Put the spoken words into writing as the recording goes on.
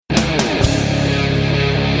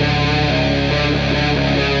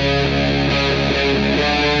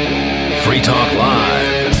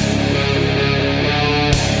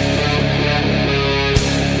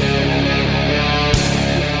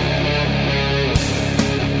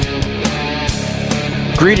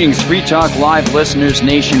Greetings, Free Talk Live listeners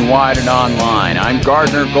nationwide and online. I'm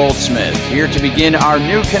Gardner Goldsmith, here to begin our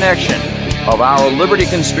new connection of our Liberty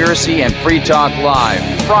Conspiracy and Free Talk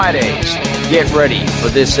Live Fridays. Get ready for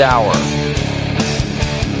this hour.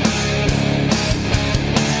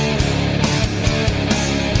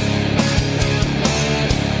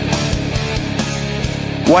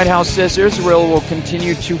 White House says Israel will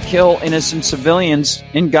continue to kill innocent civilians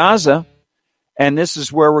in Gaza. And this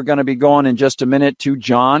is where we're going to be going in just a minute to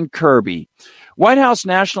John Kirby. White House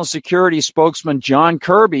National Security spokesman John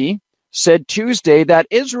Kirby said Tuesday that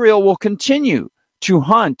Israel will continue to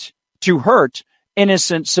hurt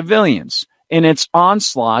innocent civilians in its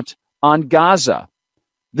onslaught on Gaza.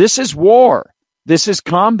 This is war. This is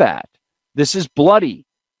combat. This is bloody,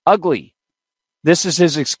 ugly. This is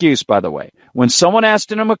his excuse, by the way. When someone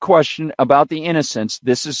asked him a question about the innocents,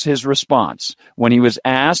 this is his response. When he was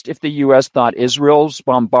asked if the U.S. thought Israel's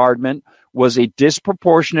bombardment was a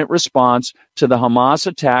disproportionate response to the Hamas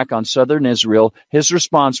attack on southern Israel, his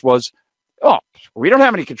response was, "Oh, we don't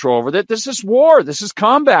have any control over that. This is war. This is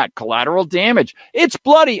combat, collateral damage. It's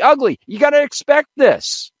bloody, ugly. You got to expect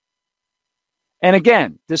this." And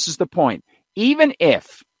again, this is the point. Even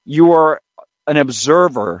if you are an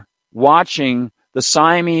observer watching the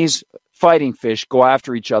Siamese fighting fish go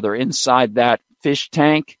after each other inside that fish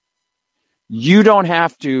tank, you don't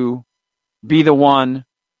have to be the one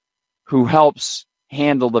who helps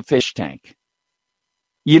handle the fish tank.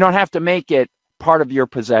 You don't have to make it part of your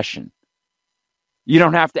possession. You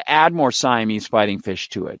don't have to add more Siamese fighting fish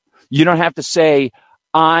to it. You don't have to say,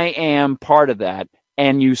 I am part of that.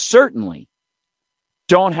 And you certainly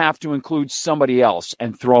don't have to include somebody else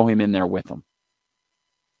and throw him in there with them.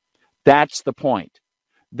 That's the point.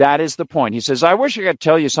 That is the point. He says, I wish I could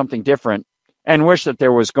tell you something different and wish that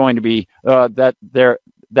there was going to be, that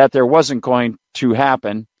there wasn't going to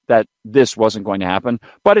happen, that this wasn't going to happen,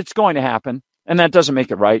 but it's going to happen. And that doesn't make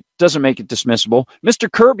it right, doesn't make it dismissible.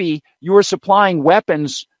 Mr. Kirby, you are supplying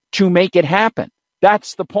weapons to make it happen.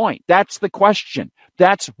 That's the point. That's the question.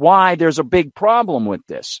 That's why there's a big problem with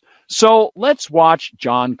this. So let's watch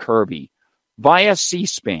John Kirby via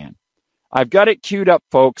C-SPAN. I've got it queued up,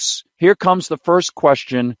 folks. Here comes the first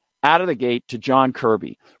question out of the gate to John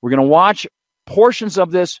Kirby. We're going to watch portions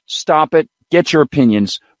of this, stop it, get your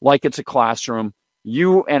opinions like it's a classroom.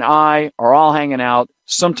 You and I are all hanging out.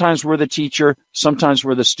 Sometimes we're the teacher. Sometimes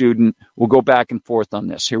we're the student. We'll go back and forth on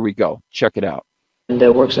this. Here we go. Check it out. And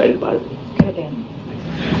we're excited about it. Good, Dan.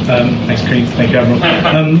 Thanks, Kareem. Thank you,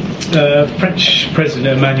 Admiral. French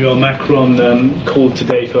President Emmanuel Macron called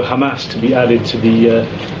today for Hamas to be added to the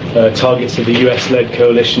targets of the US-led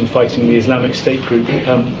coalition fighting the Islamic State group.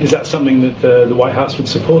 Is that something that the White House would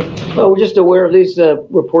support? Well, we're just aware of these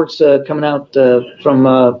reports coming out from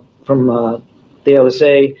the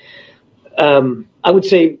LSA. I would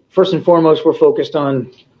say, first and foremost, we're focused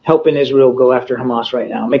on helping Israel go after Hamas right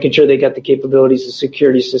now, making sure they got the capabilities of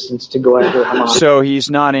security assistance to go after Hamas. So he's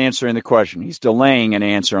not answering the question. He's delaying an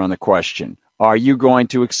answer on the question. Are you going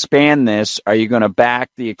to expand this? Are you going to back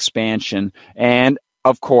the expansion? And,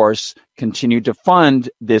 of course, continue to fund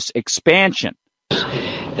this expansion?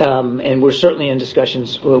 And we're certainly in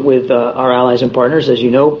discussions with our allies and partners, as you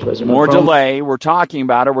know. President More Macron delay. We're talking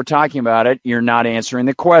about it. You're not answering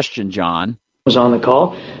the question, John. Was on the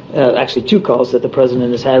call, actually 2 calls that the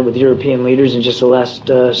president has had with European leaders in just the last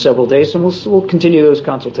several days, and we'll continue those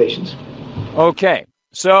consultations. Okay,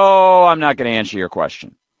 so I'm not going to answer your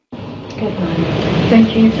question.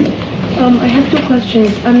 Thank you. I have 2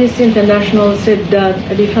 questions. Amnesty International said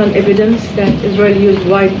that they found evidence that Israel used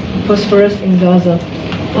white phosphorus in Gaza.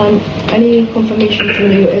 Any confirmation from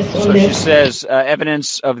the U.S. on this? So she says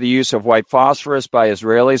evidence of the use of white phosphorus by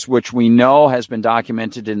Israelis, which we know has been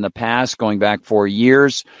documented in the past, going back 4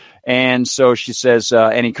 years. And so she says,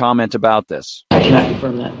 any comment about this? I cannot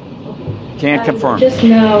confirm that. Can't confirm. Just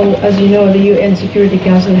now, as you know, the UN Security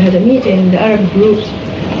Council had a meeting. The Arab groups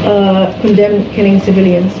condemned killing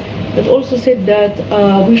civilians, but also said that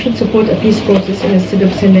we should support a peace process instead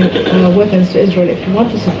of sending weapons to Israel if you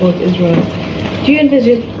want to support Israel. Do you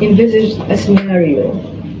envisage a scenario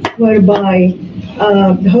whereby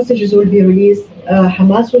the hostages will be released,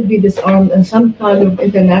 Hamas will be disarmed, and some kind of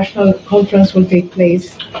international conference will take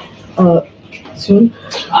place soon?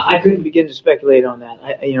 I couldn't begin to speculate on that.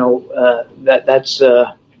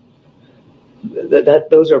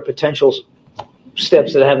 Those are potential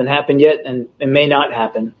steps that haven't happened yet and may not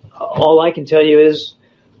happen. All I can tell you is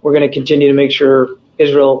we're going to continue to make sure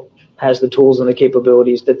Israel has the tools and the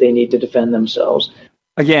capabilities that they need to defend themselves.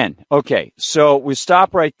 Again, okay, so we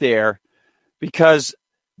stop right there because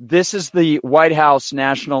this is the White House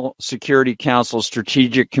National Security Council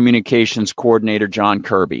Strategic Communications Coordinator, John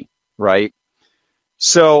Kirby, right?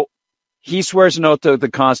 So he swears an oath to the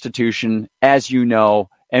Constitution, as you know,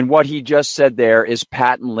 and what he just said there is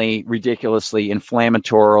patently, ridiculously,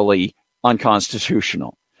 inflammatorily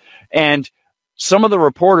unconstitutional. And some of the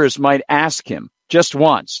reporters might ask him just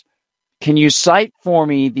once, can you cite for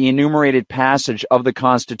me the enumerated passage of the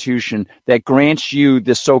Constitution that grants you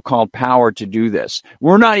the so-called power to do this?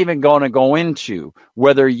 We're not even going to go into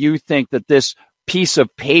whether you think that this piece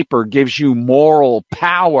of paper gives you moral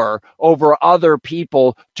power over other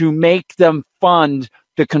people to make them fund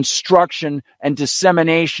the construction and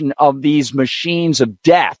dissemination of these machines of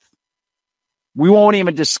death. We won't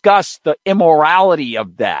even discuss the immorality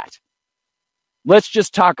of that. Let's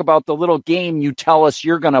just talk about the little game you tell us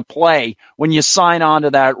you're going to play when you sign on to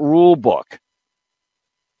that rule book,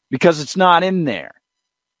 because it's not in there.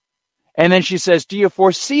 And then she says, do you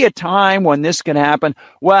foresee a time when this can happen?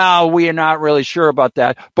 Well, we are not really sure about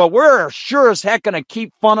that, but we're sure as heck going to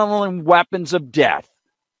keep funneling weapons of death.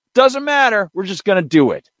 Doesn't matter. We're just going to do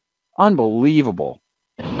it. Unbelievable.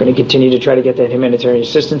 We're going to continue to try to get that humanitarian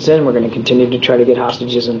assistance in. We're going to continue to try to get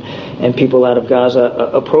hostages and people out of Gaza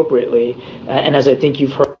appropriately. And as I think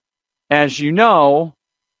you've heard. As you know,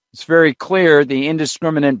 it's very clear the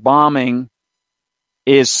indiscriminate bombing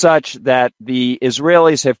is such that the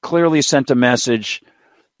Israelis have clearly sent a message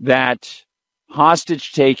that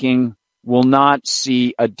hostage taking will not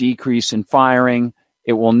see a decrease in firing.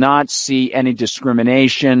 It will not see any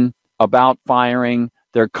discrimination about firing.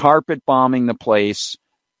 They're carpet bombing the place.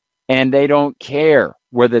 And they don't care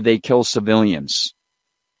whether they kill civilians.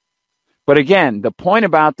 But again, the point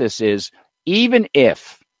about this is, even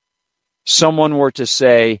if someone were to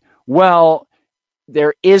say, well,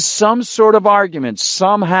 there is some sort of argument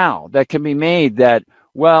somehow that can be made that,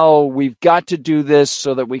 well, we've got to do this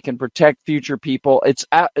so that we can protect future people. It's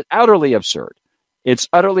utterly absurd. It's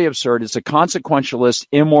utterly absurd. It's a consequentialist,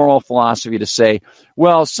 immoral philosophy to say,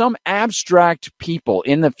 well, some abstract people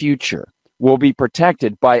in the future will be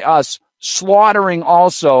protected by us slaughtering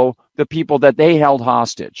also the people that they held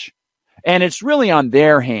hostage. And it's really on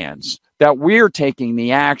their hands that we're taking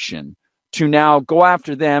the action to now go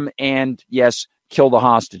after them and, yes, kill the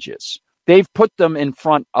hostages. They've put them in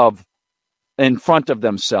front of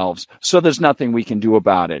themselves, so there's nothing we can do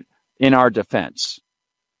about it in our defense.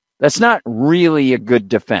 That's not really a good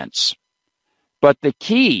defense. But the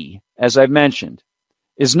key, as I've mentioned,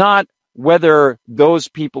 is not whether those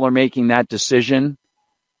people are making that decision.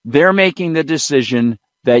 They're making the decision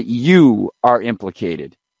that you are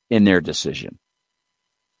implicated in their decision.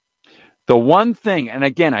 The one thing, and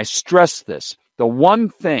again, I stress this, the one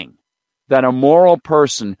thing that a moral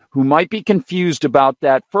person who might be confused about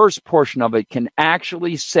that first portion of it can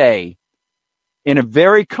actually say in a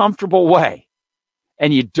very comfortable way,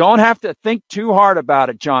 and you don't have to think too hard about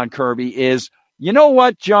it, John Kirby, is, you know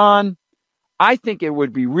what, John? I think it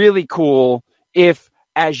would be really cool if,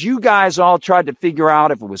 as you guys all tried to figure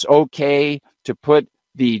out if it was okay to put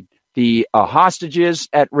the hostages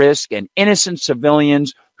at risk and innocent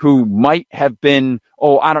civilians who might have been,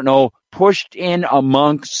 pushed in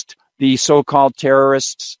amongst the so-called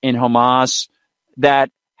terrorists in Hamas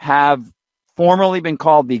that have formerly been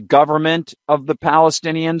called the government of the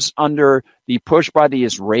Palestinians under the push by the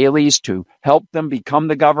Israelis to help them become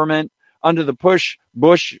the government, under the push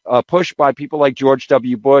by people like George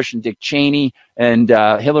W. Bush and Dick Cheney and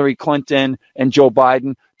Hillary Clinton and Joe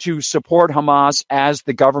Biden to support Hamas as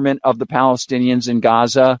the government of the Palestinians in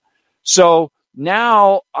Gaza. So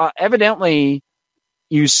now, evidently,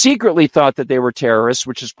 you secretly thought that they were terrorists,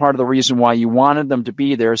 which is part of the reason why you wanted them to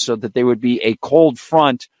be there, so that they would be a cold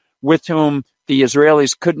front with whom the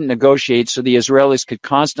Israelis couldn't negotiate, so the Israelis could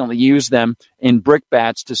constantly use them in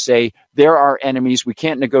brickbats to say, they're our enemies, we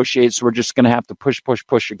can't negotiate, so we're just going to have to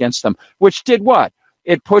push against them. Which did what?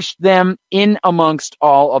 It pushed them in amongst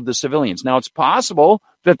all of the civilians. Now, it's possible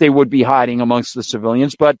that they would be hiding amongst the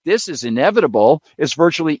civilians, but this is inevitable. It's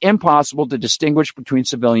virtually impossible to distinguish between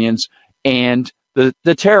civilians and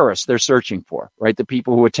the terrorists they're searching for, right? The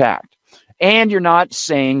people who attacked. And you're not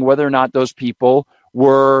saying whether or not those people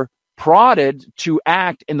were prodded to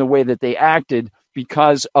act in the way that they acted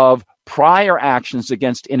because of prior actions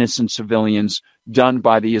against innocent civilians done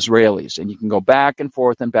by the Israelis. And you can go back and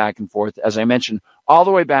forth, as I mentioned, all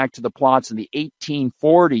the way back to the plots in the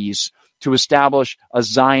 1840s to establish a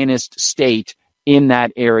Zionist state in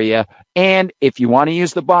that area. And if you want to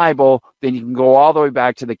use the Bible, then you can go all the way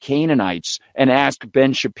back to the Canaanites and ask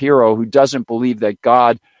Ben Shapiro, who doesn't believe that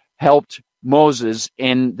God helped Moses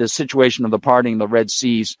in the situation of the parting of the Red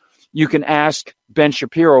Seas. you can ask Ben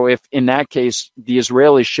Shapiro if, in that case, the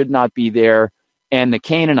Israelis should not be there and the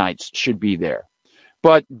Canaanites should be there.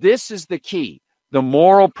 But this is the key, the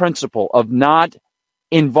moral principle of not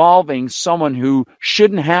involving someone who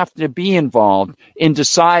shouldn't have to be involved in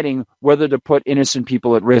deciding whether to put innocent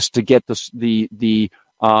people at risk to get the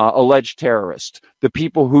alleged terrorists, the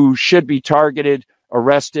people who should be targeted,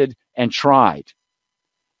 arrested, and tried.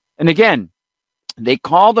 And again, they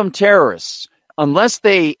call them terrorists. Unless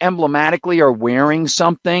they emblematically are wearing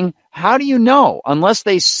something, how do you know? Unless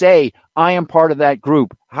they say, I am part of that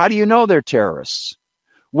group, how do you know they're terrorists?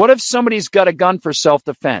 What if somebody's got a gun for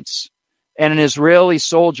self-defense and an Israeli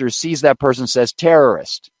soldier sees that person and says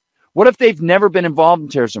terrorist? What if they've never been involved in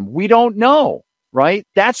terrorism? We don't know, right?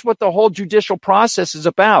 That's what the whole judicial process is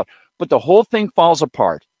about. But the whole thing falls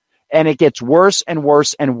apart. And it gets worse and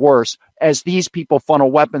worse and worse as these people funnel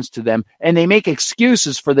weapons to them, and they make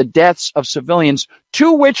excuses for the deaths of civilians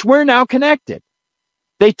to which we're now connected.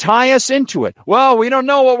 They tie us into it. Well, we don't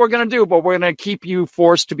know what we're going to do, but we're going to keep you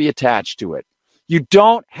forced to be attached to it. You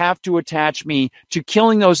don't have to attach me to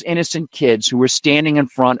killing those innocent kids who were standing in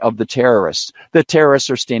front of the terrorists. The terrorists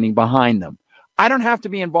are standing behind them. I don't have to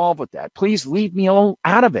be involved with that. Please leave me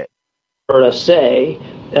out of it. Heard us say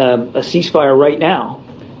a ceasefire right now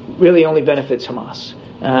really only benefits Hamas.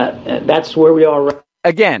 That's where we are.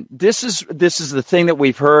 Again, this is the thing that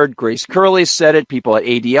we've heard. Grace Curley said it. People at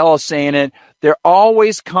ADL are saying it. They're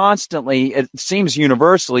always constantly, it seems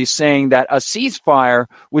universally, saying that a ceasefire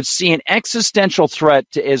would see an existential threat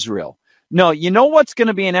to Israel. No, you know what's going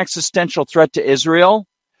to be an existential threat to Israel?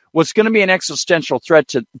 What's going to be an existential threat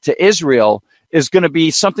to Israel is going to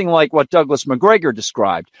be something like what Douglas McGregor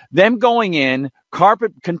described. Them going in,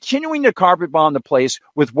 continuing to carpet bomb the place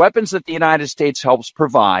with weapons that the United States helps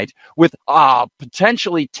provide, with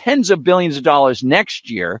potentially tens of billions of dollars next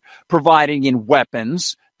year, providing in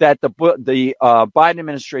weapons that the Biden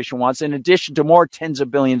administration wants, in addition to more tens of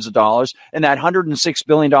billions of dollars, and that $106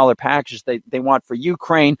 billion package they want for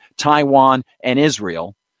Ukraine, Taiwan, and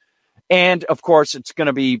Israel. And, of course, it's going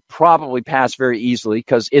to be probably passed very easily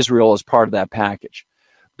because Israel is part of that package.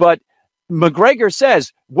 But McGregor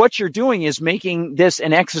says what you're doing is making this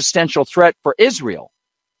an existential threat for Israel.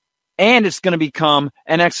 And it's going to become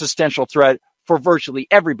an existential threat for virtually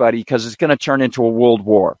everybody because it's going to turn into a world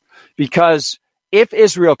war. Because if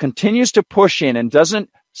Israel continues to push in and doesn't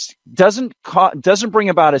bring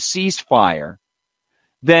about a ceasefire,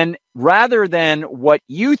 then rather than what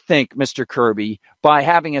you think, Mr. Kirby, by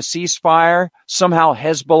having a ceasefire, somehow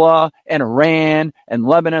Hezbollah and Iran and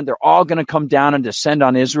Lebanon, they're all going to come down and descend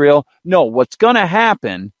on Israel. No, what's going to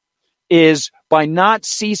happen is by not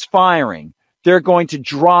ceasefiring, they're going to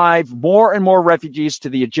drive more and more refugees to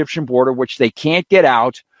the Egyptian border, which they can't get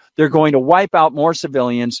out. They're going to wipe out more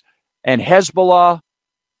civilians, and Hezbollah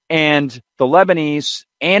and the Lebanese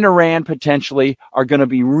and Iran potentially are going to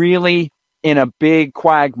be really in a big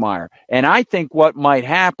quagmire. And I think what might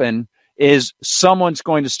happen is someone's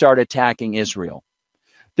going to start attacking Israel.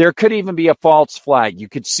 There could even be a false flag. You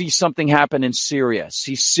could see something happen in Syria,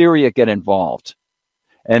 see Syria get involved.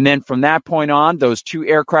 And then from that point on, those two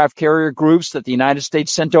aircraft carrier groups that the United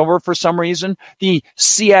States sent over for some reason, the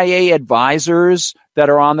CIA advisors that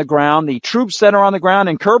are on the ground, the troops that are on the ground,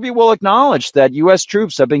 and Kirby will acknowledge that U.S.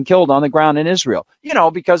 troops have been killed on the ground in Israel. You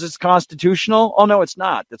know, because it's constitutional? Oh, no, it's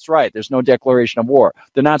not. That's right. There's no declaration of war.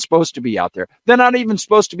 They're not supposed to be out there. They're not even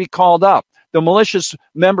supposed to be called up. The malicious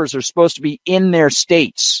members are supposed to be in their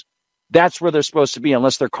states. That's where they're supposed to be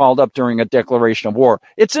unless they're called up during a declaration of war.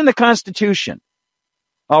 It's in the Constitution.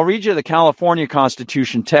 I'll read you the California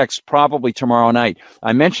Constitution text probably tomorrow night.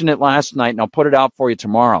 I mentioned it last night, and I'll put it out for you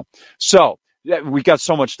tomorrow. So we got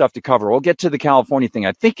so much stuff to cover. We'll get to the California thing.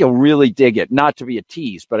 I think you'll really dig it, not to be a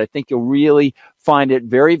tease, but I think you'll really find it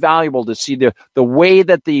very valuable to see the way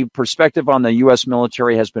that the perspective on the U.S.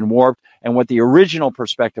 military has been warped and what the original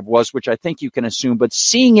perspective was, which I think you can assume, but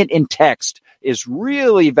seeing it in text is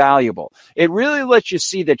really valuable. It really lets you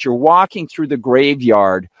see that you're walking through the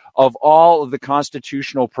graveyard of all of the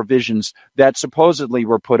constitutional provisions that supposedly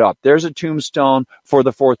were put up. There's a tombstone for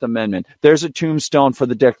the Fourth Amendment. There's a tombstone for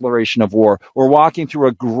the Declaration of War. We're walking through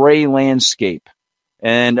a gray landscape.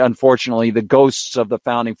 And unfortunately, the ghosts of the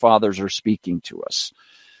Founding Fathers are speaking to us.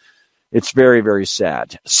 It's very, very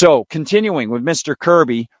sad. So, continuing with Mr.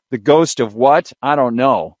 Kirby, the ghost of what? I don't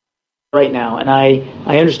know. Right now, and I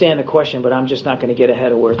understand the question, but I'm just not going to get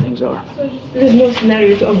ahead of where things are. So there is no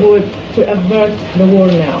scenario to avert the war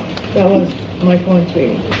now. That was my point,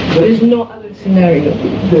 really. There is no other scenario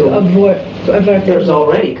to avert There's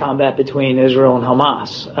already combat between Israel and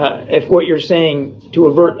Hamas. If what you're saying to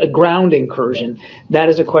avert a ground incursion, that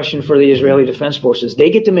is a question for the Israeli Defense Forces. They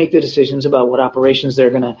get to make the decisions about what operations they're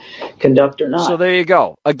going to conduct or not. So there you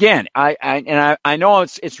go. Again, I know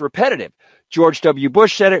it's repetitive. George W.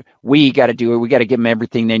 Bush said it. We got to do it. We got to give them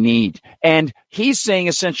everything they need. And he's saying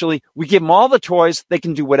essentially, we give them all the toys. They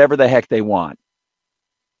can do whatever the heck they want.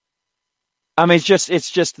 I mean,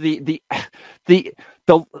 it's just the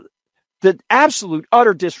absolute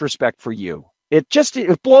utter disrespect for you.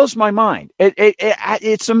 It blows my mind.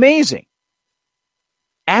 It's amazing.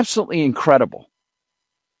 Absolutely incredible.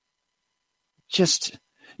 Just,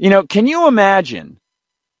 can you imagine?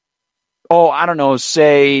 Oh, I don't know,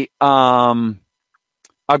 say a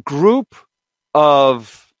group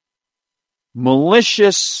of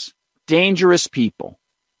malicious, dangerous people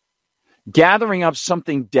gathering up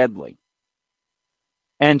something deadly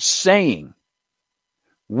and saying,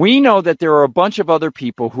 we know that there are a bunch of other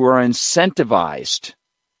people who are incentivized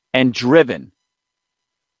and driven,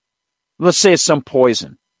 let's say it's some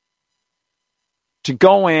poison, to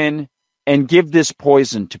go in and give this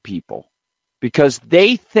poison to people because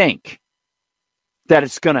they think that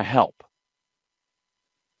it's going to help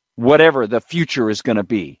whatever the future is going to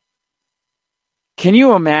be. Can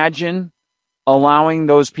you imagine allowing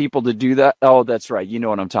those people to do that? Oh, that's right. You know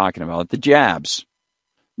what I'm talking about. The jabs.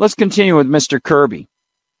 Let's continue with Mr. Kirby.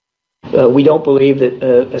 We don't believe that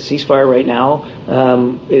a ceasefire right now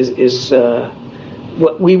is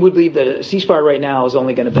what we would believe that a ceasefire right now is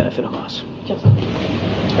only going to benefit Hamas.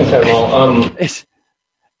 Okay, well,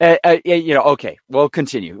 okay, we'll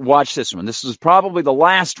continue. Watch this one. This is probably the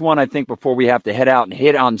last one, I think, before we have to head out and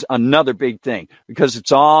hit on another big thing, because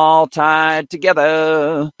it's all tied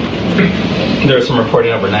together. There's some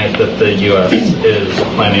reporting overnight that the U.S. is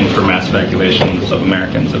planning for mass evacuations of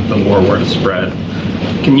Americans if the war were to spread.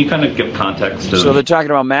 Can you kind of give context? So they're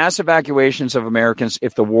talking about mass evacuations of Americans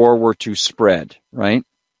if the war were to spread, right?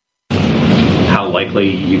 How likely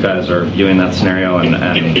you guys are viewing that scenario,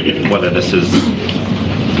 and whether this is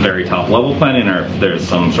very top-level planning, or if there's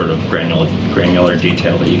some sort of granular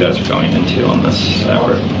detail that you guys are going into on this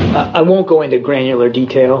effort? I won't go into granular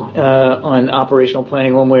detail on operational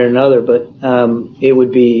planning one way or another, but it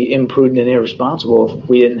would be imprudent and irresponsible if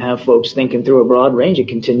we didn't have folks thinking through a broad range of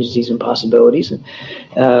contingencies and possibilities,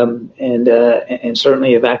 and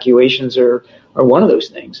certainly evacuations are one of those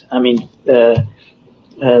things. I mean,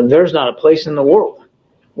 there's not a place in the world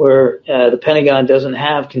where the Pentagon doesn't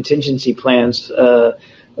have contingency plans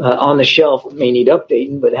on the shelf. It may need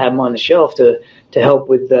updating, but have them on the shelf to help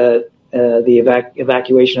with the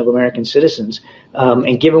evacuation of American citizens.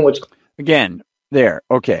 And given what's again there,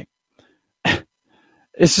 okay,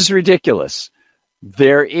 this is ridiculous.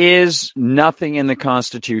 There is nothing in the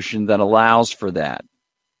Constitution that allows for that.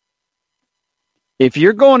 If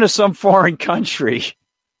you're going to some foreign country,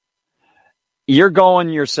 you're going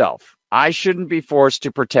yourself. I shouldn't be forced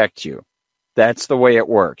to protect you. That's the way it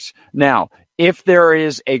works. Now, if there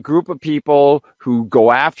is a group of people who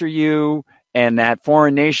go after you and that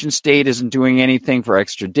foreign nation state isn't doing anything for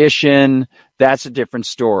extradition, that's a different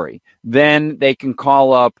story. Then they can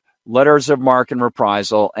call up letters of marque and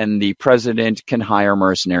reprisal, and the president can hire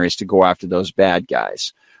mercenaries to go after those bad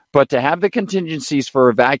guys. But to have the contingencies for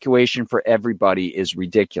evacuation for everybody is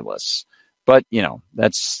ridiculous. But,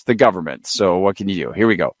 that's the government. So what can you do? Here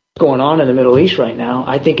we go. Going on in the Middle East right now,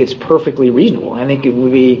 I think it's perfectly reasonable. I think it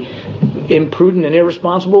would be imprudent and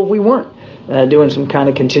irresponsible if we weren't doing some kind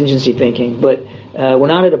of contingency thinking. But we're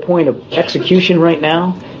not at a point of execution right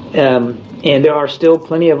now, and there are still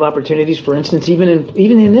plenty of opportunities. For instance, even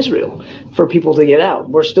in Israel, for people to get out.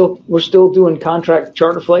 We're still doing contract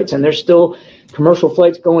charter flights, and there's still commercial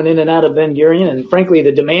flights going in and out of Ben Gurion. And frankly,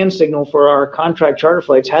 the demand signal for our contract charter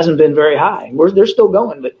flights hasn't been very high. They're still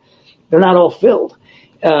going, but they're not all filled.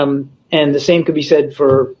 And the same could be said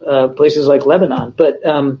for places like Lebanon.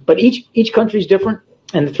 But each country is different,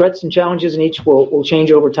 and the threats and challenges in each will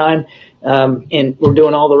change over time. And we're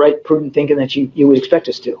doing all the right prudent thinking that you would expect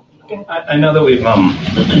us to. I know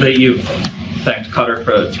that you've thanked Qatar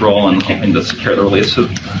for its role in helping to secure the release of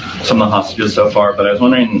some of the hostages so far. But I was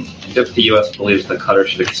wondering if the U.S. believes that Qatar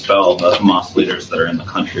should expel the Hamas leaders that are in the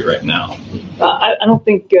country right now. I don't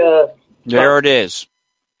think. There it is.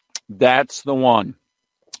 That's the one.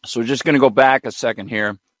 So we're just going to go back a second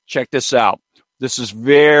here. Check this out. This is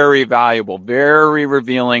very valuable, very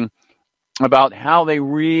revealing about how they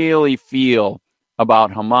really feel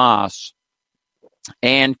about Hamas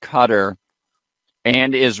and Qatar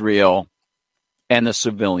and Israel and the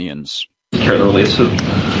civilians. secure the release of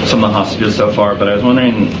some of the hostages so far, but I was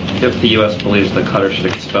wondering if the U.S. believes that Qatar should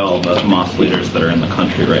expel the Hamas leaders that are in the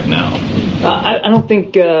country right now. I don't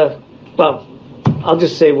think. Well, I'll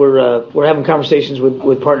just say we're having conversations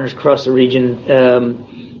with partners across the region, and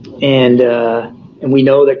we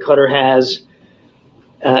know that Qatar has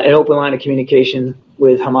an open line of communication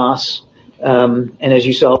with Hamas, and as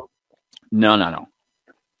you saw. No.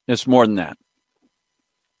 It's more than that.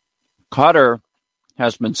 Qatar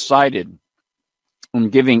has been cited in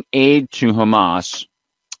giving aid to Hamas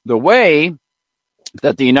the way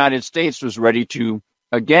that the United States was ready to,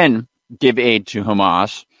 again, give aid to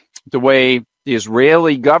Hamas, the way the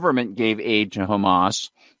Israeli government gave aid to Hamas,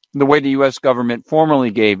 the way the U.S. government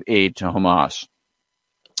formally gave aid to Hamas.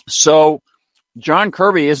 So John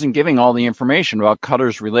Kirby isn't giving all the information about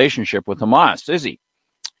Qatar's relationship with Hamas, is he?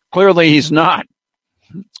 Clearly he's not.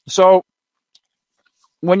 So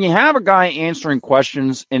when you have a guy answering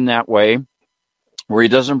questions in that way, where he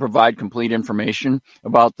doesn't provide complete information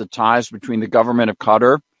about the ties between the government of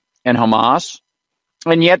Qatar and Hamas,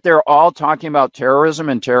 and yet they're all talking about terrorism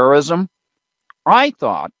and terrorism, I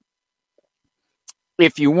thought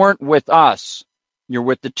if you weren't with us, you're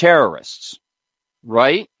with the terrorists,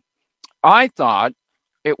 right? I thought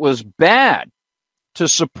it was bad to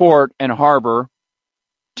support and harbor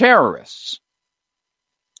terrorists.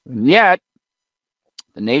 And yet,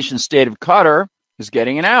 the nation state of Qatar is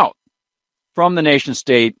getting an out from the nation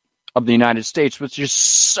state of the United States, which is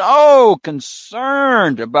so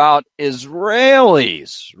concerned about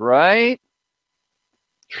Israelis, right?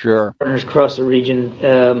 Sure. Partners across the region,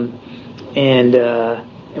 and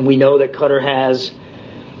we know that Qatar has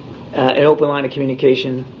an open line of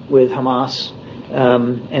communication with Hamas.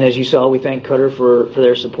 And as you saw, we thank Qatar for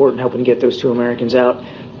their support in helping get those 2 Americans out.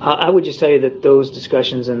 I would just tell you that those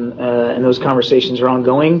discussions and those conversations are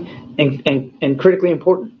ongoing and critically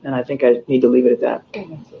important. And I think I need to leave it at that.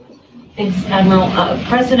 Thanks, Admiral.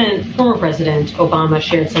 Former President Obama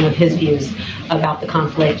shared some of his views about the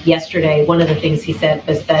conflict yesterday. One of the things he said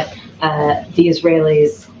was that the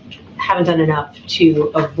Israelis haven't done enough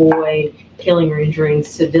to avoid killing or injuring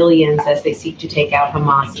civilians as they seek to take out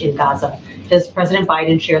Hamas in Gaza. Does President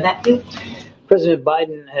Biden share that view? President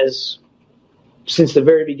Biden has, since the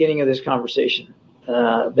very beginning of this conversation,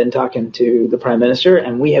 been talking to the Prime Minister,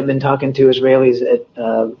 and we have been talking to Israelis at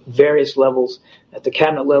various levels, at the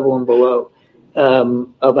cabinet level and below,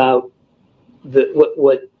 about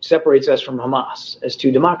what separates us from Hamas as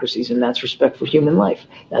 2 democracies, and that's respect for human life.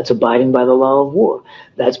 That's abiding by the law of war.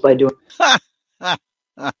 That's by doing.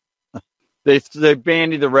 They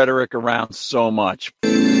bandy the rhetoric around so much.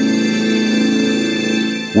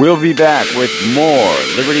 We'll be back with more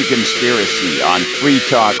Liberty Conspiracy on Free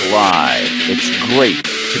Talk Live. It's great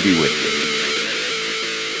to be with you.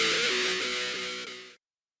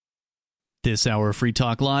 This hour of Free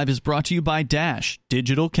Talk Live is brought to you by Dash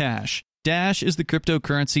Digital Cash. Dash is the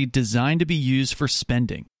cryptocurrency designed to be used for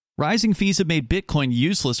spending. Rising fees have made Bitcoin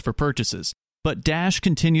useless for purchases, but Dash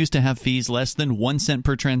continues to have fees less than 1 cent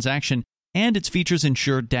per transaction, and its features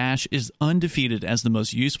ensure Dash is undefeated as the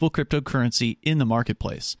most useful cryptocurrency in the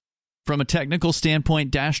marketplace. From a technical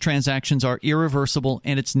standpoint, Dash transactions are irreversible,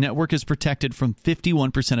 and its network is protected from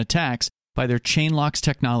 51% attacks by their Chainlocks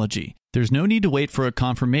technology. There's no need to wait for a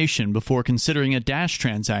confirmation before considering a Dash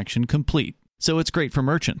transaction complete, so it's great for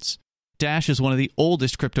merchants. Dash is one of the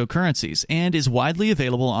oldest cryptocurrencies and is widely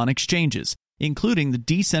available on exchanges, including the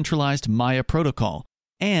decentralized Maya protocol,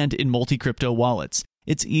 and in multi-crypto wallets.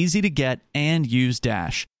 It's easy to get and use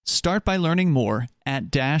Dash. Start by learning more at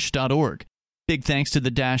Dash.org. Big thanks to the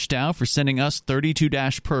Dash DAO for sending us 32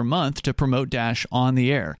 Dash per month to promote Dash on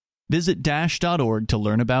the air. Visit Dash.org to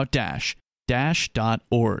learn about Dash.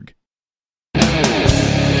 Dash.org.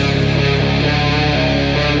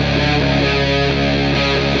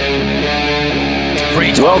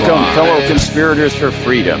 Welcome, fellow conspirators for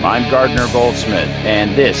freedom. I'm Gardner Goldsmith,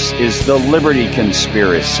 and this is the Liberty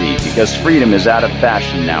Conspiracy, because freedom is out of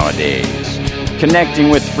fashion nowadays. Connecting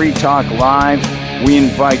with Free Talk Live, we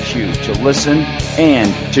invite you to listen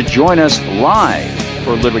and to join us live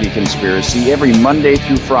for Liberty Conspiracy every Monday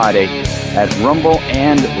through Friday at Rumble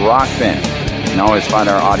and Rockfin. You can always find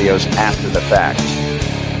our audios after the fact.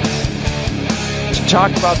 To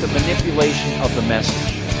talk about the manipulation of the message.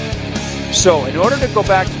 So, in order to go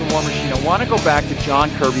back to the War Machine, I want to go back to John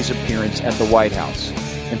Kirby's appearance at the White House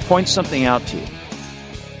and point something out to you.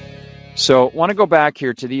 So, I want to go back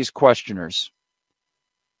here to these questioners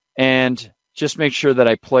and just make sure that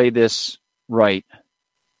I play this right.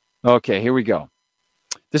 Okay, here we go.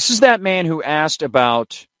 This is that man who asked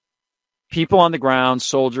about people on the ground,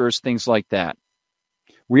 soldiers, things like that.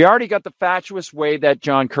 We already got the fatuous way that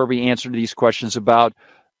John Kirby answered these questions about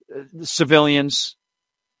civilians.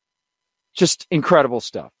 Just incredible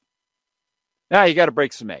stuff. Now you got to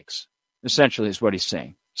break some eggs, essentially is what he's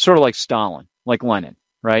saying. Sort of like Stalin, like Lenin,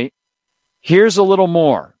 right? Here's a little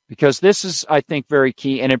more, because this is, I think, very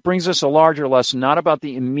key, and it brings us a larger lesson, not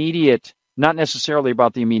necessarily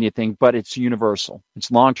about the immediate thing, but it's universal. It's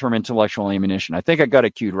long-term intellectual ammunition. I think I got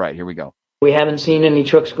it queued right. Here we go. We haven't seen any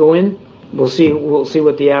trucks go in. We'll see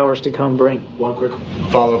what the hours to come bring. One quick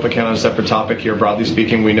follow-up again on a separate topic here. Broadly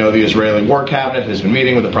speaking, we know the Israeli War Cabinet has been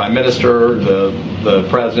meeting with the Prime Minister, the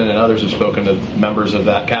President, and others have spoken to members of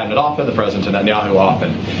that cabinet often, the President Netanyahu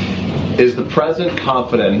often. Is the President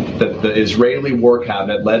confident that the Israeli War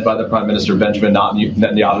Cabinet, led by the Prime Minister Benjamin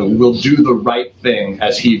Netanyahu, will do the right thing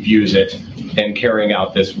as he views it in carrying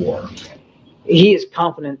out this war? He is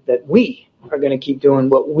confident that we are going to keep doing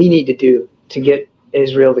what we need to do to get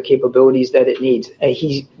Israel the capabilities that it needs.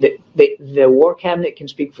 The War Cabinet can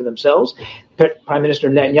speak for themselves. Prime Minister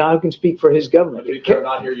Netanyahu can speak for his government. We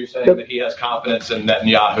cannot hear you saying that he has confidence in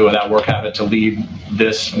Netanyahu and that War Cabinet to lead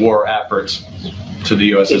this war efforts to the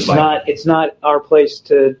U.S.'s life. It's not our place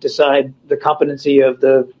to decide the competency of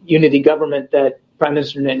the unity government that Prime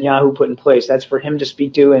Minister Netanyahu put in place. That's for him to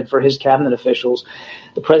speak to and for his cabinet officials.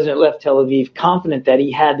 The president left Tel Aviv confident that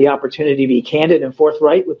he had the opportunity to be candid and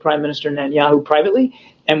forthright with Prime Minister Netanyahu privately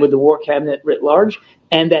and with the War Cabinet writ large,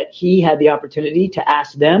 and that he had the opportunity to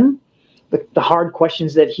ask them the hard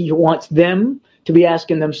questions that he wants them to be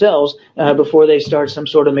asking themselves before they start some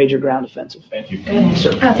sort of major ground offensive. Thank you.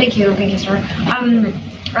 Sir. Thank you, sir.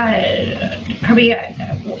 Kirby,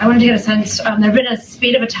 I wanted to get a sense. There have been a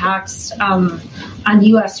spate of attacks on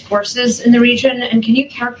U.S. forces in the region, and can you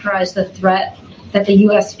characterize the threat that the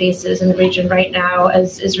U.S. faces in the region right now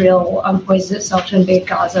as Israel poises itself to invade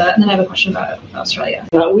Gaza? And then I have a question about Australia.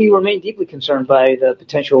 We remain deeply concerned by the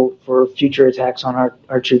potential for future attacks on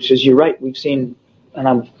our troops. As you're right, we've seen, and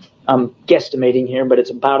I'm guesstimating here, but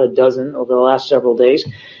it's about a dozen over the last several days.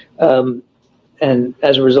 And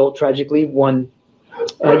as a result, tragically, one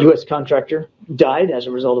U.S. contractor died as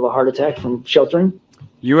a result of a heart attack from sheltering.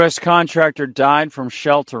 U.S. contractor died from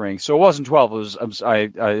sheltering. So it wasn't 12. It was.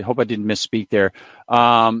 I hope I didn't misspeak there.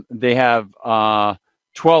 They have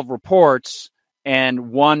 12 reports,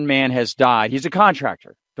 and one man has died. He's a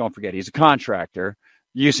contractor. Don't forget, he's a contractor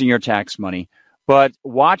using your tax money. But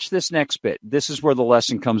watch this next bit. This is where the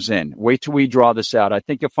lesson comes in. Wait till we draw this out. I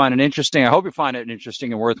think you'll find it interesting. I hope you find it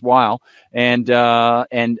interesting and worthwhile. And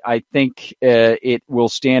I think it will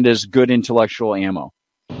stand as good intellectual ammo.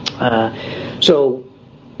 So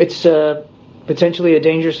it's potentially a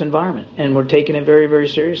dangerous environment, and we're taking it very, very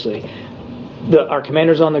seriously. Our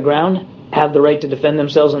commanders on the ground have the right to defend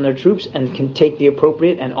themselves and their troops, and can take the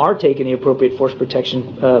appropriate and are taking the appropriate force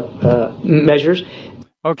protection measures.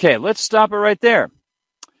 Okay, let's stop it right there.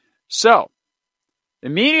 So,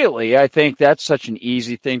 immediately, I think that's such an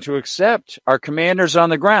easy thing to accept. Our commanders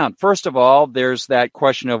on the ground. First of all, there's that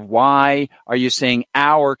question of why are you saying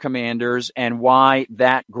our commanders and why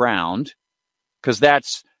that ground? Because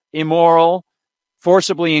that's immoral,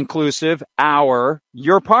 forcibly inclusive,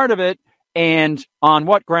 you're part of it, and on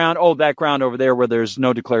what ground? Oh, that ground over there where there's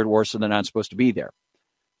no declared war, so they're not supposed to be there.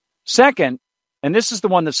 Second, and this is the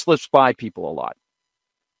one that slips by people a lot,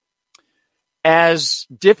 as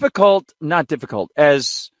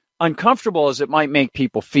uncomfortable as it might make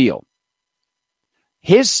people feel,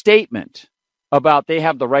 his statement about they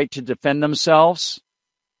have the right to defend themselves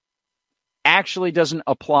actually doesn't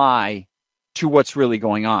apply to what's really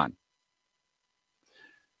going on.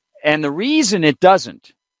 And the reason it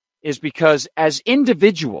doesn't is because as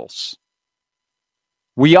individuals,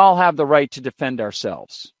 we all have the right to defend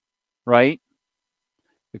ourselves, right?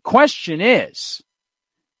 The question is,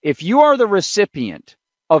 if you are the recipient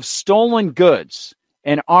of stolen goods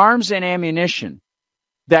and arms and ammunition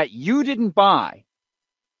that you didn't buy,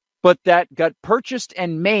 but that got purchased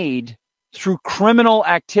and made through criminal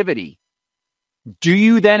activity, do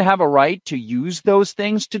you then have a right to use those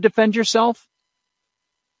things to defend yourself?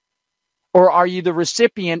 Or are you the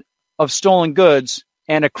recipient of stolen goods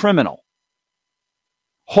and a criminal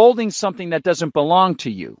holding something that doesn't belong to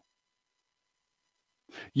you?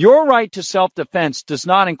 Your right to self-defense does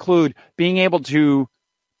not include being able to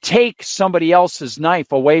take somebody else's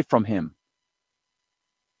knife away from him,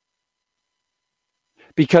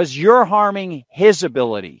 because you're harming his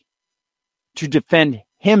ability to defend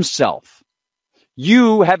himself.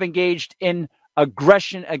 You have engaged in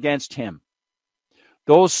aggression against him.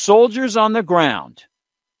 Those soldiers on the ground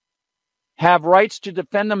have rights to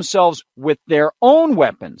defend themselves with their own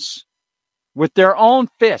weapons, with their own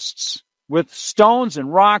fists, with stones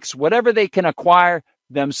and rocks, whatever they can acquire,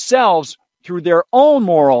 themselves through their own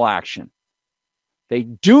moral action. They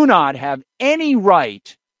do not have any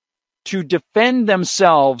right to defend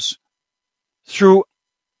themselves through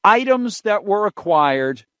items that were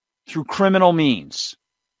acquired through criminal means.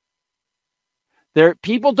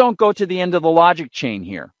 People don't go to the end of the logic chain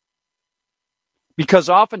here, because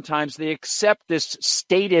oftentimes they accept this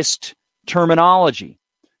statist terminology.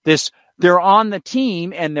 They're on the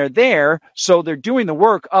team and they're there, so they're doing the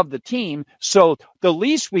work of the team. So the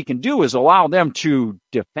least we can do is allow them to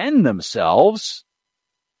defend themselves.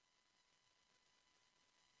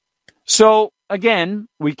 So again,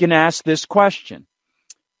 we can ask this question.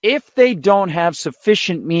 If they don't have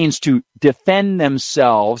sufficient means to defend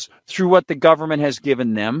themselves through what the government has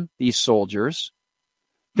given them, these soldiers,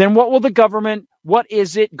 then what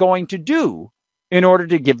is it going to do in order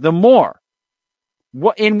to give them more?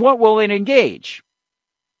 In what will it engage?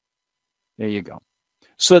 There you go.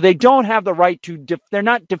 So they don't have the right to, they're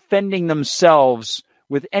not defending themselves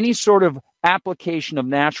with any sort of application of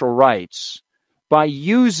natural rights by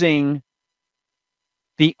using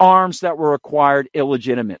the arms that were acquired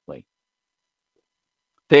illegitimately.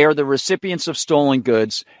 They are the recipients of stolen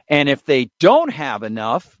goods, and if they don't have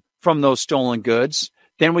enough from those stolen goods,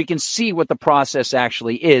 then we can see what the process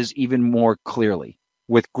actually is even more clearly,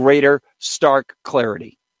 with greater, stark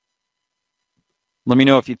clarity. Let me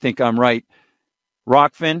know if you think I'm right.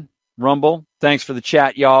 Rockfin, Rumble, thanks for the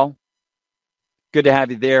chat, y'all. Good to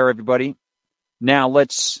have you there, everybody. Now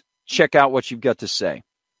let's check out what you've got to say.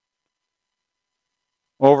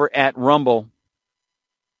 Over at Rumble,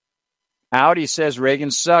 Audi says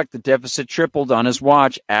Reagan sucked. The deficit tripled on his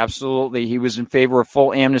watch. Absolutely. He was in favor of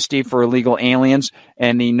full amnesty for illegal aliens,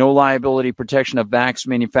 and the no liability protection of vax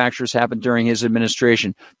manufacturers happened during his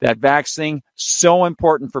administration. That vax thing, so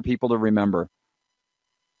important for people to remember.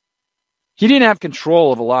 He didn't have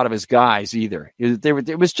control of a lot of his guys either.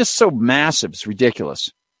 It was just so massive. It's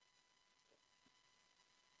ridiculous.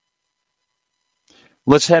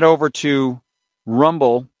 Let's head over to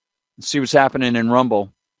Rumble and see what's happening in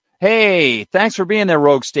Rumble. Hey, thanks for being there,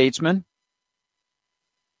 Rogue Statesman.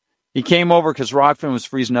 He came over because Rockfin was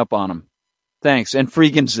freezing up on him. Thanks. And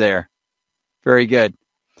Freegan's there. Very good.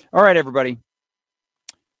 All right, everybody.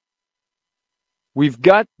 We've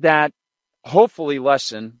got that, hopefully,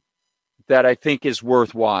 lesson that I think is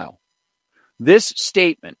worthwhile. This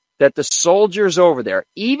statement that the soldiers over there,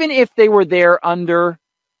 even if they were there under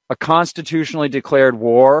a constitutionally declared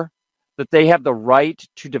war, that they have the right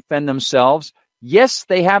to defend themselves. Yes,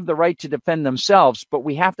 they have the right to defend themselves, but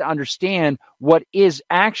we have to understand what is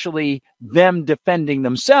actually them defending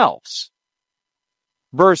themselves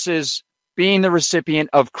versus being the recipient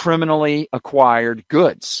of criminally acquired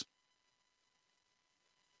goods.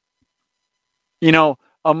 You know,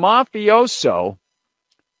 a mafioso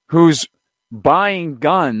who's buying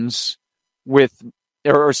guns with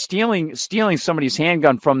or stealing somebody's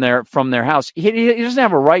handgun from their house, he doesn't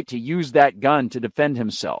have a right to use that gun to defend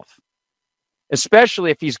himself, especially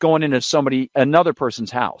if he's going into another person's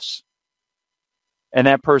house and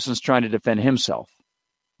that person's trying to defend himself,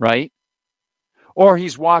 right? Or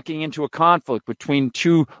he's walking into a conflict between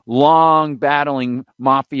two long battling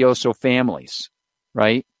mafioso families,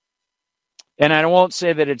 right? And I won't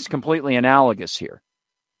say that it's completely analogous here.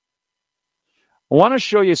 I want to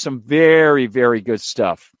show you some very, very good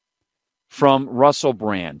stuff from Russell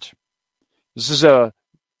Brand. This is a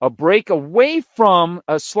break away from,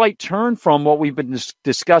 a slight turn from what we've been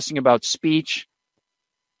discussing about speech,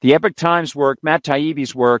 the Epoch Times work, Matt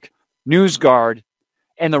Taibbi's work, NewsGuard,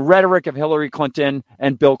 and the rhetoric of Hillary Clinton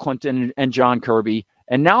and Bill Clinton and John Kirby.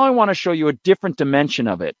 And now I want to show you a different dimension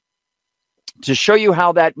of it to show you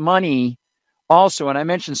how that money also, and I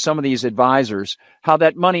mentioned some of these advisors, how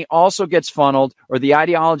that money also gets funneled, or the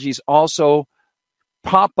ideologies also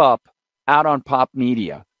pop up out on pop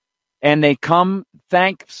media. And they come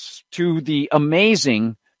thanks to the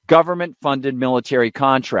amazing government-funded military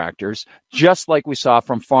contractors, just like we saw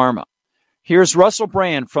from pharma. Here's Russell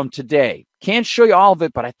Brand from today. Can't show you all of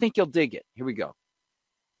it, but I think you'll dig it. Here we go.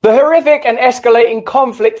 The horrific and escalating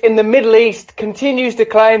conflict in the Middle East continues to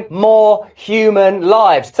claim more human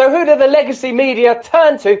lives. So who do the legacy media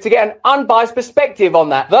turn to get an unbiased perspective on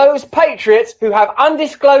that? Those patriots who have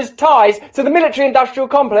undisclosed ties to the military-industrial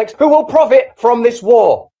complex who will profit from this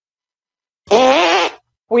war.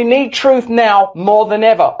 We need truth now more than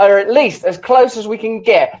ever, or at least as close as we can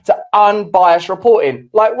get to unbiased reporting.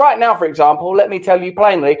 Like right now, for example, let me tell you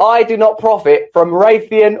plainly, I do not profit from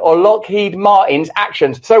Raytheon or Lockheed Martin's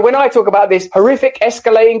actions. So when I talk about this horrific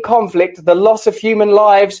escalating conflict, the loss of human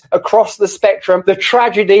lives across the spectrum, the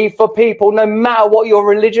tragedy for people, no matter what your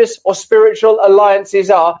religious or spiritual alliances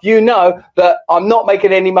are, you know that I'm not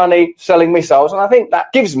making any money selling missiles. And I think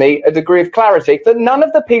that gives me a degree of clarity that none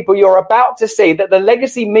of the people you're about to see that the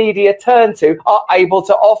legacy media turn to are able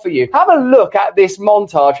to offer you. Have a look at this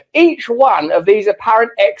montage. Each one of these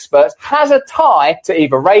apparent experts has a tie to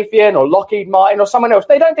either Raytheon or Lockheed Martin or someone else.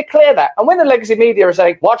 They don't declare that. And when the legacy media are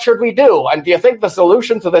saying, what should we do? And do you think the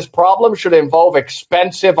solution to this problem should involve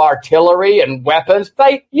expensive artillery and weapons?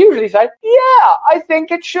 They usually say, yeah, I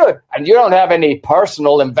think it should. And you don't have any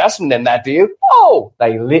personal investment in that, do you? Oh,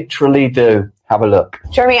 they literally do. Have a look.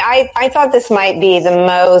 Jeremy, I thought this might be the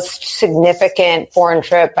most significant foreign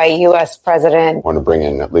trip by U.S. president. I want to bring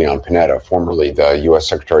in Leon Panetta, formerly the U.S.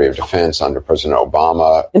 Secretary of Defense under President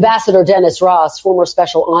Obama. Ambassador Dennis Ross, former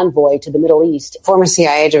special envoy to the Middle East. Former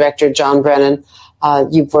CIA Director John Brennan.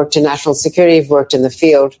 You've worked in national security, you've worked in the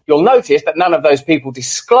field. You'll notice that none of those people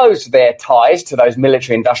disclose their ties to those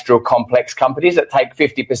military-industrial complex companies that take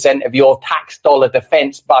 50% of your tax dollar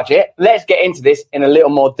defense budget. Let's get into this in a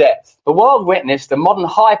little more depth. The world witnessed a modern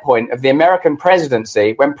high point of the American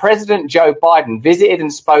presidency when President Joe Biden visited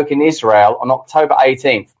and spoke in Israel on October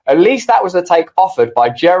 18th. At least that was the take offered by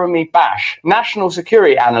Jeremy Bash, national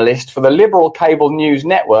security analyst for the liberal cable news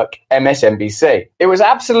network MSNBC. It was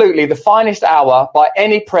absolutely the finest hour by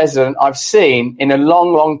any president I've seen in a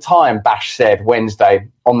long, long time, Bash said Wednesday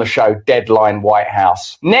on the show Deadline White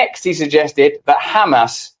House. Next, he suggested that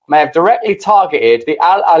Hamas may have directly targeted the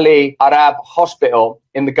Al-Ali Arab hospital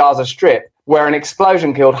in the Gaza Strip, where an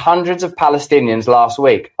explosion killed hundreds of Palestinians last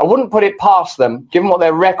week. I wouldn't put it past them, given what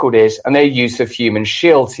their record is and their use of human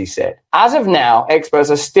shields, he said. As of now,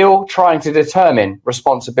 experts are still trying to determine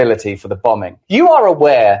responsibility for the bombing. You are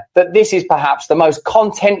aware that this is perhaps the most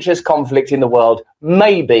contentious conflict in the world,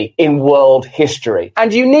 maybe in world history.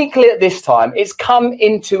 And uniquely at this time, it's come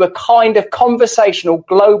into a kind of conversational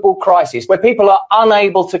global crisis where people are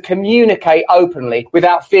unable to communicate openly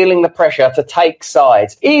without feeling the pressure to take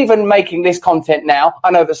sides. Even making this content now,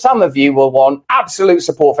 I know that some of you will want absolute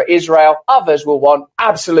support for Israel, others will want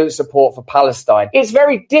absolute support for Palestine. It's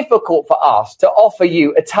very difficult for us to offer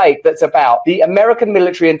you a take that's about the American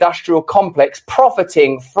military-industrial complex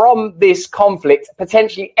profiting from this conflict,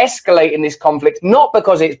 potentially escalating this conflict, not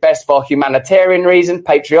because it's best for humanitarian reasons,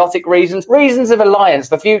 patriotic reasons, reasons of alliance,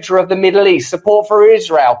 the future of the Middle East, support for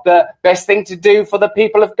Israel, the best thing to do for the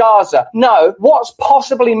people of Gaza. No, what's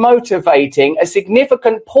possibly motivating a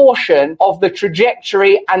significant portion of the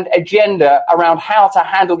trajectory and agenda around how to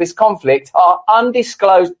handle this conflict are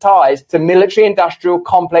undisclosed ties to military-industrial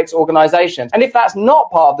complex organizations. And if that's not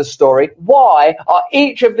part of the story, why are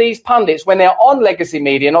each of these pundits, when they're on legacy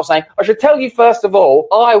media, not saying, I should tell you first of all,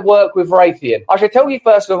 I work with Raytheon. I should tell you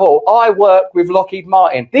first of all, I work with Lockheed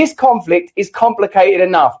Martin. This conflict is complicated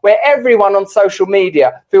enough where everyone on social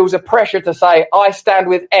media feels a pressure to say, I stand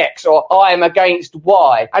with X or I am against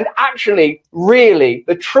Y. And actually, really,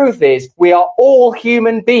 the truth is we are all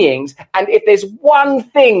human beings. And if there's one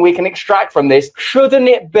thing we can extract from this, shouldn't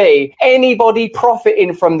it be anybody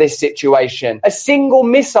profiting from this situation? A single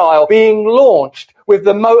missile being launched with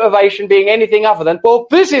the motivation being anything other than, well,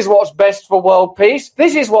 this is what's best for world peace.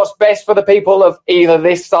 This is what's best for the people of either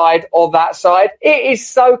this side or that side. It is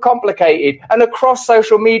so complicated. And across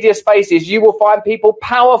social media spaces, you will find people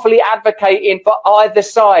powerfully advocating for either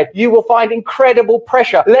side. You will find incredible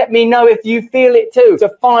pressure. Let me know if you feel it too, to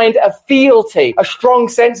find a fealty, a strong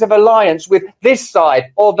sense of alliance with this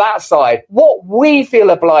side or that side. What we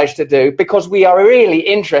feel obliged to do, because we are really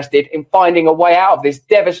interested in finding a way out of this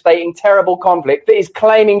devastating, terrible conflict that is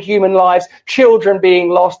claiming human lives, children being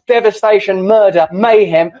lost, devastation, murder,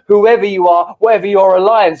 mayhem, whoever you are, whatever your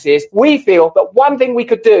alliance is, we feel that one thing we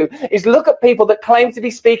could do is look at people that claim to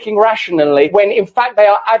be speaking rationally when in fact they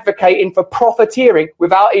are advocating for profiteering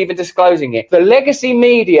without even disclosing it. The legacy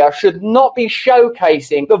media should not be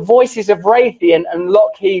showcasing the voices of Raytheon and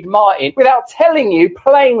Lockheed Martin without telling you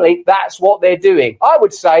plainly that's what they're doing. I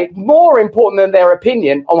would say more important than their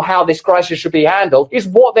opinion on how this crisis should be handled is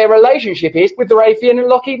what their relationship is with the Raytheon and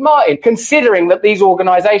Lockheed Martin, considering that these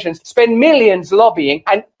organizations spend millions lobbying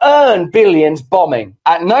and earn billions bombing.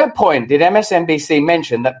 At no point did MSNBC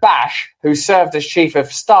mention that Bash, who served as chief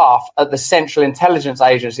of staff at the Central Intelligence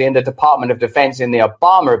Agency in the Department of Defense in the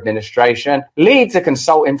Obama administration, leads a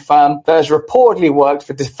consulting firm that has reportedly worked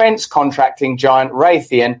for defense contracting giant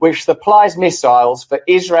Raytheon, which supplies missiles for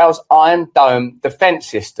Israel's Iron Dome defense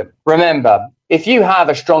system. Remember, if you have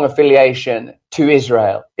a strong affiliation to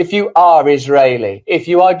Israel, if you are Israeli, if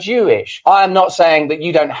you are Jewish, I am not saying that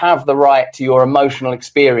you don't have the right to your emotional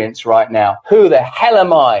experience right now. Who the hell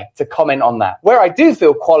am I to comment on that? Where I do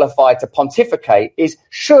feel qualified to pontificate is,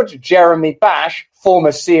 should Jeremy Bash,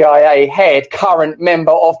 former CIA head, current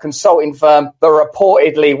member of consulting firm that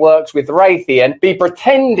reportedly works with Raytheon, be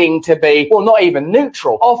pretending to be, well, not even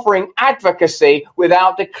neutral, offering advocacy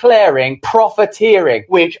without declaring profiteering,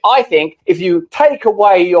 which I think, if you take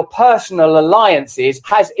away your personal alliances,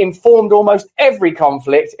 has informed almost every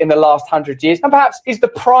conflict in the last 100 years, and perhaps is the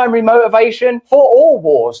primary motivation for all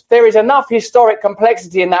wars. There is enough historic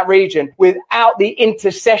complexity in that region without the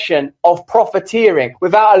intercession of profiteering,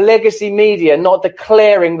 without a legacy media not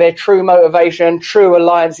declaring their true motivation, true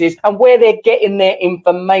alliances, and where they're getting their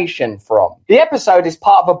information from. The episode is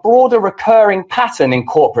part of a broader recurring pattern in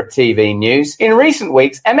corporate TV news. In recent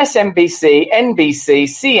weeks, MSNBC, NBC,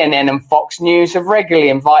 CNN, and Fox News have regularly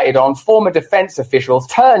invited on former defense officials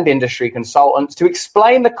turned industry consultants to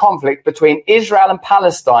explain the conflict between Israel and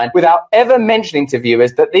Palestine without ever mentioning to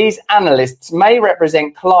viewers that these analysts may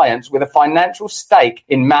represent clients with a financial stake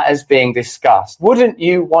in matters being discussed. Wouldn't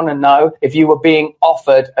you want to know if you were being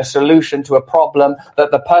offered a solution to a problem that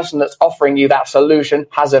the person that's offering you that solution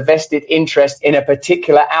has a vested interest in a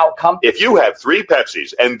particular outcome? If you have 3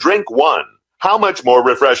 Pepsis and drink 1, how much more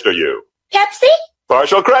refreshed are you? Pepsi?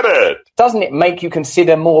 Partial credit. Doesn't it make you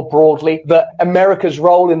consider more broadly that America's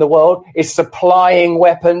role in the world is supplying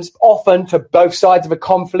weapons, often to both sides of a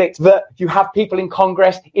conflict, that you have people in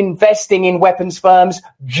Congress investing in weapons firms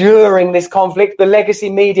during this conflict? The legacy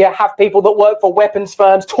media have people that work for weapons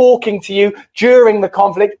firms talking to you during the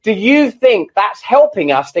conflict. Do you think that's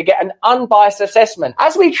helping us to get an unbiased assessment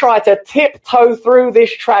as we try to tiptoe through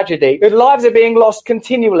this tragedy? Good lives are being lost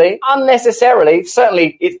continually, unnecessarily.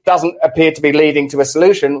 Certainly, it doesn't appear to be leading to a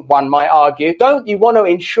solution, one might argue. Don't you want to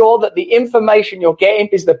ensure that the information you're getting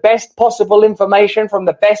is the best possible information from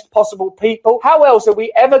the best possible people? How else are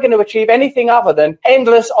we ever going to achieve anything other than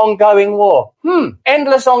endless ongoing war?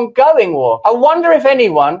 Endless ongoing war. I wonder if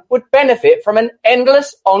anyone would benefit from an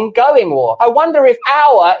endless ongoing war. I wonder if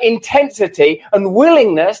our intensity and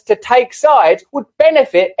willingness to take sides would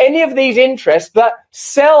benefit any of these interests that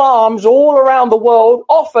sell arms all around the world,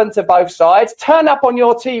 often to both sides, turn up on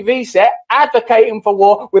your TV set, advocating for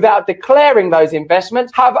war without declaring those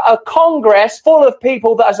investments, have a Congress full of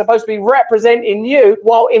people that are supposed to be representing you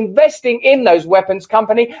while investing in those weapons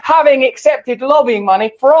companies, having accepted lobbying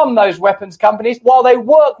money from those weapons companies while they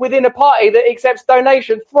work within a party that accepts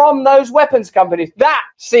donations from those weapons companies. That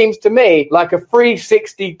seems to me like a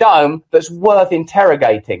 360 dome that's worth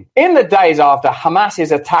interrogating. In the days after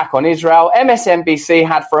Hamas's attack on Israel, MSNBC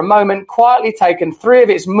had for a moment quietly taken 3 of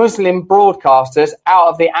its Muslim broadcasters out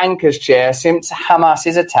of the anchor's chair since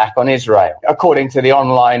Hamas's attack on Israel, according to the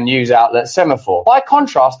online news outlet Semaphore. By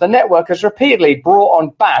contrast, the network has repeatedly brought on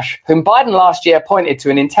Bash, whom Biden last year appointed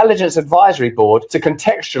to an intelligence advisory board to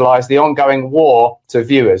contextualize the ongoing war to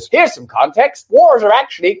viewers. Here's some context. Wars are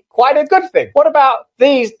actually quite a good thing. What about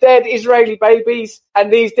these dead Israeli babies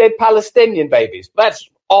and these dead Palestinian babies? That's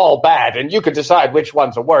all bad, and you can decide which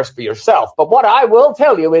ones are worse for yourself. But what I will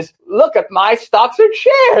tell you is, look at my stocks and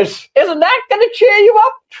shares. Isn't that going to cheer you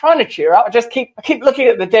up? Trying to cheer up. I keep looking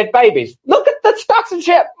at the dead babies. Look at the stocks and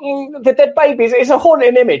shares. The dead babies is a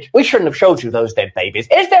haunting image. We shouldn't have showed you those dead babies.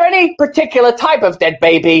 Is there any particular type of dead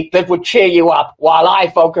baby that would cheer you up while I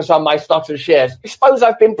focus on my stocks and shares? I suppose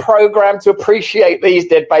I've been programmed to appreciate these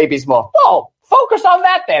dead babies more. Well, focus on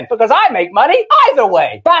that then, because I make money either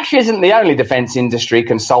way. Bash isn't the only defense industry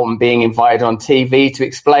consultant being invited on TV to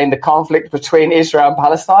explain the conflict between Israel and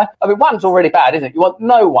Palestine. I mean, one's already bad, isn't it? You want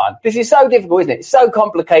no one. This is so difficult, isn't it? It's so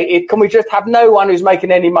complicated. Can we just have no one who's making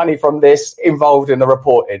any money from this involved in the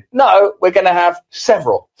reporting? No, we're going to have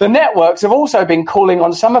several. The networks have also been calling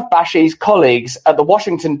on some of Bash's colleagues at the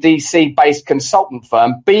Washington, D.C. based consultant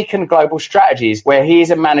firm Beacon Global Strategies, where he is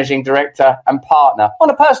a managing director and partner. On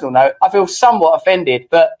a personal note, I feel somewhat offended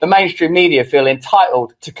that the mainstream media feel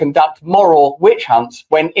entitled to conduct moral witch hunts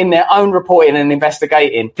when in their own reporting and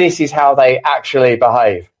investigating, this is how they actually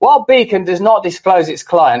behave. While Beacon does not disclose its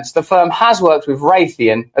clients, the firm has worked with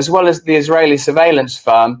Raytheon as well as the Israeli surveillance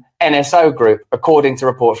firm NSO Group, according to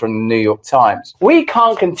reports from the New York Times. We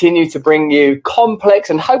can't continue to bring you complex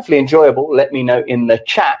and hopefully enjoyable, let me know in the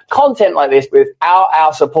chat, content like this without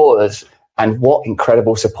our supporters. And what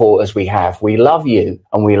incredible supporters we have. We love you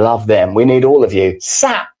and we love them. We need all of you.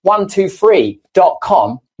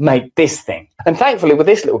 sat123.com make this thing. And thankfully, with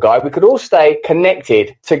this little guy, we could all stay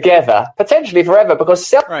connected together, potentially forever,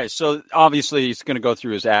 because... Right, so obviously he's going to go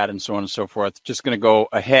through his ad and so on and so forth. Just going to go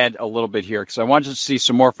ahead a little bit here because I wanted to see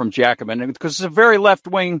some more from Jacobin, because it's a very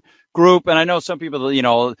left-wing group, and I know some people, you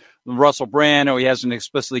know, Russell Brand, he hasn't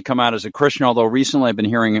explicitly come out as a Christian, although recently I've been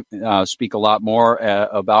hearing him speak a lot more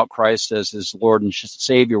about Christ as his Lord and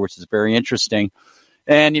Savior, which is very interesting.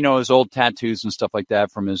 And, you know, his old tattoos and stuff like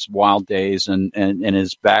that from his wild days and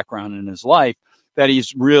his background in his life, that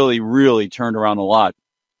he's really, really turned around a lot.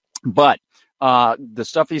 But the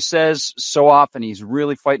stuff he says so often, he's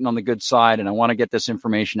really fighting on the good side, and I want to get this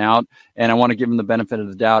information out, and I want to give him the benefit of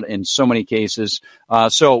the doubt in so many cases.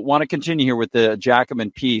 So want to continue here with the Jacobin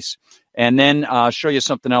piece, and then show you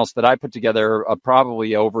something else that I put together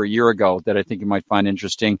probably over a year ago that I think you might find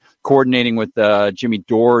interesting, coordinating with Jimmy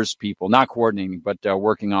Dore's people, not coordinating, but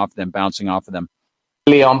working off them, bouncing off of them.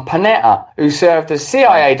 Leon Panetta, who served as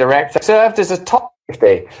CIA director, served as a top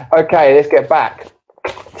 50. Okay, let's get back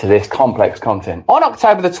to this complex content. On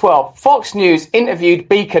October the 12th, Fox News interviewed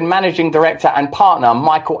Beacon managing director and partner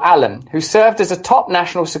Michael Allen, who served as a top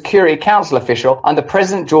National Security Council official under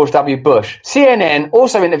President George W. Bush. CNN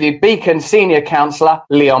also interviewed Beacon senior counselor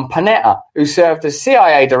Leon Panetta, who served as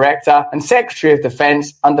CIA director and Secretary of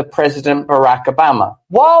Defense under President Barack Obama.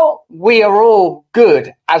 While we are all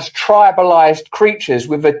good as tribalized creatures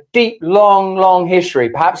with a deep, long history,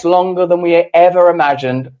 perhaps longer than we ever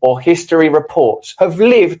imagined or history reports, have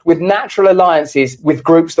lived with natural alliances with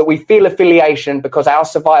groups that we feel affiliation because our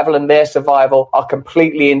survival and their survival are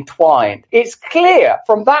completely entwined. It's clear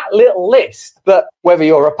from that little list that whether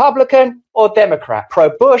you're Republican or Democrat,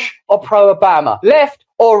 pro-Bush or pro-Obama, left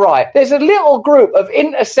or right, there's a little group of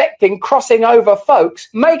intersecting, crossing over folks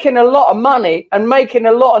making a lot of money and making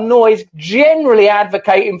a lot of noise, generally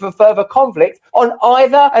advocating for further conflict on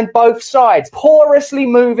either and both sides, porously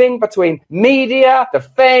moving between media,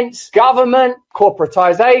 defense, government,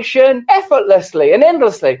 corporatization, effortlessly and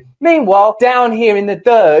endlessly. Meanwhile, down here in the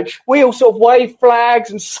dirge, we all sort of wave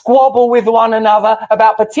flags and squabble with one another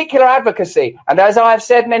about particular advocacy. And as I've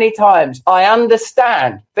said many times, I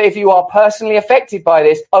understand that if you are personally affected by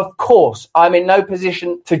this, of course, I'm in no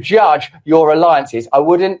position to judge your alliances. I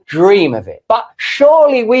wouldn't dream of it. But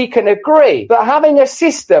surely we can agree that having a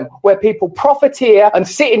system where people profiteer and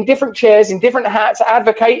sit in different chairs, in different hats,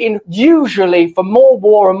 advocating usually for more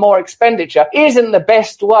war and more expenditure isn't the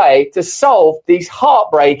best way to solve these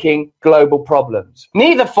heartbreaking global problems.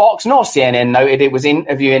 Neither Fox nor CNN noted it was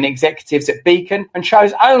interviewing executives at Beacon and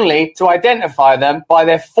chose only to identify them by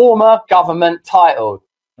their former government title.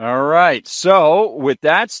 All right. So with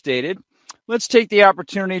that stated, let's take the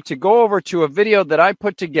opportunity to go over to a video that I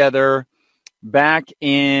put together back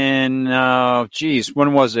in,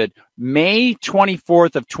 when was it? May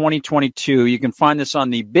 24th of 2022. You can find this on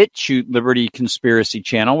the BitChute Liberty Conspiracy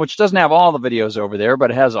channel, which doesn't have all the videos over there,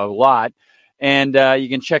 but it has a lot. And you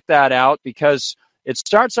can check that out because it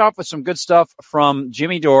starts off with some good stuff from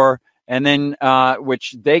Jimmy Dore, and then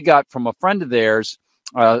which they got from a friend of theirs,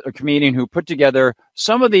 a comedian who put together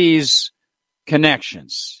some of these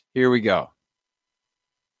connections. Here we go.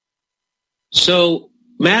 So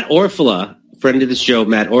Matt Orfalea, friend of the show,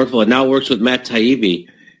 Matt Orfalea, now works with Matt Taibbi,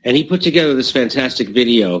 and he put together this fantastic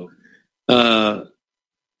video.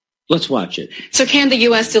 Let's watch it. So can the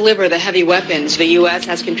U.S. deliver the heavy weapons? The U.S.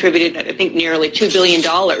 has contributed, I think, nearly $2 billion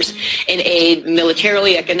in aid,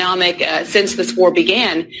 militarily, economic, since this war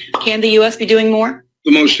began. Can the U.S. be doing more?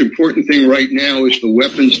 The most important thing right now is the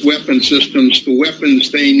weapon systems, the weapons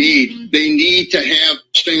they need. They need to have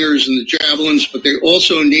Stingers and the Javelins, but they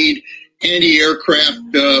also need anti-aircraft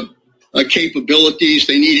capabilities.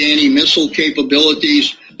 They need anti-missile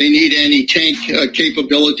capabilities. They need anti-tank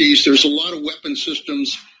capabilities. There's a lot of weapon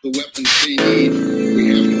systems, the weapons they need. We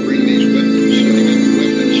have to bring these weapons to the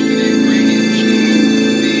weapons to the Iranians.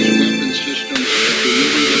 These weapon systems,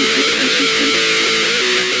 deliver those weapon systems.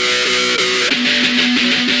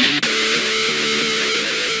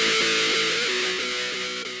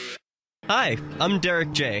 Hi, I'm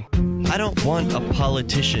Derek J. I don't want a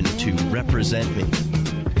politician to represent me.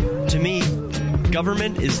 To me,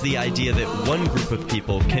 government is the idea that one group of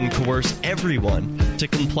people can coerce everyone to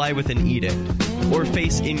comply with an edict or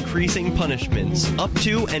face increasing punishments up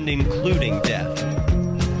to and including death.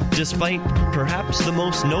 Despite perhaps the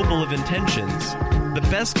most noble of intentions, the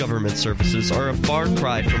best government services are a far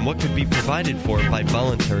cry from what could be provided for by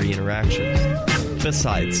voluntary interactions.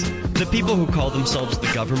 Besides, the people who call themselves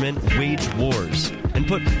the government wage wars and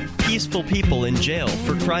put peaceful people in jail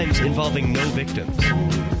for crimes involving no victims.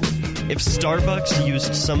 If Starbucks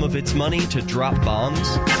used some of its money to drop bombs,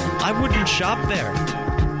 I wouldn't shop there.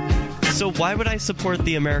 So why would I support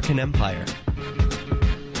the American empire?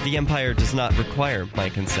 The empire does not require my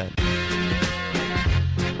consent.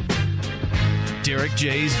 Derek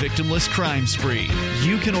J's Victimless Crime Spree.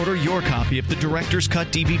 You can order your copy of the Director's Cut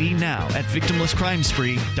DVD now at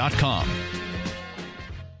victimlesscrimespree.com.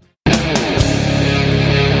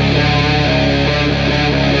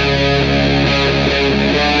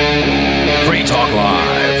 Free Talk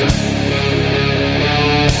Live.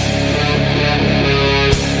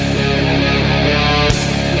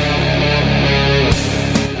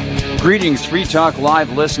 Greetings, Free Talk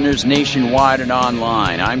Live listeners nationwide and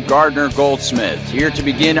online. I'm Gardner Goldsmith, here to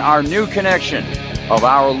begin our new connection of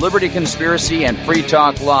our Liberty Conspiracy and Free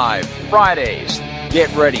Talk Live Fridays.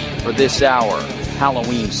 Get ready for this hour,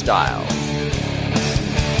 Halloween style.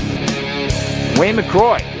 Wayne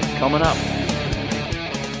McRoy coming up.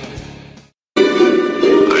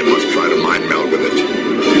 I must try to mind meld with it.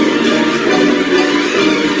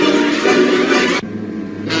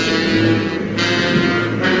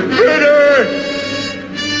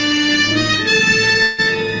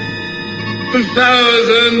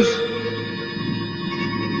 Thousands.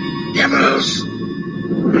 Devils.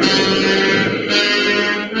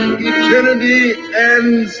 Eternity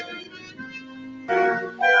ends.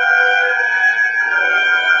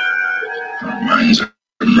 Our minds are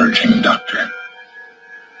merging, Doctor.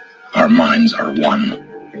 Our minds are one.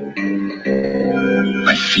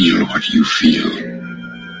 I feel what you feel.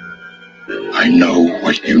 I know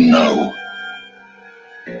what you know.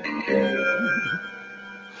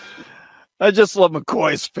 I just love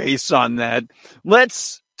McCoy's face on that.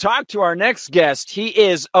 Let's talk to our next guest. He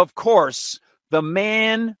is, of course, the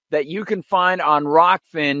man that you can find on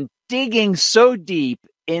Rockfin, digging so deep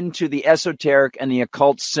into the esoteric and the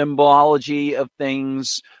occult symbology of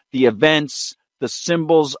things, the events, the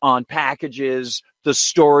symbols on packages, the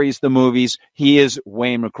stories, the movies. He is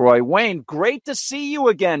Wayne McRoy. Wayne, great to see you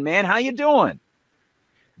again, man. How you doing?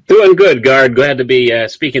 Doing good, Guard. Glad to be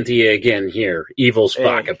speaking to you again here. Evil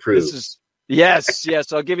Spock approved. Yes.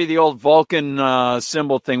 I'll give you the old Vulcan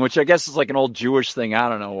symbol thing, which I guess is like an old Jewish thing. I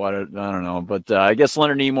don't know. But I guess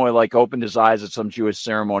Leonard Nimoy opened his eyes at some Jewish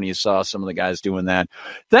ceremony. You saw some of the guys doing that.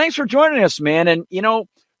 Thanks for joining us, man. And,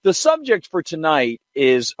 the subject for tonight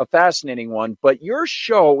is a fascinating one, but your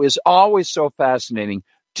show is always so fascinating.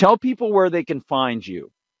 Tell people where they can find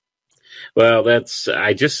you. Well,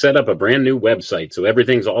 I just set up a brand new website, so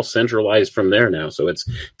everything's all centralized from there now. So it's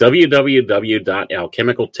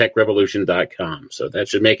www.alchemicaltechrevolution.com. So that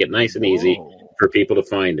should make it nice and easy for people to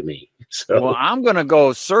find me. So, well, I'm going to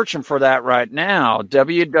go searching for that right now.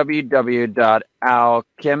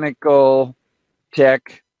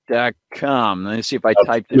 www.alchemicaltech.com. Let me see if I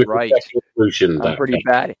typed it right. I'm pretty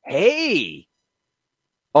bad. Hey!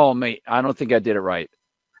 Oh, mate, I don't think I did it right.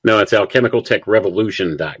 No, it's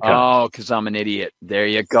alchemicaltechrevolution.com. Oh, because I'm an idiot. There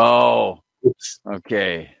you go. Oops.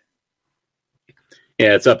 Okay.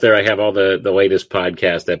 Yeah, it's up there. I have all the latest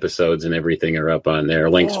podcast episodes and everything are up on there.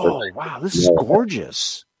 Links for. Wow, this is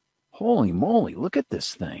gorgeous. Holy moly, look at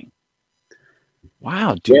this thing.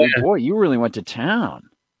 Wow, dude, yeah. Boy, you really went to town.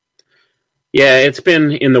 Yeah, it's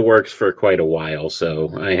been in the works for quite a while,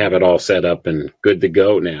 so I have it all set up and good to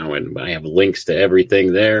go now, and I have links to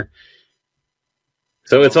everything there.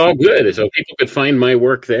 So it's all good. So people could find my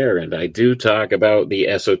work there. And I do talk about the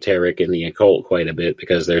esoteric and the occult quite a bit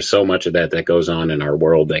because there's so much of that goes on in our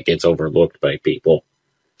world that gets overlooked by people.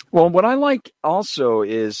 Well, what I like also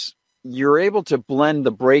is you're able to blend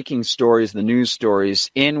the breaking stories, the news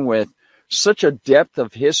stories in with such a depth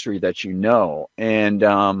of history that you know. And,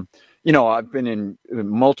 I've been in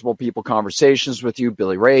multiple people conversations with you,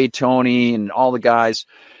 Billy Ray, Tony, and all the guys.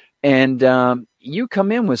 And you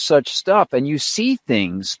come in with such stuff and you see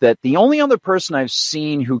things that the only other person I've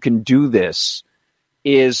seen who can do this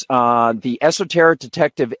is the esoteric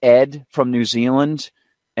detective Ed from New Zealand.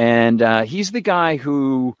 And he's the guy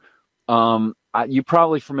who you're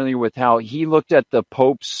probably familiar with how he looked at the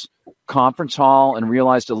Pope's conference hall and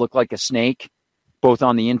realized it looked like a snake, both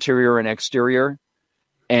on the interior and exterior.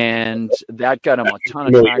 And that got him a ton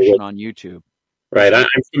of traction on YouTube. Right, I'm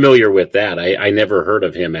familiar with that. I never heard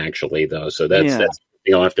of him actually, though. So that's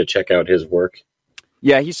I'll have to check out his work.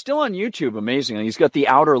 Yeah, he's still on YouTube, amazingly. He's got The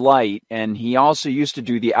Outer Light, and he also used to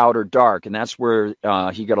do The Outer Dark, and that's where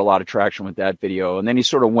he got a lot of traction with that video. And then he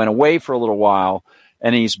sort of went away for a little while,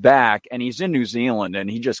 and he's back, and he's in New Zealand, and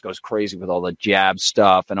he just goes crazy with all the jab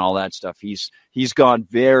stuff and all that stuff. He's gone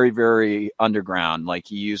very, very underground. Like,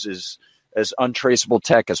 he uses as untraceable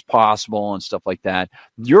tech as possible and stuff like that.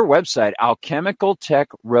 Your website,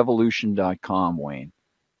 alchemicaltechrevolution.com, Wayne.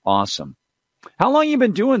 Awesome. How long have you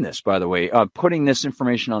been doing this, by the way, putting this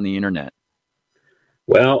information on the internet?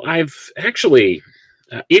 Well, I've actually,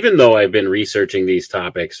 even though I've been researching these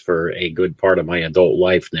topics for a good part of my adult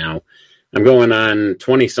life now, I'm going on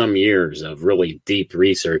 20-some years of really deep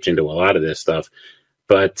research into a lot of this stuff.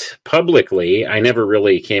 But publicly, I never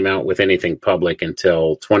really came out with anything public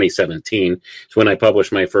until 2017. It's when I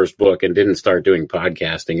published my first book and didn't start doing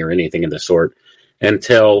podcasting or anything of the sort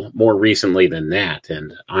until more recently than that.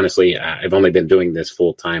 And honestly, I've only been doing this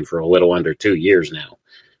full time for a little under 2 years now.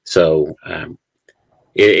 So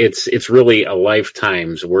it's really a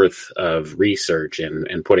lifetime's worth of research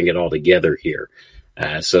and putting it all together here.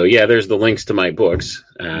 So yeah, there's the links to my books.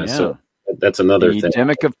 So that's another thing. The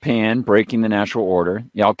Epidemic of Pan, Breaking the Natural Order,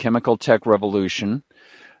 The Alchemical Tech Revolution,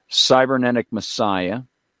 Cybernetic Messiah,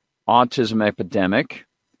 Autism Epidemic,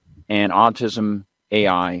 and Autism,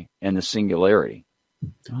 AI, and the Singularity.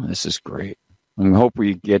 Oh, this is great. I hope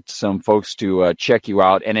we get some folks to check you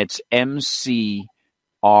out. And it's MCROY.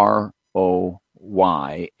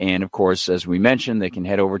 And, of course, as we mentioned, they can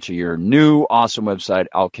head over to your new awesome website,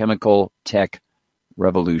 Alchemical Tech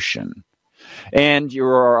Revolution. And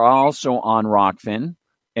you're also on Rockfin.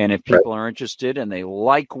 And if people are interested and they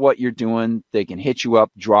like what you're doing, they can hit you up,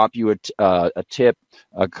 drop you a tip,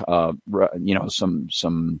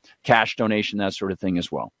 some cash donation, that sort of thing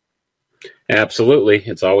as well. Absolutely.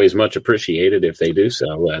 It's always much appreciated if they do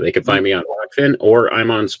so. They can find me on Rockfin, or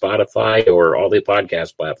I'm on Spotify or all the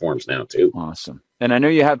podcast platforms now, too. Awesome. And I know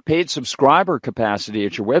you have paid subscriber capacity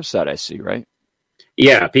at your website, I see, right?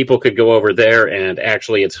 Yeah, people could go over there, and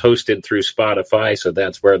actually it's hosted through Spotify, so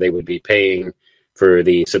that's where they would be paying for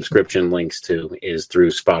the subscription links to, is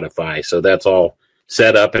through Spotify. So that's all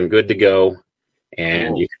set up and good to go,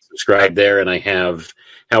 and you can subscribe there. And I have,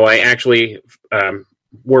 how I actually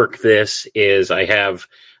work this is I have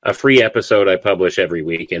a free episode I publish every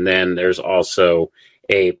week, and then there's also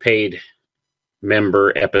a paid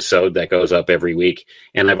member episode that goes up every week.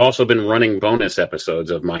 And I've also been running bonus episodes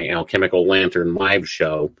of my Alchemical Lantern live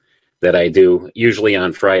show that I do usually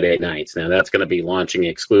on Friday nights. Now that's going to be launching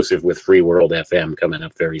exclusive with Free World FM coming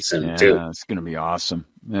up very soon too. Yeah, it's going to be awesome.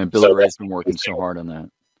 And Billy Ray's been working so hard on that.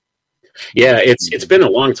 Yeah, it's been a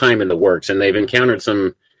long time in the works, and they've encountered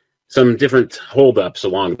some different holdups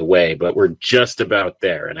along the way, but we're just about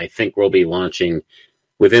there. And I think we'll be launching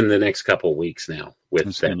within the next couple of weeks now with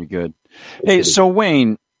That's going to be good. Hey, so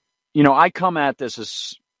Wayne, I come at this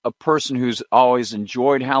as a person who's always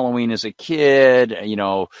enjoyed Halloween as a kid,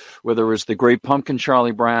 whether it was the Great Pumpkin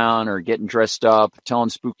Charlie Brown or getting dressed up, telling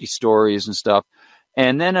spooky stories and stuff.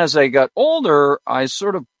 And then as I got older, I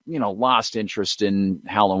sort of, lost interest in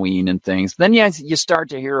Halloween and things. Then you start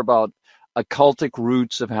to hear about occultic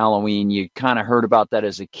roots of Halloween. You kind of heard about that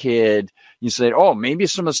as a kid. You said, oh, maybe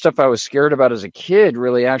some of the stuff I was scared about as a kid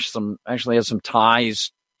really actually has some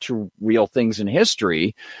ties to real things in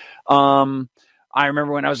history. I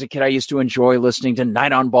remember when I was a kid, I used to enjoy listening to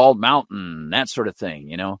Night on Bald Mountain, that sort of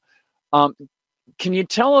thing, Can you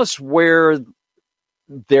tell us where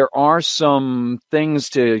there are some things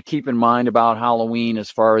to keep in mind about Halloween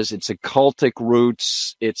as far as its occultic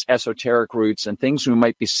roots, its esoteric roots, and things we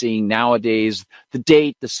might be seeing nowadays, the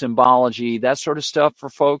date, the symbology, that sort of stuff for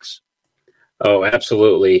folks? Oh,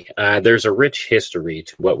 absolutely. There's a rich history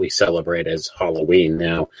to what we celebrate as Halloween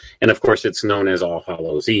now. And of course, it's known as All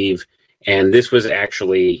Hallows Eve. And this was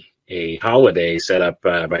actually a holiday set up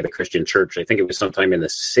by the Christian church. I think it was sometime in the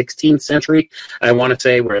 16th century, I want to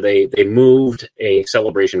say, where they moved a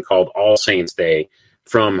celebration called All Saints' Day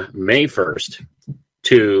from May 1st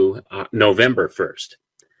to November 1st.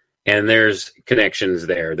 And there's connections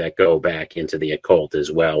there that go back into the occult as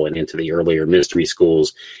well, and into the earlier mystery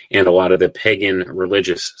schools and a lot of the pagan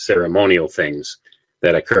religious ceremonial things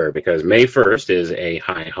that occur, because May 1st is a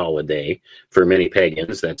high holiday for many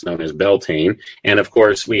pagans that's known as Beltane. And of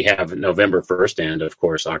course, we have November 1st and of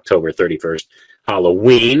course, October 31st,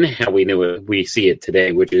 Halloween, how we see it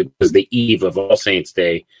today, which was the eve of All Saints'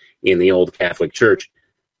 Day in the old Catholic Church.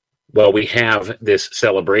 Well, we have this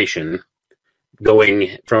celebration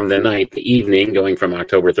going from the night, the evening, going from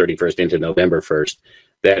October 31st into November 1st,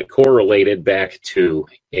 that correlated back to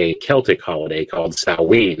a Celtic holiday called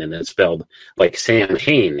Samhain, and it's spelled like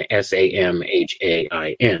Samhain,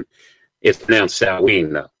 Samhain. It's pronounced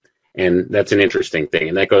Samhain, though. And that's an interesting thing.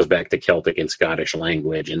 And that goes back to Celtic and Scottish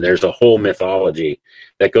language. And there's a whole mythology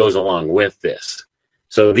that goes along with this.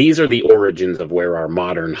 So these are the origins of where our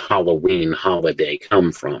modern Halloween holiday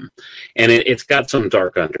come from. And it's got some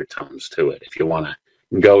dark undertones to it, if you want to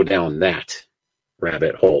go down that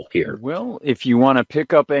rabbit hole here. Well, if you want to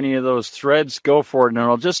pick up any of those threads, go for it. And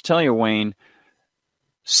I'll just tell you, Wayne,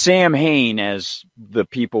 Sam Hain, as the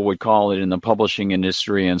people would call it in the publishing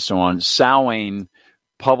industry and so on, Samhain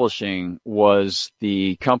Publishing was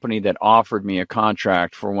the company that offered me a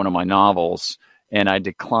contract for one of my novels, and I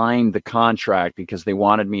declined the contract because they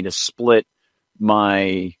wanted me to split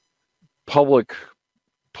my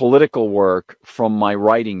political work from my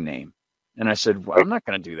writing name. And I said, well, I'm not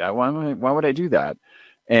going to do that. Why would I do that?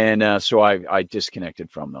 And so I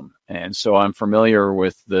disconnected from them. And so I'm familiar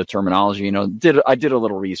with the terminology. I did a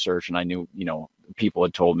little research, and I knew, people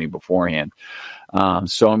had told me beforehand.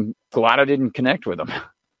 So I'm glad I didn't connect with them.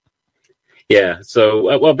 Yeah.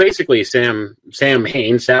 So, basically, Samhain,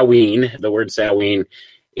 the word Samhain,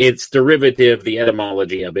 it's derivative, the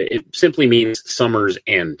etymology of it. It simply means summer's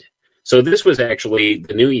end. So this was actually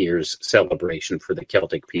the New Year's celebration for the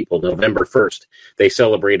Celtic people. November 1st, they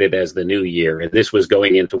celebrated as the New Year. And this was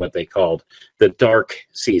going into what they called the dark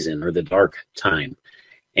season or the dark time.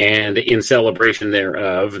 And in celebration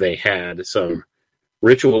thereof, they had some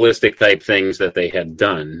ritualistic type things that they had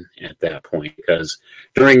done at that point. Because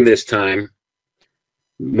during this time,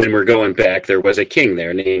 when we're going back, there was a king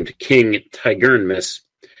there named King Tigernmus,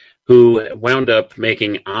 who wound up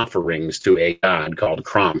making offerings to a god called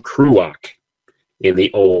Crom Cruach in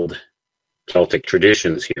the old Celtic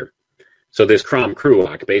traditions here. So this Crom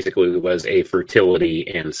Cruach basically was a fertility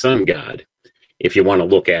and sun god, if you want to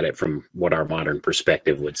look at it from what our modern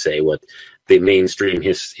perspective would say, what the mainstream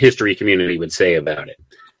history community would say about it.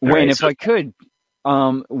 Wayne, if I could,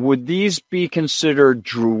 would these be considered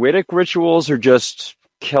Druidic rituals or just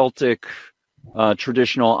Celtic,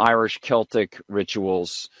 traditional Irish Celtic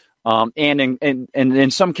rituals? And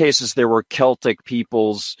in some cases, there were Celtic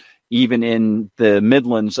peoples even in the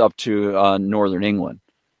Midlands up to northern England.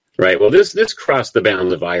 Right. Well, this crossed the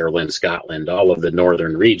bounds of Ireland, Scotland, all of the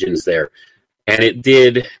northern regions there. And it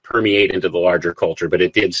did permeate into the larger culture, but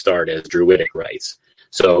it did start as Druidic rites.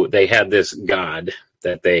 So they had this god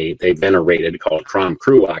that they venerated called Crom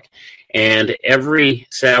Cruach. And every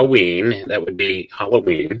Samhain, that would be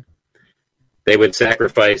Halloween, they would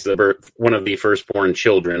sacrifice one of the firstborn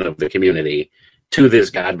children of the community to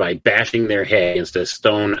this god by bashing their head against a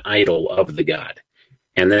stone idol of the god.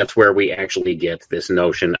 And that's where we actually get this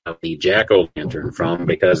notion of the jack-o'-lantern from,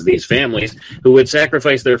 because these families who would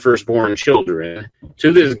sacrifice their firstborn children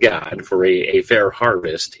to this god for a fair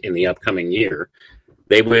harvest in the upcoming year,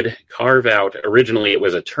 they would carve out, originally it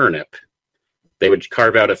was a turnip, they would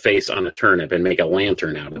carve out a face on a turnip and make a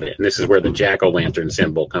lantern out of it. And this is where the jack-o'-lantern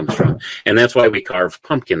symbol comes from. And that's why we carve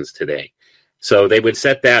pumpkins today. So they would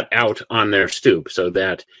set that out on their stoop so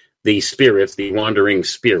that the spirits, the wandering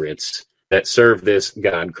spirits that serve this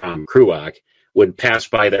god Crom Cruach, would pass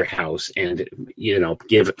by their house and,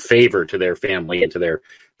 give favor to their family and to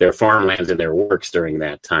their farmlands and their works during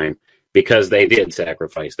that time, because they did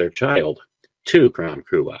sacrifice their child to Crom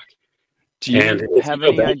Cruach. Do you have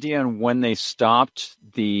any idea on when they stopped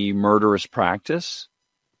the murderous practice?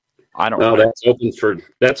 I don't know.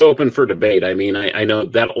 That's open for debate. I mean, I know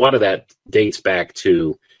that a lot of that dates back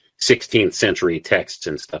to 16th century texts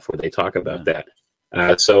and stuff where they talk about that.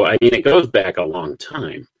 So, I mean, it goes back a long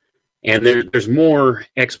time. And there's more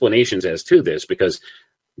explanations as to this, because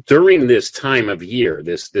during this time of year,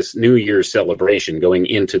 this New Year's celebration going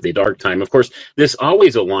into the dark time, of course, this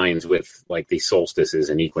always aligns with like the solstices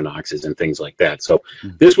and equinoxes and things like that. So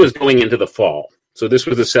this was going into the fall. So this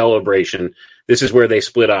was a celebration. This is where they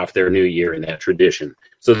split off their New Year in that tradition.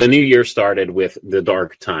 So the New Year started with the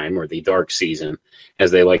dark time, or the dark season,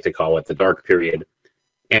 as they like to call it, the dark period.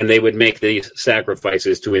 And they would make these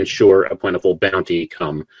sacrifices to ensure a plentiful bounty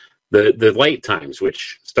come the light times,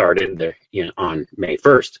 which started on May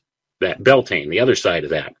 1st, that Beltane, the other side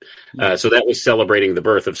of that. So that was celebrating the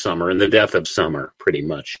birth of summer and the death of summer, pretty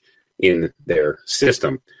much, in their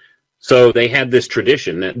system. So they had this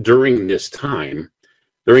tradition that during this time,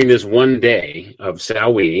 during this one day of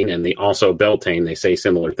Samhain and also Beltane, they say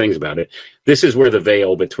similar things about it. This is where the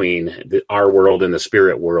veil between our world and the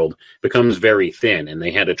spirit world becomes very thin. And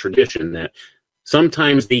they had a tradition that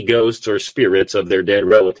sometimes the ghosts or spirits of their dead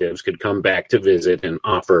relatives could come back to visit and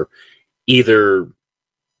offer either,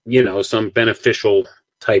 some beneficial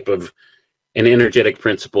type of an energetic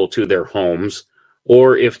principle to their homes,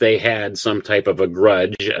 or if they had some type of a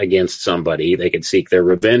grudge against somebody, they could seek their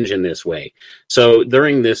revenge in this way. So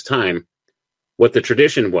during this time, what the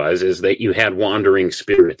tradition was is that you had wandering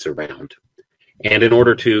spirits around. And in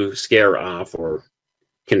order to scare off or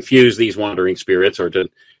confuse these wandering spirits or to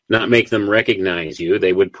not make them recognize you,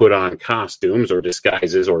 they would put on costumes or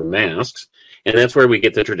disguises or masks. And that's where we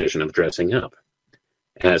get the tradition of dressing up.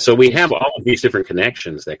 So we have all of these different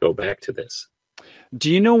connections that go back to this. Do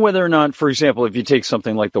you know whether or not, for example, if you take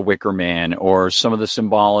something like the Wicker Man or some of the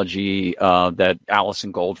symbology that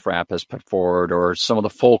Alison Goldfrapp has put forward, or some of the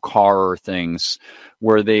folk horror things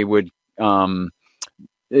where they would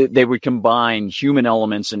combine human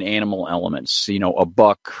elements and animal elements, you know, a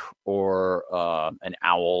buck or an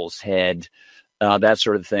owl's head, that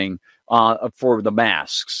sort of thing, for the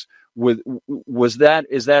masks? Is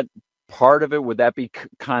that part of it? Would that be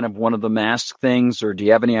kind of one of the mask things, or do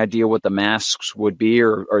you have any idea what the masks would be,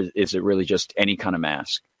 or is it really just any kind of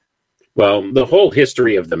mask? Well, the whole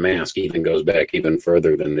history of the mask even goes back even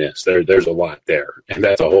further than this. There's a lot there, and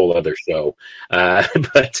that's a whole other show.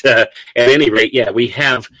 But at any rate, yeah, we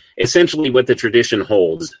have essentially what the tradition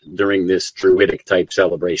holds during this Druidic type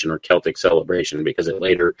celebration or Celtic celebration, because it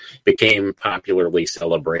later became popularly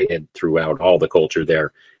celebrated throughout all the culture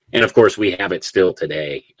there. And of course, we have it still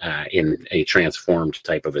today in a transformed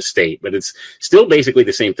type of a state, but it's still basically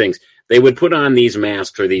the same things. They would put on these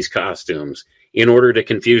masks or these costumes in order to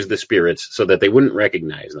confuse the spirits so that they wouldn't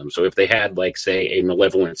recognize them. So if they had, like, say, a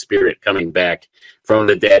malevolent spirit coming back from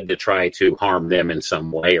the dead to try to harm them in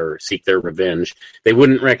some way or seek their revenge, they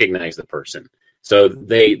wouldn't recognize the person. So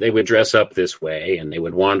they would dress up this way, and they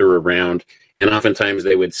would wander around, and oftentimes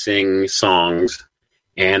they would sing songs,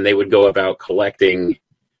 and they would go about collecting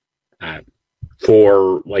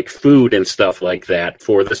for, like, food and stuff like that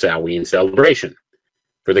for the Samhain celebration,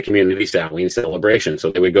 for the community Samhain celebration.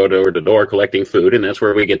 So they would go door to door collecting food, and that's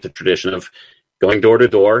where we get the tradition of going door to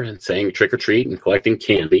door and saying trick or treat and collecting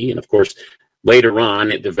candy. And of course, later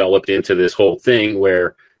on, it developed into this whole thing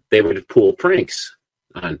where they would pull pranks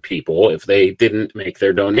on people if they didn't make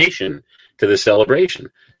their donation to the celebration.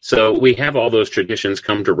 So we have all those traditions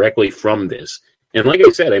come directly from this. And like I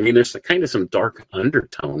said, I mean, there's kind of some dark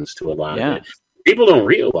undertones to a lot of it. People don't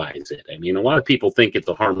realize it. I mean, a lot of people think it's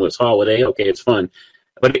a harmless holiday. Okay, it's fun.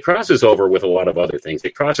 But it crosses over with a lot of other things.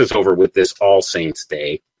 It crosses over with this All Saints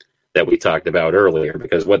Day that we talked about earlier,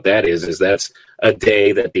 because what that is that's a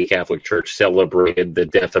day that the Catholic Church celebrated the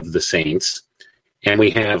death of the saints. And we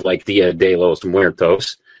have, like, Dia de los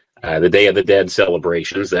Muertos, the Day of the Dead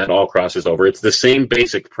celebrations. That all crosses over. It's the same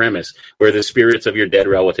basic premise, where the spirits of your dead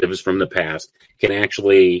relatives from the past can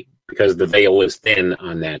actually, because the veil is thin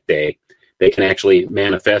on that day, they can actually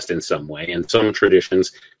manifest in some way. And some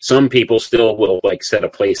traditions, some people still will, like, set a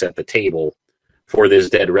place at the table for this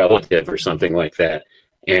dead relative or something like that.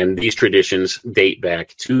 And these traditions date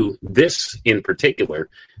back to this in particular,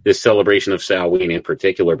 this celebration of Samhain in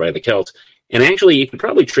particular by the Celts. And actually, you could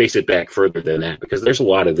probably trace it back further than that, because there's a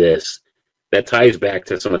lot of this that ties back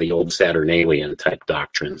to some of the old Saturnalian type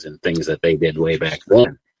doctrines and things that they did way back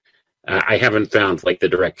then. I haven't found, like, the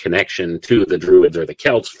direct connection to the Druids or the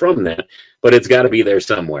Celts from that, but it's got to be there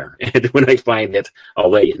somewhere. And when I find it, I'll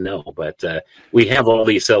let you know. But we have all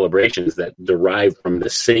these celebrations that derive from the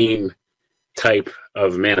same type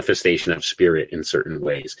of manifestation of spirit in certain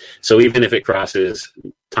ways. So even if it crosses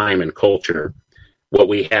time and culture, what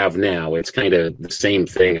we have now, it's kind of the same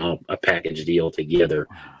thing, a package deal together.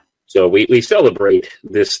 So we celebrate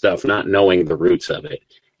this stuff not knowing the roots of it.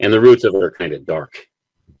 And the roots of it are kind of dark.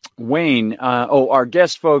 Wayne, our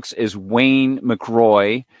guest, folks, is Wayne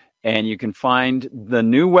McRoy, and you can find the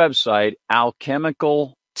new website,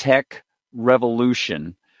 Alchemical Tech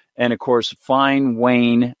Revolution. And, of course, find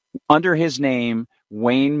Wayne under his name,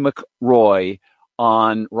 Wayne McRoy,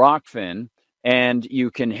 on Rockfin. And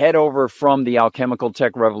you can head over from the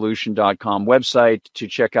alchemicaltechrevolution.com website to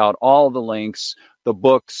check out all the links, the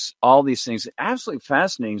books, all these things. Absolutely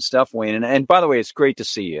fascinating stuff, Wayne. And by the way, it's great to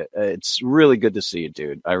see you. It's really good to see you,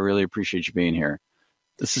 dude. I really appreciate you being here.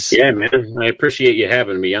 Yeah, man. I appreciate you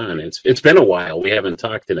having me on. It's been a while. We haven't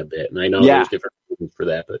talked in a bit, and I know there's different reasons for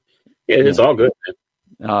that, but it's all good,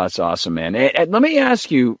 man. Oh, it's awesome, man. And let me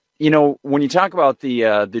ask you, when you talk about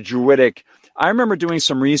the Druidic, I remember doing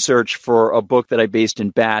some research for a book that I based in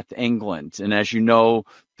Bath, England. And as you know,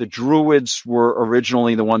 the Druids were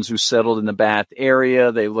originally the ones who settled in the Bath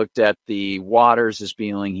area. They looked at the waters as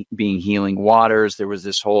being healing waters. There was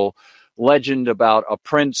this whole legend about a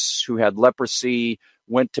prince who had leprosy,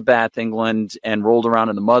 went to Bath, England, and rolled around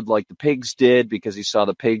in the mud like the pigs did, because he saw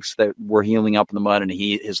the pigs that were healing up in the mud, and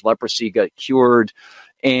his leprosy got cured.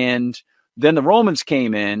 And then the Romans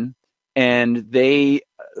came in, and they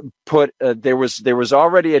put there was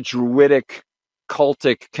already a Druidic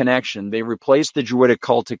cultic connection. They replaced the Druidic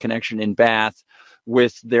cultic connection in Bath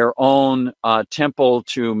with their own temple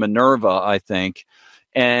to Minerva, I think.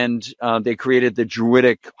 And they created the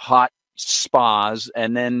Druidic hot spas.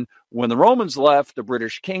 And then when the Romans left, the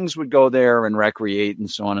British kings would go there and recreate and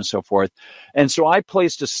so on and so forth. And so I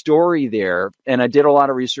placed a story there, and I did a lot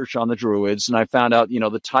of research on the Druids, and I found out,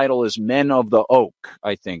 the title is Men of the Oak,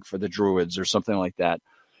 I think, for the Druids or something like that.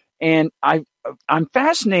 And I'm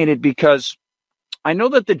fascinated because I know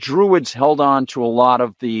that the Druids held on to a lot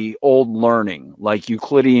of the old learning, like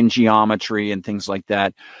Euclidean geometry and things like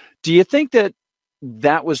that. Do you think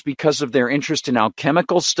that was because of their interest in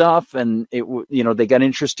alchemical stuff, and they got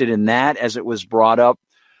interested in that as it was brought up,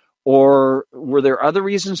 or were there other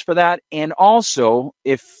reasons for that? And also,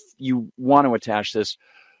 if you want to attach this,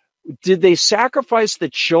 did they sacrifice the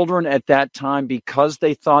children at that time because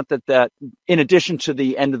they thought that in addition to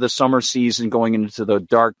the end of the summer season going into the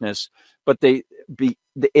darkness, but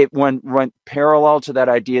it went parallel to that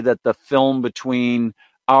idea that the film between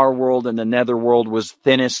our world and the netherworld was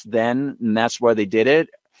thinnest then, and that's why they did it?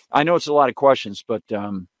 I know it's a lot of questions, but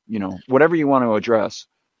whatever you want to address.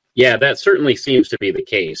 Yeah, that certainly seems to be the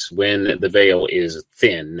case. When the veil is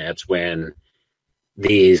thin, that's when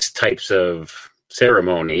these types of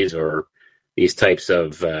ceremonies or these types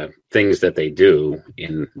of things that they do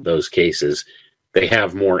in those cases, they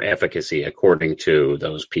have more efficacy according to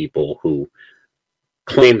those people who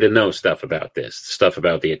claim to know stuff about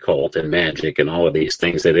the occult and magic and all of these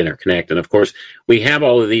things that interconnect. And of course, we have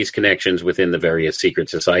all of these connections within the various secret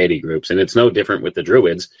society groups, and it's no different with the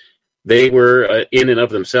Druids. They were, in and of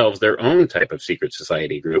themselves, their own type of secret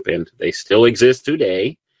society group, and they still exist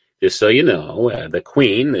today. Just so you know, the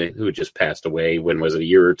Queen, who just passed away, when was it, a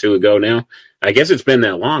year or two ago now? I guess it's been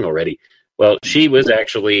that long already. Well, she was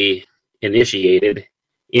actually initiated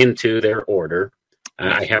into their order.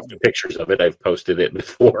 I have the pictures of it. I've posted it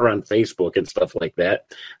before on Facebook and stuff like that.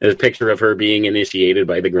 There's a picture of her being initiated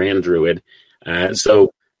by the Grand Druid.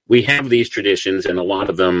 So we have these traditions, and a lot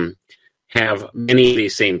of them have many of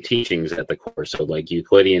these same teachings at the core. So like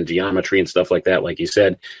Euclidean geometry and stuff like that, like you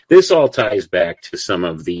said, this all ties back to some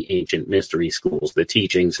of the ancient mystery schools, the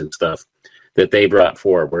teachings and stuff that they brought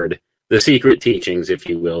forward, the secret teachings, if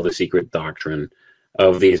you will, the secret doctrine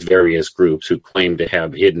of these various groups who claim to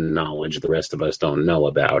have hidden knowledge the rest of us don't know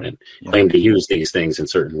about, and claim to use these things in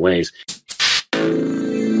certain ways.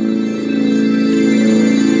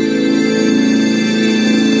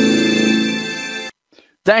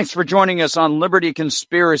 Thanks for joining us on Liberty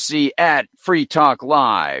Conspiracy at Free Talk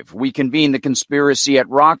Live. We convene the conspiracy at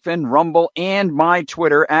Rockfin, Rumble, and my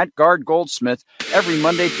Twitter at Gardner Goldsmith every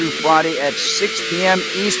Monday through Friday at 6 p.m.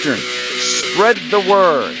 Eastern. Spread the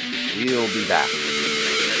word. We'll be back.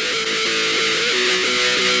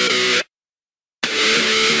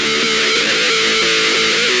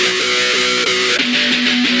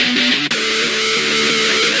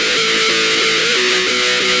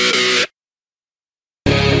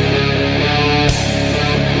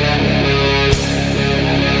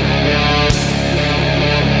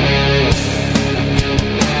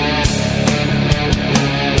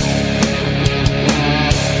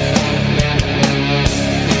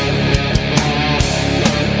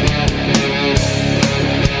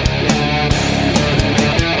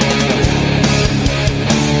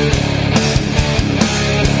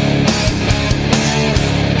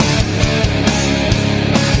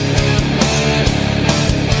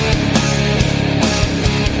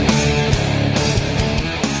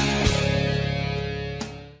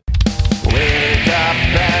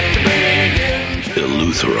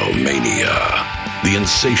 Eleutheromania, the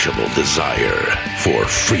insatiable desire for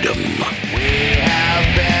freedom. We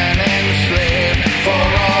have been enslaved for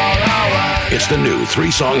all our lives. It's the new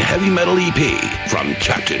 3-song heavy metal EP from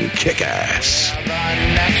Captain Kickass.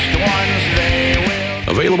 The next ones they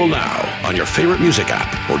will. Available now on your favorite music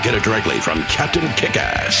app, or get it directly from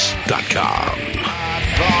CaptainKickass.com.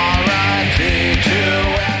 Authority to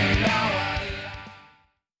end our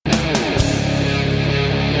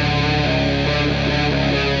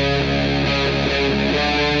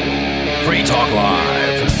Free Talk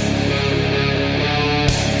Live.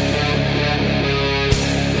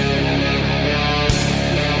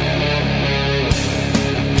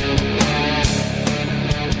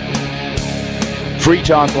 Free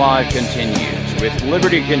Talk Live continues with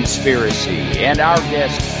Liberty Conspiracy and our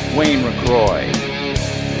guest, Wayne McRoy.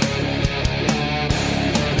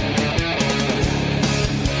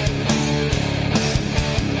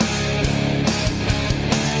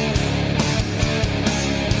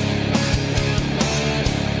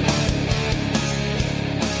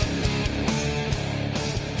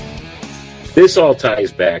 This all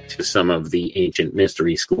ties back to some of the ancient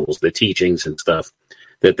mystery schools, the teachings and stuff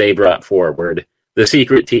that they brought forward, the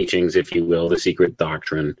secret teachings, if you will, the secret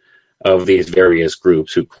doctrine of these various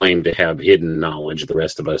groups who claim to have hidden knowledge the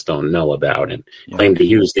rest of us don't know about, and claim to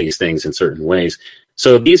use these things in certain ways.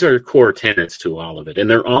 So these are core tenets to all of it, and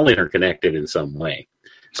they're all interconnected in some way.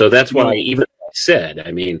 So that's why even I said,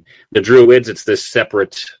 I mean, the Druids, it's this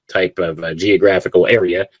separate type of geographical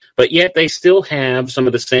area, but yet they still have some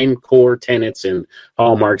of the same core tenets and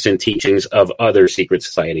hallmarks and teachings of other secret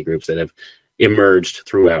society groups that have emerged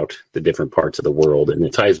throughout the different parts of the world. And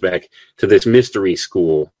it ties back to this mystery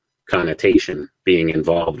school connotation being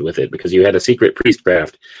involved with it, because you had a secret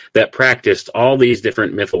priestcraft that practiced all these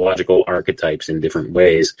different mythological archetypes in different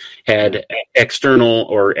ways, had external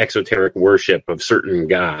or exoteric worship of certain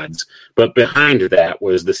gods, but behind that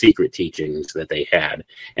was the secret teachings that they had,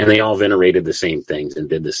 and they all venerated the same things and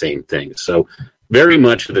did the same things. So very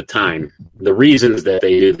much of the time, the reasons that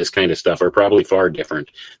they do this kind of stuff are probably far different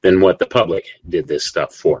than what the public did this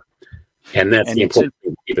stuff for. And that's the important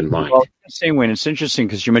thing to keep in mind. Well, same way, and it's interesting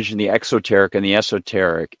because you mentioned the exoteric and the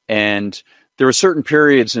esoteric, and there were certain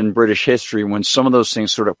periods in British history when some of those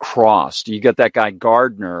things sort of crossed. You got that guy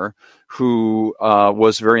Gardner, who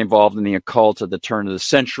was very involved in the occult at the turn of the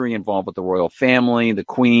century, involved with the royal family, the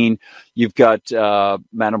Queen. You've got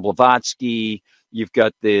Madame Blavatsky. You've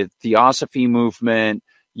got the Theosophy movement.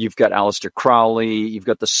 You've got Aleister Crowley. You've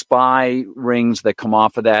got the spy rings that come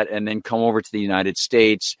off of that and then come over to the United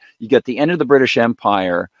States. You got the end of the British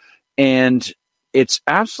Empire. And it's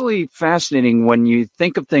absolutely fascinating when you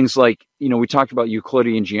think of things like, you know, we talked about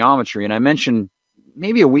Euclidean geometry. And I mentioned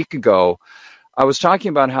maybe a week ago, I was talking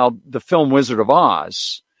about how the film Wizard of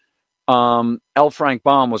Oz, L. Frank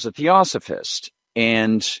Baum was a theosophist.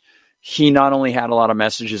 And he not only had a lot of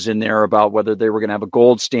messages in there about whether they were going to have a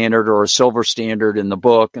gold standard or a silver standard in the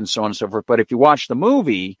book and so on and so forth. But if you watch the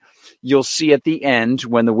movie, you'll see at the end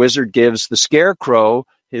when the wizard gives the scarecrow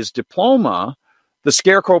his diploma, the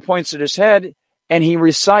scarecrow points at his head and he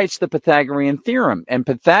recites the Pythagorean theorem. And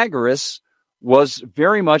Pythagoras was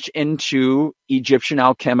very much into Egyptian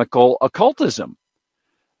alchemical occultism.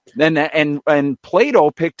 And Plato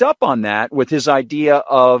picked up on that with his idea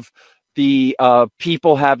of the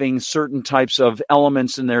people having certain types of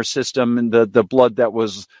elements in their system, and the blood that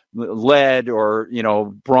was lead or, you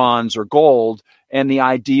know, bronze or gold, and the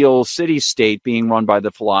ideal city-state being run by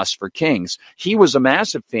the philosopher kings. He was a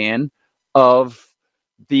massive fan of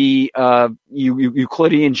the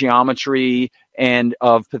Euclidean geometry and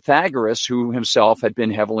of Pythagoras, who himself had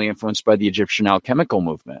been heavily influenced by the Egyptian alchemical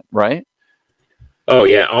movement, right? Oh,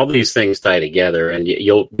 yeah, all these things tie together, and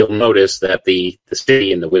you'll notice that the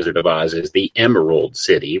city in the Wizard of Oz is the Emerald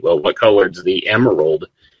City. Well, what color's the emerald?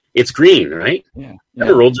 It's green, right? Yeah.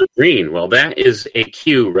 Emeralds are green. Well, that is a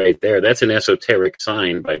cue right there. That's an esoteric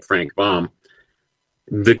sign by Frank Baum.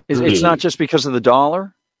 It's not just because of the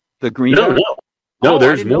dollar? The green? No,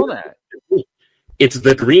 there's I didn't more. know that. It's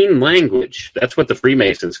the green language. That's what the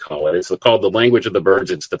Freemasons call it. It's called the language of the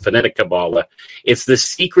birds. It's the phonetic Kabbalah. It's the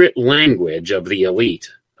secret language of the elite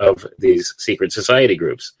of these secret society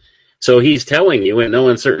groups. So he's telling you in no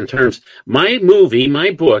uncertain terms, my movie,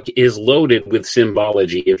 my book is loaded with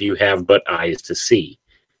symbology if you have but eyes to see.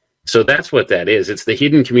 So that's what that is. It's the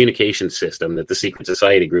hidden communication system that the secret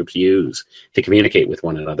society groups use to communicate with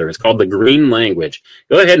one another. It's called the green language.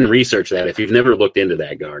 Go ahead and research that if you've never looked into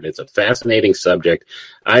that, Gard. It's a fascinating subject.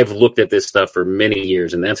 I've looked at this stuff for many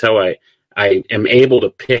years, and that's how I am able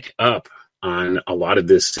to pick up on a lot of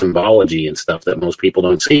this symbology and stuff that most people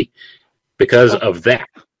don't see because of that.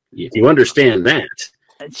 If you understand that,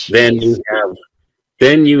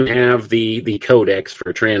 then you have the codex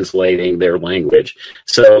for translating their language.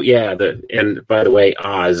 So yeah, and by the way,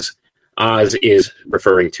 Oz is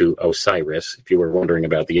referring to Osiris. If you were wondering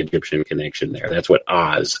about the Egyptian connection there, that's what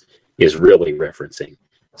Oz is really referencing.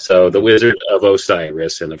 So the Wizard of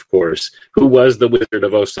Osiris, and of course, who was the Wizard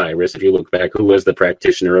of Osiris? If you look back, who was the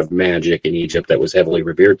practitioner of magic in Egypt that was heavily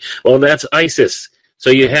revered? Well, that's Isis. So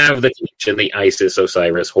you have the connection, the Isis,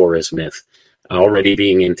 Osiris, Horus myth already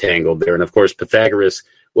being entangled there. And of course, Pythagoras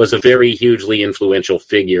was a very hugely influential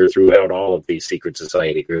figure throughout all of these secret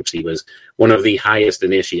society groups. He was one of the highest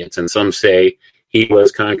initiates, and some say he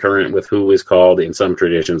was concurrent with who is called, in some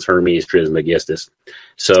traditions, Hermes Trismegistus.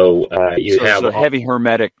 So you have a heavy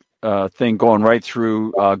Hermetic thing going right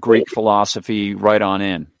through Greek philosophy right on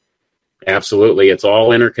in. Absolutely. It's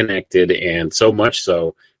all interconnected, and so much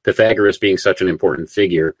so, Pythagoras being such an important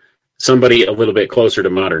figure, somebody a little bit closer to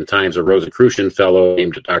modern times, a Rosicrucian fellow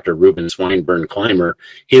named Dr. Reuben Swinburne Clymer,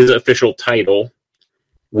 his official title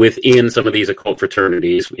within some of these occult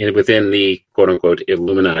fraternities, within the quote-unquote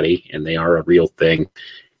Illuminati, and they are a real thing,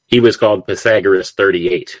 He was called Pythagoras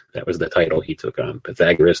 38. That was the title he took on,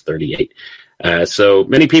 Pythagoras 38. So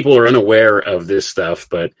many people are unaware of this stuff,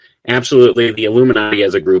 but absolutely the Illuminati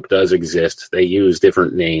as a group does exist. They use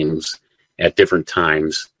different names at different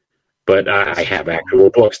times. But I have actual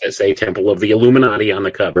books that say Temple of the Illuminati on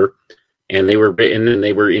the cover, and they were written and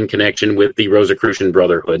they were in connection with the Rosicrucian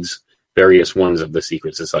Brotherhoods, various ones of the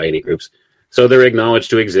secret society groups. So they're acknowledged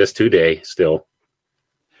to exist today still.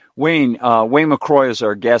 Wayne McRoy is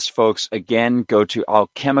our guest, folks. Again, go to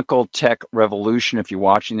Alchemical Tech Revolution if you're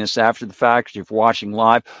watching this after the fact. If you're watching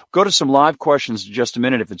live, go to some live questions in just a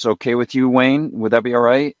minute, if it's okay with you, Wayne. Would that be all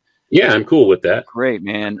right? Yeah, I'm cool with that. Great,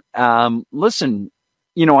 man. Listen,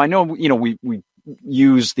 I know, we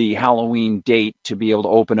use the Halloween date to be able to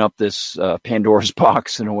open up this Pandora's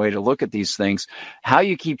box in a way to look at these things. How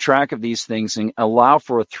you keep track of these things and allow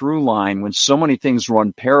for a through line when so many things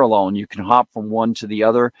run parallel and you can hop from one to the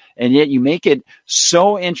other, and yet you make it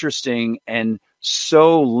so interesting and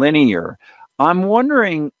so linear. I'm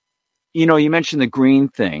wondering, you mentioned the green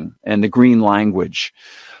thing and the green language.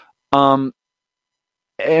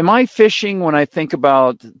 Am I fishing when I think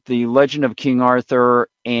about the Legend of King Arthur,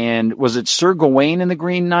 and was it Sir Gawain in the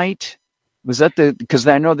Green Knight? Was that because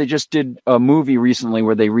I know they just did a movie recently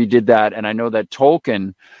where they redid that, and I know that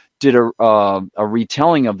Tolkien did a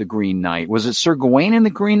retelling of the Green Knight. Was it Sir Gawain in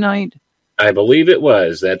the Green Knight? I believe it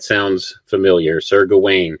was. That sounds familiar. Sir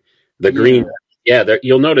Gawain, the Green. Yeah,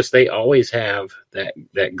 you'll notice they always have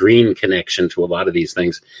that green connection to a lot of these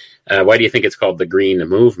things. Why do you think it's called the Green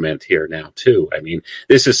Movement here now, too? I mean,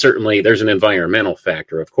 this is certainly, there's an environmental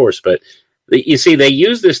factor, of course, but you see, they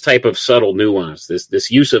use this type of subtle nuance, this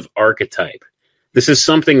use of archetype. This is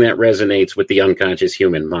something that resonates with the unconscious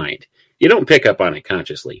human mind. You don't pick up on it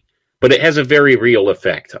consciously, but it has a very real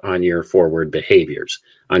effect on your forward behaviors,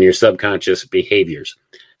 on your subconscious behaviors.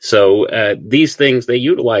 So these things, they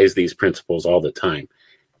utilize these principles all the time.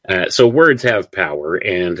 So words have power,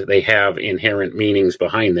 and they have inherent meanings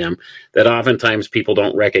behind them that oftentimes people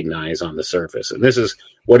don't recognize on the surface. And this is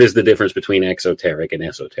what is the difference between exoteric and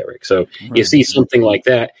esoteric. So you see something like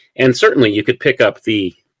that, and certainly you could pick up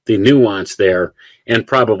the nuance there, and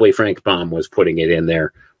probably Frank Baum was putting it in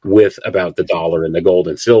there with about the dollar and the gold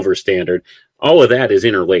and silver standard. All of that is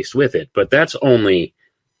interlaced with it, but that's only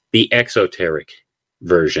the exoteric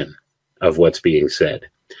version of what's being said.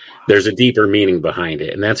 There's a deeper meaning behind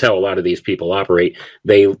it, and that's how a lot of these people operate.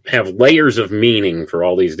 They have layers of meaning for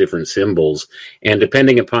all these different symbols, and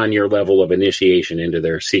depending upon your level of initiation into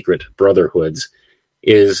their secret brotherhoods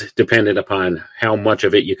is dependent upon how much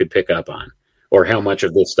of it you could pick up on, or how much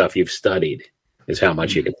of this stuff you've studied is how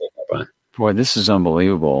much you can pick up on. Boy, this is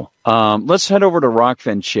unbelievable. Let's head over to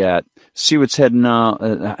Rockfin Chat, see what's hanging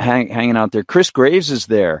out there. Chris Graves is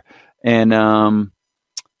there. And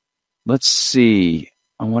let's see.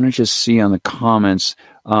 I want to just see on the comments.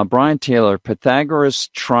 Brian Taylor, Pythagoras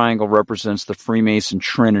triangle represents the Freemason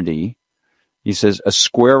Trinity. He says a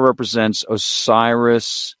square represents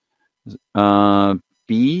Osiris.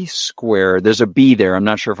 B square. There's a B there. I'm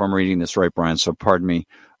not sure if I'm reading this right, Brian, so pardon me.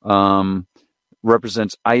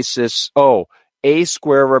 Represents Isis. Oh, A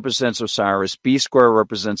square represents Osiris. B square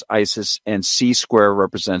represents Isis. And C square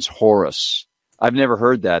represents Horus. I've never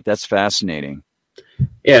heard that. That's fascinating.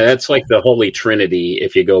 Yeah, that's like the Holy Trinity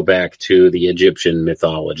if you go back to the Egyptian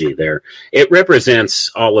mythology there. It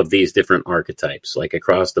represents all of these different archetypes, like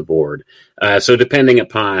across the board. So depending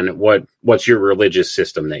upon what's your religious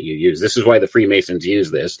system that you use. This is why the Freemasons use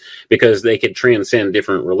this, because they could transcend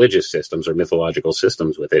different religious systems or mythological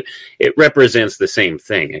systems with it. It represents the same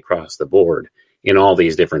thing across the board in all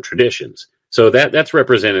these different traditions. So that's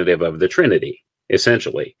representative of the Trinity,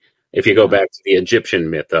 essentially. If you go back to the Egyptian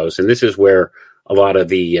mythos, and this is where a lot of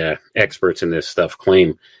the experts in this stuff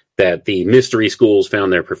claim that the mystery schools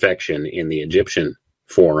found their perfection in the Egyptian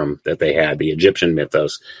forum that they had, the Egyptian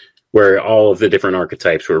mythos, where all of the different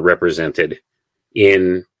archetypes were represented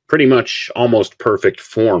in pretty much almost perfect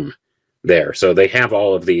form there. So they have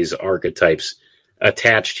all of these archetypes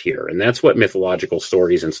attached here. And that's what mythological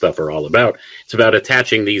stories and stuff are all about. It's about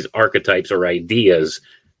attaching these archetypes or ideas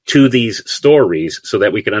to these stories so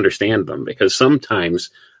that we can understand them. Because sometimes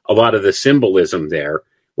a lot of the symbolism there,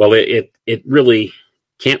 well, it really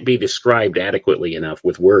can't be described adequately enough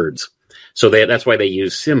with words. So that's why they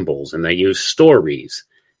use symbols and they use stories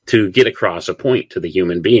to get across a point to the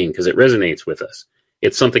human being, because it resonates with us.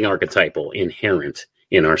 It's something archetypal, inherent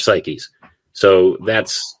in our psyches. So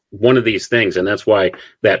that's one of these things, and that's why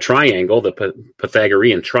that triangle, the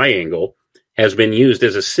Pythagorean triangle, has been used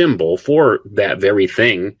as a symbol for that very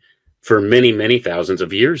thing for many, many thousands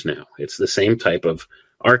of years now. It's the same type of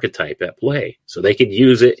archetype at play. So they could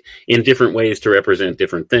use it in different ways to represent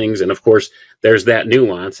different things. And of course, there's that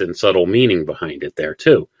nuance and subtle meaning behind it there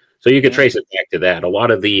too. So you could trace it back to that. A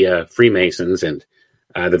lot of the Freemasons and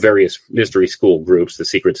the various mystery school groups, the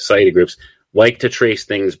secret society groups, like to trace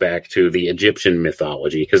things back to the Egyptian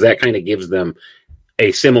mythology because that kind of gives them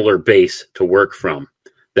a similar base to work from.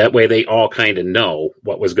 That way they all kind of know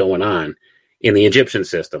what was going on in the Egyptian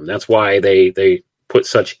system. That's why they put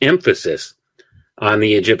such emphasis on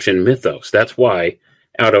the Egyptian mythos. That's why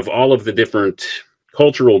out of all of the different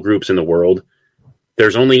cultural groups in the world,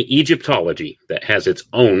 there's only Egyptology that has its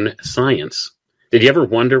own science. Did you ever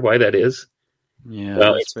wonder why that is? Yeah,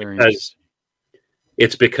 well,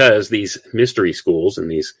 it's because these mystery schools and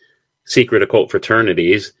these secret occult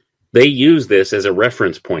fraternities, they use this as a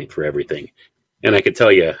reference point for everything. And I could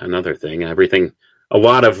tell you another thing, a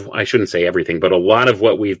lot of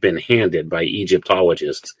what we've been handed by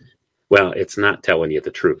Egyptologists, well, it's not telling you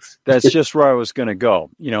the truth. That's just where I was going to go.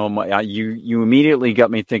 You know, you immediately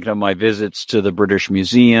got me thinking of my visits to the British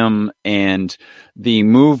Museum and the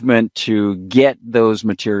movement to get those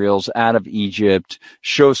materials out of Egypt,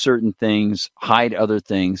 show certain things, hide other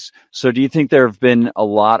things. So do you think there have been a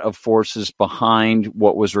lot of forces behind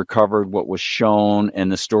what was recovered, what was shown,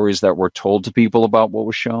 and the stories that were told to people about what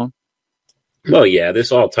was shown? Well, yeah,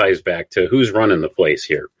 this all ties back to who's running the place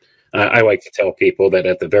here. I like to tell people that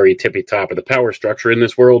at the very tippy top of the power structure in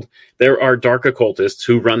this world, there are dark occultists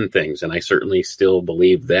who run things. And I certainly still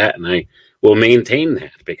believe that. And I will maintain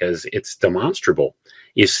that because it's demonstrable.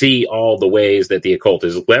 You see all the ways that the occult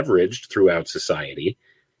is leveraged throughout society.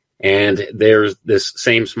 And there's this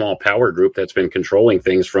same small power group that's been controlling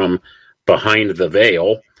things from behind the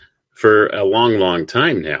veil for a long, long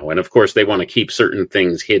time now. And of course, they want to keep certain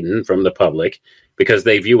things hidden from the public because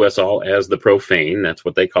they view us all as the profane. That's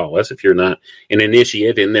what they call us. If you're not an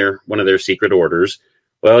initiate in one of their secret orders,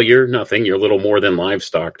 well, you're nothing. You're little more than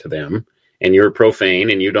livestock to them. And you're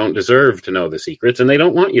profane and you don't deserve to know the secrets. And they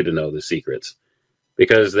don't want you to know the secrets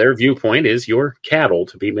because their viewpoint is you're cattle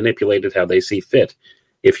to be manipulated how they see fit.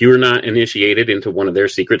 If you're not initiated into one of their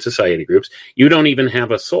secret society groups, you don't even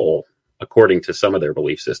have a soul, according to some of their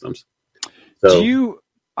belief systems. So,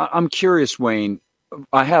 I'm curious, Wayne,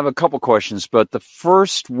 I have a couple questions, but the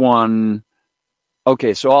first one,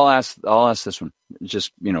 okay, so I'll ask this one,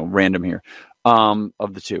 just, random here,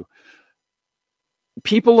 of the two.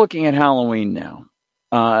 People looking at Halloween now,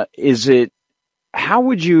 what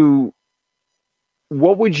would you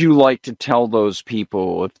like to tell those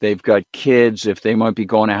people if they've got kids, if they might be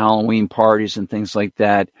going to Halloween parties and things like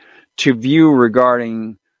that, to view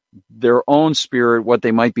regarding their own spirit, what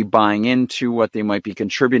they might be buying into, what they might be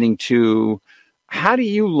contributing to? How do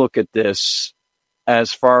you look at this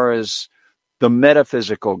as far as the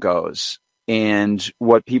metaphysical goes and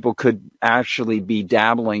what people could actually be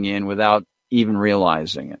dabbling in without even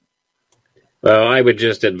realizing it? Well, I would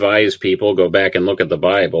just advise people, go back and look at the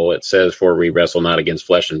Bible. It says, for we wrestle not against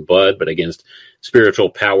flesh and blood, but against spiritual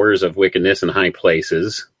powers of wickedness in high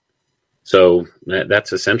places. So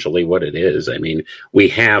that's essentially what it is. I mean, we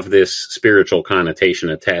have this spiritual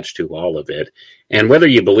connotation attached to all of it. And whether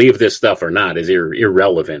you believe this stuff or not is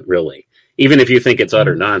irrelevant, really. Even if you think it's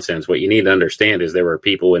utter nonsense, what you need to understand is there are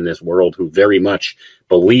people in this world who very much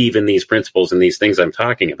believe in these principles and these things I'm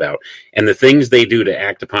talking about. And the things they do to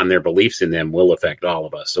act upon their beliefs in them will affect all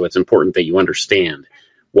of us. So it's important that you understand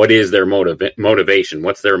what is their motivation,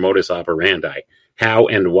 what's their modus operandi, how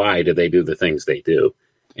and why do they do the things they do.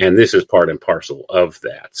 And this is part and parcel of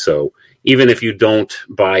that. So even if you don't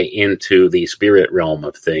buy into the spirit realm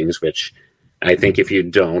of things, which I think if you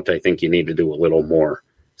don't, I think you need to do a little more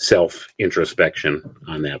self-introspection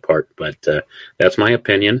on that part. But that's my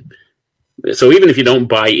opinion. So even if you don't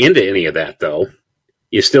buy into any of that, though,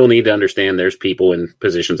 you still need to understand there's people in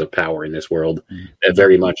positions of power in this world that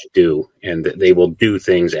very much do. And they will do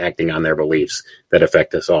things acting on their beliefs that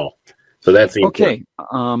affect us all. So that's the okay.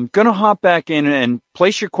 I'm going to hop back in and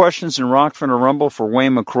place your questions in Rockfin or Rumble for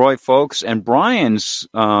Wayne McRoy, folks. And Brian's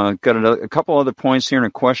got a couple other points here in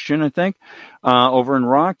a question, I think, over in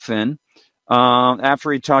Rockfin.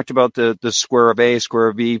 After he talked about the square of A, square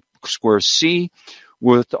of B, square of C.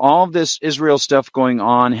 With all of this Israel stuff going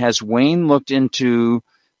on, has Wayne looked into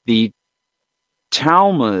the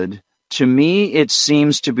Talmud? To me, it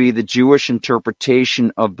seems to be the Jewish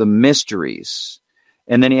interpretation of the mysteries.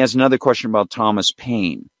 And then he has another question about Thomas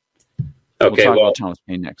Paine. Okay, we'll talk about Thomas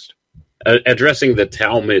Paine next. Addressing the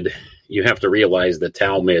Talmud, you have to realize the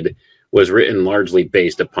Talmud was written largely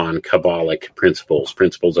based upon Kabbalic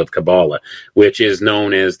principles of Kabbalah, which is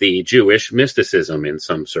known as the Jewish mysticism in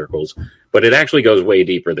some circles. But it actually goes way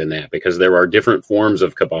deeper than that, because there are different forms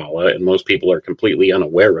of Kabbalah, and most people are completely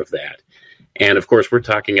unaware of that. And of course, we're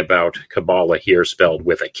talking about Kabbalah here spelled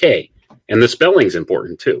with a K. And the spelling's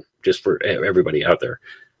important too, just for everybody out there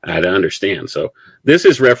to understand. So this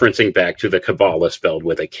is referencing back to the Kabbalah spelled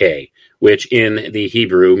with a K, which in the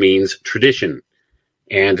Hebrew means tradition.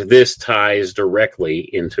 And this ties directly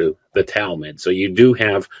into the Talmud. So you do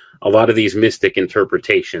have a lot of these mystic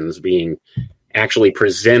interpretations being actually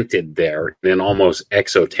presented there in an almost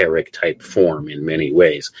exoteric type form in many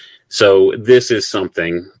ways. So this is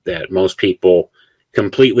something that most people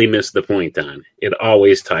completely miss the point on. It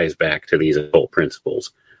always ties back to these occult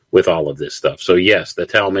principles with all of this stuff. So yes, the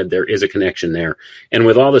Talmud, there is a connection there. And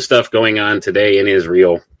with all the stuff going on today in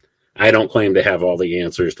Israel, I don't claim to have all the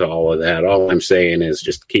answers to all of that. All I'm saying is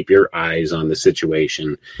just keep your eyes on the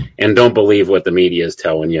situation and don't believe what the media is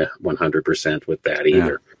telling you 100% with that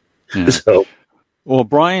either. Yeah. So, well,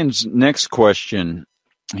 Brian's next question,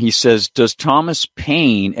 he says, does Thomas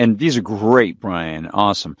Paine, and these are great, Brian,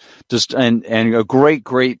 awesome, and a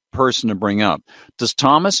great person to bring up, does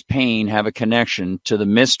Thomas Paine have a connection to the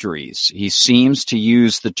mysteries? He seems to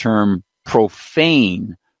use the term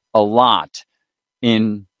profane a lot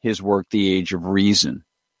in his work, The Age of Reason.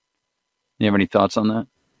 You have any thoughts on that?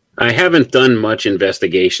 I haven't done much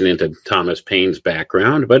investigation into Thomas Paine's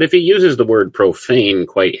background, but if he uses the word profane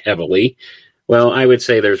quite heavily, well, I would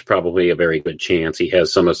say there's probably a very good chance he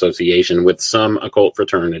has some association with some occult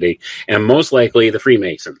fraternity, and most likely the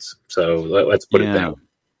Freemasons. So let's put it that way.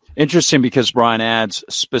 Interesting, because Brian adds,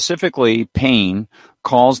 specifically, Paine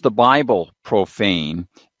calls the Bible profane.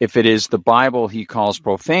 If it is the Bible he calls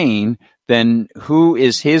profane, then who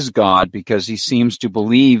is his God? Because he seems to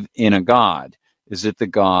believe in a God. Is it the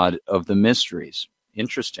God of the mysteries?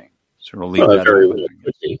 Interesting. So we'll leave that very open. well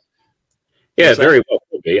could be. Yeah, very well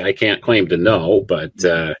could be. I can't claim to know, but,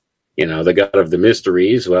 the God of the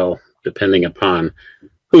mysteries, well, depending upon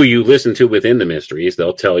who you listen to within the mysteries,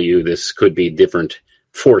 they'll tell you this could be different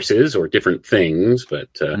forces or different things, but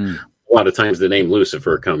a lot of times the name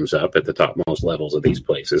Lucifer comes up at the topmost levels of these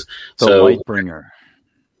places. The Lightbringer.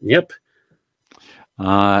 Yep.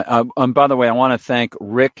 By the way, I want to thank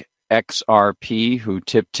Rick XRP, who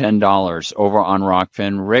tipped $10 over on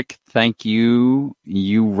Rockfin. Rick, thank you.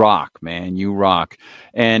 You rock, man. You rock.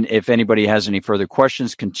 And if anybody has any further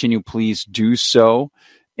questions, please do so.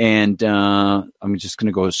 And I'm just going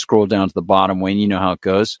to go scroll down to the bottom, Wayne. You know how it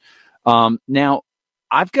goes. Now,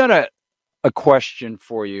 I've got a question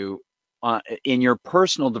for you in your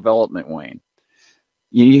personal development, Wayne.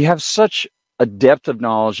 You have such a depth of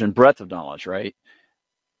knowledge and breadth of knowledge, right?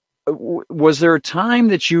 Was there a time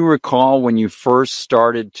that you recall when you first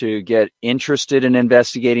started to get interested in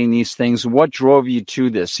investigating these things? What drove you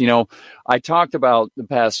to this? I talked about the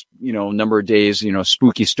past, number of days,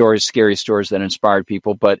 spooky stories, scary stories that inspired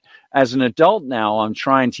people. But as an adult now, I'm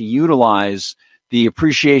trying to utilize the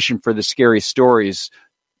appreciation for the scary stories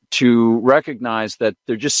to recognize that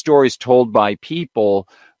they're just stories told by people,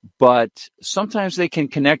 but sometimes they can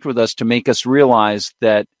connect with us to make us realize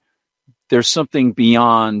that there's something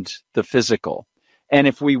beyond the physical. And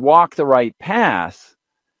if we walk the right path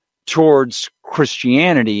towards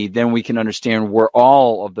Christianity, then we can understand where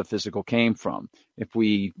all of the physical came from. If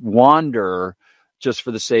we wander just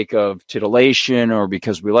for the sake of titillation or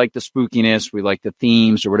because we like the spookiness, we like the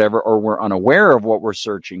themes or whatever, or we're unaware of what we're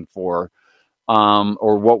searching for,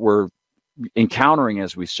 or what we're encountering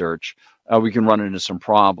as we search, we can run into some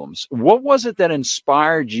problems. What was it that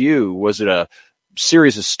inspired you? Was it a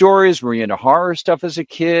series of stories? Were you into horror stuff as a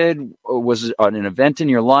kid? Or was it an event in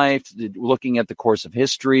your life, looking at the course of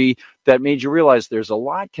history, that made you realize there's a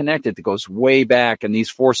lot connected that goes way back and these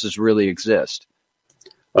forces really exist?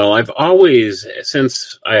 Well, I've always,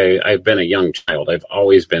 since I've been a young child, I've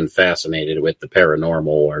always been fascinated with the paranormal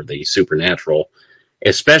or the supernatural,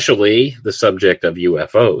 especially the subject of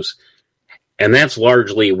UFOs. And that's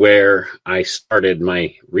largely where I started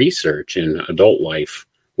my research in adult life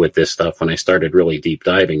with this stuff, when I started really deep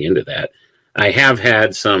diving into that. I have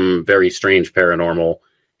had some very strange paranormal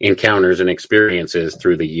encounters and experiences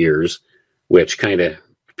through the years, which kind of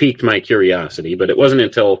piqued my curiosity, but it wasn't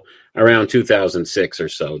until around 2006 or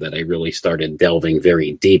so that I really started delving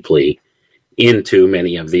very deeply into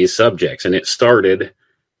many of these subjects. And it started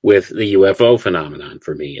with the UFO phenomenon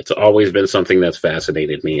for me. It's always been something that's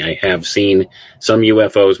fascinated me. I have seen some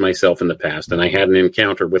UFOs myself in the past, and I had an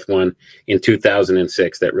encounter with one in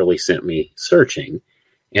 2006 that really sent me searching.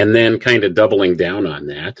 And then kind of doubling down on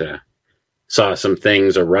that, saw some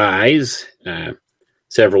things arise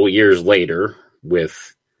several years later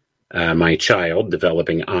with my child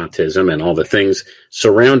developing autism and all the things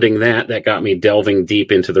surrounding that got me delving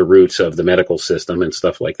deep into the roots of the medical system and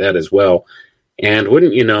stuff like that as well. And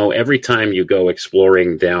wouldn't you know, every time you go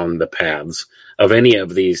exploring down the paths of any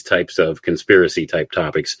of these types of conspiracy type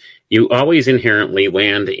topics, you always inherently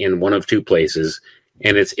land in one of two places,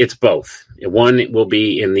 and it's both. One will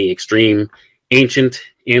be in the extreme ancient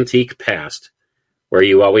antique past, where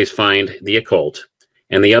you always find the occult,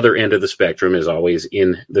 and the other end of the spectrum is always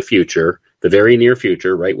in the future, the very near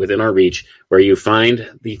future, right within our reach, where you find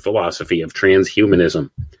the philosophy of transhumanism,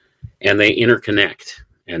 and they interconnect.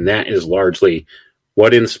 And that is largely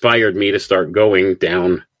what inspired me to start going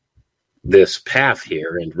down this path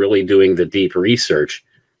here and really doing the deep research,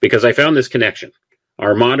 because I found this connection.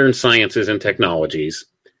 Our modern sciences and technologies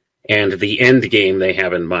and the end game they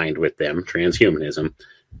have in mind with them, transhumanism,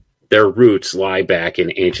 their roots lie back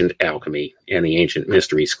in ancient alchemy and the ancient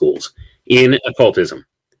mystery schools, in occultism.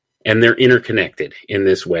 And they're interconnected in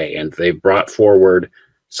this way. And they've brought forward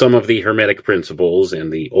some of the Hermetic principles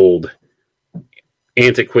and the old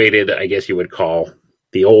antiquated, I guess you would call,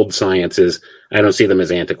 the old sciences. I don't see them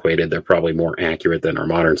as antiquated. They're probably more accurate than our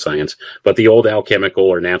modern science. But the old alchemical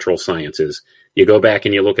or natural sciences, you go back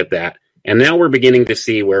and you look at that. And now we're beginning to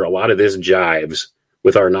see where a lot of this jives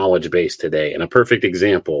with our knowledge base today. And a perfect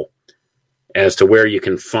example as to where you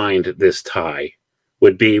can find this tie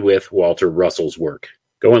would be with Walter Russell's work.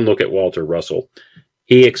 Go and look at Walter Russell.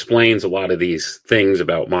 He explains a lot of these things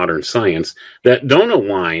about modern science that don't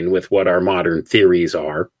align with what our modern theories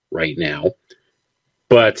are right now.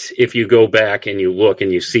 But if you go back and you look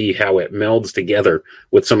and you see how it melds together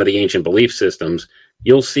with some of the ancient belief systems,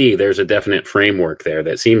 you'll see there's a definite framework there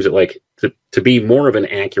that seems like to be more of an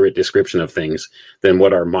accurate description of things than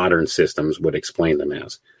what our modern systems would explain them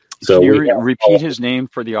as. So can you repeat his name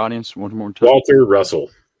for the audience one more time? Walter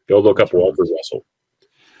Russell. Go look up Walter Russell.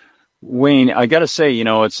 Wayne, I got to say,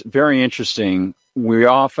 it's very interesting. We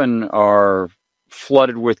often are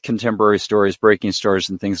flooded with contemporary stories, breaking stories,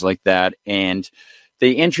 and things like that. And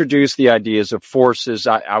they introduce the ideas of forces.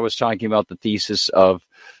 I was talking about the thesis of,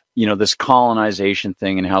 this colonization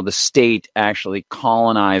thing and how the state actually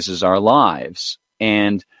colonizes our lives.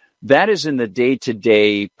 And that is in the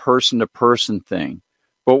day-to-day, person-to-person thing.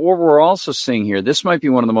 But what we're also seeing here, this might be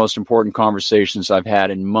one of the most important conversations I've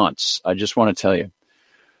had in months. I just want to tell you.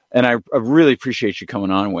 And I really appreciate you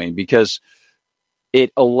coming on, Wayne, because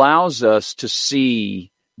it allows us to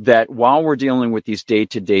see that while we're dealing with these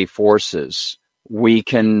day-to-day forces, we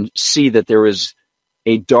can see that there is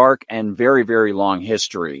a dark and very, very long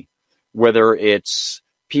history, whether it's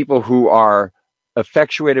people who are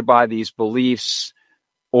effectuated by these beliefs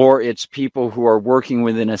or it's people who are working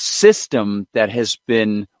within a system that has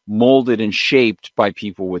been molded and shaped by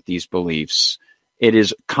people with these beliefs. It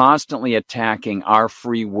is constantly attacking our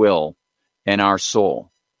free will and our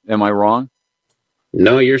soul. Am I wrong?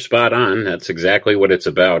 No, you're spot on. That's exactly what it's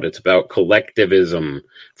about. It's about collectivism,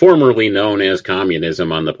 formerly known as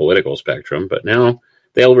communism on the political spectrum, but now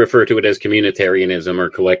they'll refer to it as communitarianism or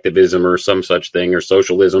collectivism or some such thing, or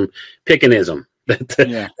socialism, pickenism.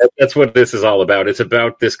 That's what this is all about. It's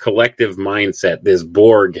about this collective mindset, this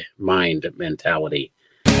Borg mind mentality.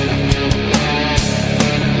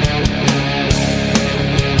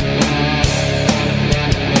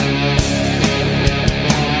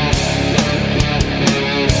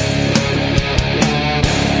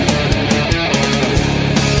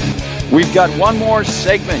 We've got one more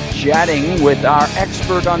segment chatting with our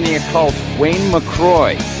expert on the occult, Wayne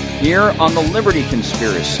McRoy, here on the Liberty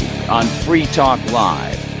Conspiracy on Free Talk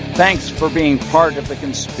Live. Thanks for being part of the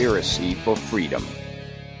conspiracy for freedom.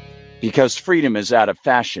 Because freedom is out of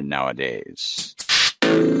fashion nowadays.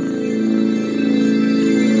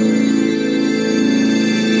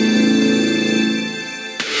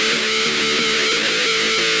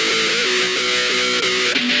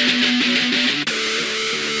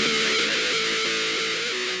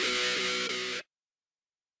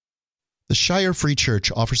 The Shire Free Church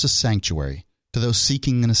offers a sanctuary to those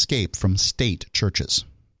seeking an escape from state churches.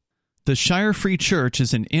 The Shire Free Church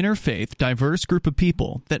is an interfaith, diverse group of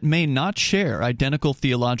people that may not share identical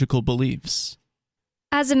theological beliefs.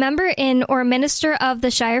 As a member in or minister of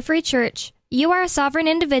the Shire Free Church, you are a sovereign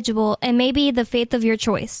individual and may be the faith of your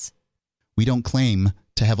choice. We don't claim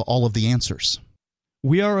to have all of the answers.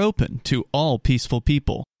 We are open to all peaceful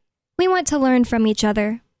people. We want to learn from each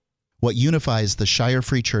other. What unifies the Shire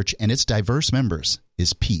Free Church and its diverse members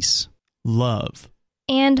is peace, love,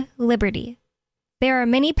 and liberty. There are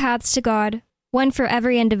many paths to God, one for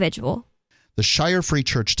every individual. The Shire Free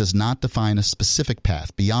Church does not define a specific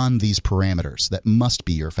path beyond these parameters that must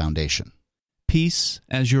be your foundation. Peace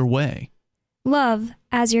as your way. Love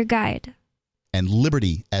as your guide. And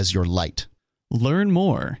liberty as your light. Learn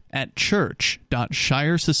more at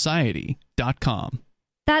church.shiresociety.com.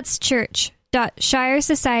 That's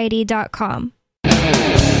church.shiresociety.com.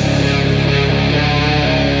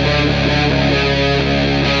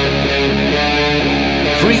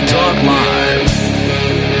 Free Talk Live.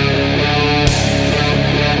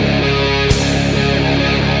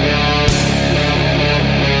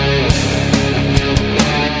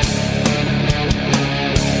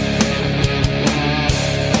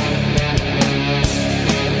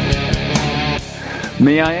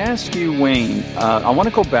 May I ask you, Wayne, I want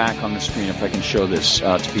to go back on the screen if I can show this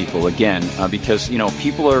to people again, because,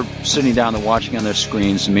 people are sitting down and watching on their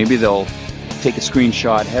screens, and maybe they'll take a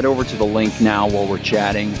screenshot, head over to the link now while we're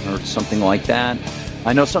chatting or something like that.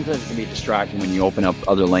 I know sometimes it can be distracting when you open up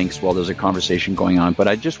other links while there's a conversation going on, but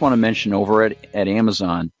I just want to mention over at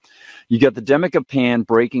Amazon, you got the Demic of Pan,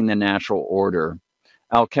 Breaking the Natural Order,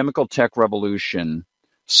 Alchemical Tech Revolution,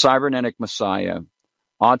 Cybernetic Messiah,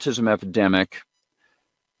 Autism Epidemic,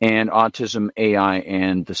 and Autism, AI,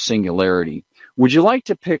 and the Singularity. Would you like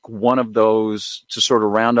to pick one of those to sort of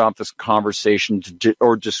round off this conversation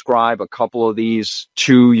or describe a couple of these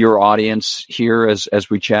to your audience here as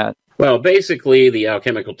we chat? Well, basically, the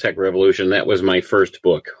Alchemical Tech Revolution, that was my first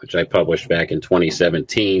book, which I published back in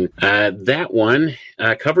 2017. That one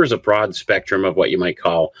covers a broad spectrum of what you might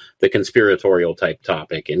call the conspiratorial type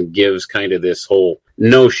topic and gives kind of this whole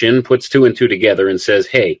notion, puts two and two together and says,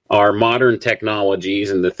 hey, our modern technologies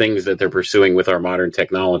and the things that they're pursuing with our modern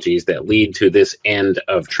technologies that lead to this end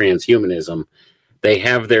of transhumanism, they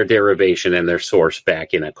have their derivation and their source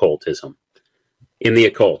back in occultism, in the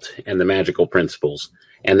occult and the magical principles.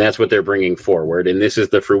 And that's what they're bringing forward. And this is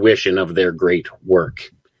the fruition of their great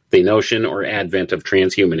work. The notion or advent of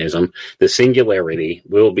transhumanism, the singularity,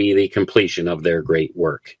 will be the completion of their great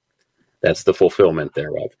work. That's the fulfillment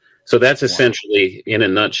thereof. So that's essentially, in a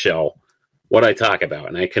nutshell, what I talk about.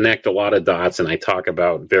 And I connect a lot of dots and I talk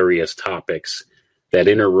about various topics that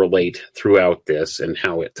interrelate throughout this and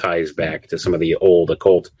how it ties back to some of the old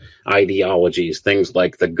occult ideologies, things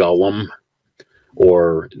like the golem,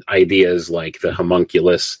 or ideas like the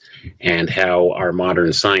homunculus, and how our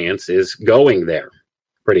modern science is going there,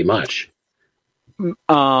 pretty much. When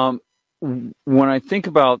I think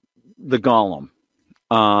about the golem,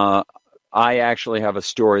 I actually have a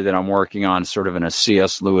story that I'm working on, sort of in a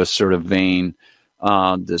C.S. Lewis sort of vein,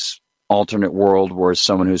 this alternate world where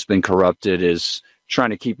someone who's been corrupted is trying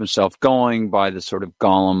to keep himself going by the sort of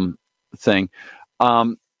golem thing.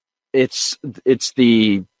 It's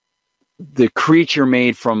the creature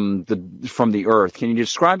made from the earth. Can you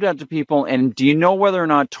describe that to people? And do you know whether or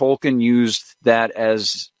not Tolkien used that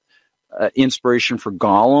as inspiration for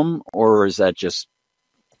Gollum, or is that just,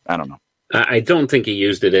 I don't know. I don't think he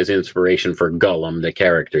used it as inspiration for Gollum, the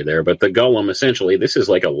character there, but the Gollum, essentially, this is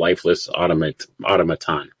like a lifeless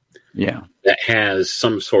automaton. Yeah. That has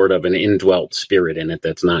some sort of an indwelt spirit in it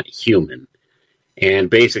that's not human. And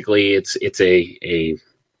basically it's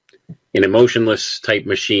an emotionless type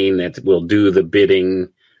machine that will do the bidding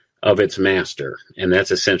of its master. And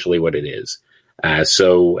that's essentially what it is.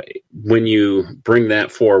 So when you bring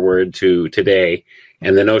that forward to today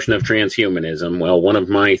and the notion of transhumanism, well, one of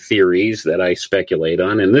my theories that I speculate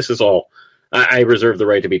on, and this is all, I reserve the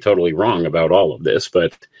right to be totally wrong about all of this,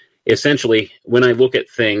 but essentially when I look at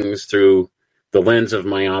things through the lens of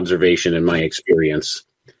my observation and my experience,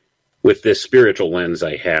 with this spiritual lens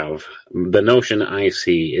I have, the notion I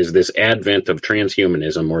see is this advent of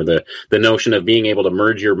transhumanism, or the notion of being able to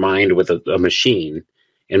merge your mind with a machine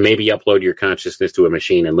and maybe upload your consciousness to a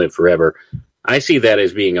machine and live forever. I see that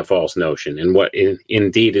as being a false notion. And what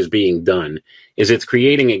indeed is being done is it's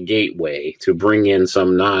creating a gateway to bring in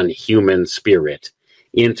some non-human spirit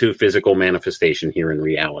into physical manifestation here in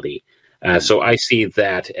reality. So I see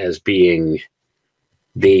that as being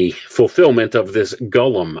the fulfillment of this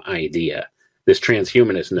golem idea, this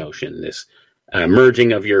transhumanist notion, this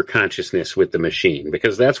merging of your consciousness with the machine,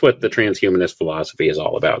 because that's what the transhumanist philosophy is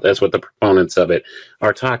all about. That's what the proponents of it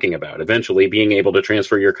are talking about. Eventually being able to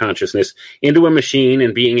transfer your consciousness into a machine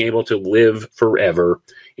and being able to live forever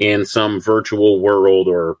in some virtual world,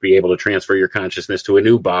 or be able to transfer your consciousness to a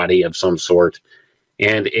new body of some sort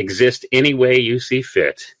and exist any way you see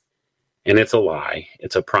fit. And it's a lie.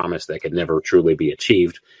 It's a promise that could never truly be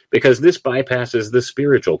achieved, because this bypasses the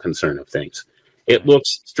spiritual concern of things. It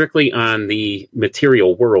looks strictly on the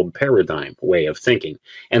material world paradigm way of thinking.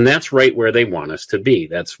 And that's right where they want us to be.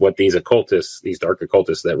 That's what these occultists, these dark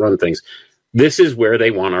occultists that run things, this is where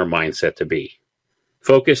they want our mindset to be.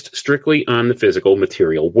 Focused strictly on the physical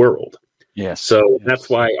material world. Yes. So that's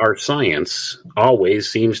why our science always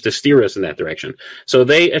seems to steer us in that direction. So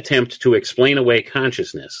they attempt to explain away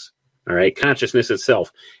consciousness, all right, consciousness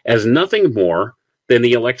itself, as nothing more than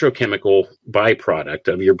the electrochemical byproduct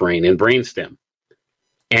of your brain and brainstem.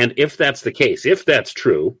 And if that's the case, if that's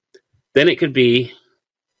true, then it could be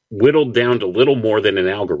whittled down to little more than an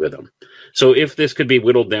algorithm. So if this could be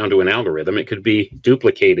whittled down to an algorithm, it could be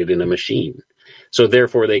duplicated in a machine. So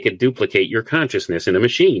therefore, they could duplicate your consciousness in a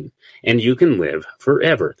machine, and you can live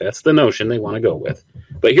forever. That's the notion they want to go with.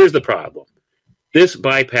 But here's the problem. This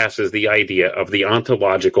bypasses the idea of the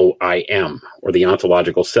ontological I am, or the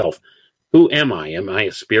ontological self. Who am I? Am I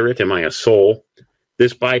a spirit? Am I a soul?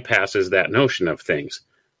 This bypasses that notion of things.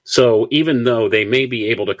 So even though they may be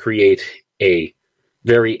able to create a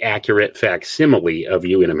very accurate facsimile of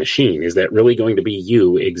you in a machine, is that really going to be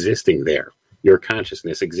you existing there? Your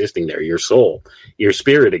consciousness existing there, your soul, your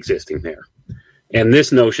spirit existing there. And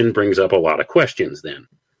this notion brings up a lot of questions then.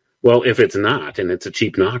 Well, if it's not, and it's a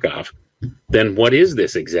cheap knockoff, then what is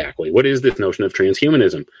this exactly? What is this notion of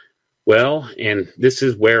transhumanism? Well, and this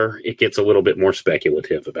is where it gets a little bit more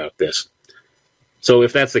speculative about this. So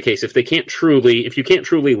if that's the case, if you can't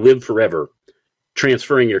truly live forever,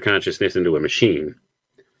 transferring your consciousness into a machine,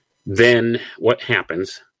 then what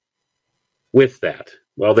happens with that?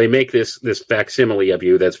 Well, they make this facsimile of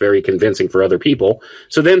you that's very convincing for other people.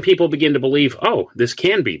 So then people begin to believe, oh, this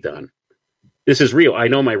can be done. This is real. I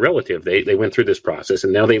know my relative. They went through this process,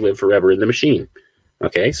 and now they live forever in the machine.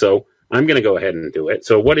 Okay, so I'm going to go ahead and do it.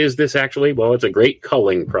 So what is this actually? Well, it's a great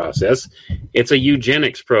culling process. It's a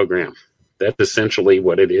eugenics program. That's essentially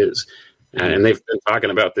what it is. And they've been talking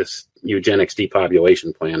about this eugenics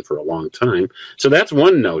depopulation plan for a long time. So that's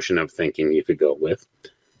one notion of thinking you could go with.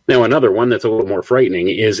 Now, another one that's a little more frightening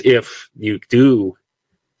is if you do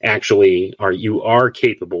actually you are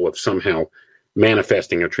capable of somehow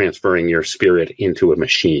manifesting or transferring your spirit into a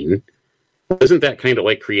machine. Isn't that kind of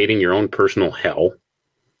like creating your own personal hell?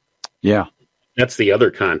 Yeah. That's the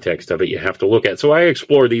other context of it you have to look at. So I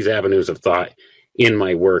explore these avenues of thought in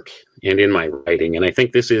my work and in my writing, and I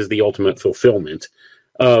think this is the ultimate fulfillment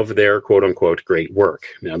of their quote-unquote great work.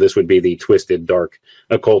 Now, this would be the twisted, dark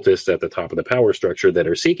occultists at the top of the power structure that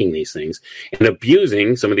are seeking these things and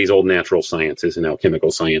abusing some of these old natural sciences and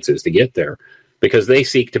alchemical sciences to get there, because they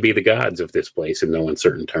seek to be the gods of this place in no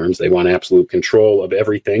uncertain terms. They want absolute control of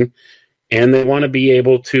everything, and they want to be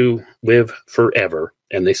able to live forever,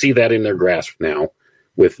 and they see that in their grasp now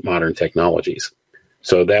with modern technologies.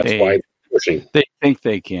 So that's why they're pushing. They think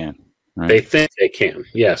they can. Right. They think they can.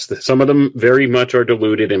 Yes, some of them very much are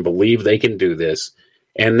deluded and believe they can do this.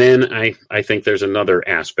 And then I think there's another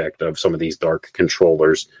aspect of some of these dark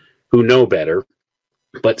controllers who know better,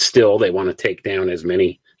 but still they want to take down as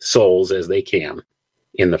many souls as they can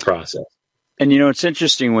in the process. And, it's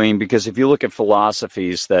interesting, Wayne, because if you look at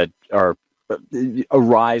philosophies that are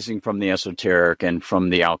arising from the esoteric and from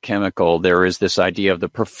the alchemical, there is this idea of the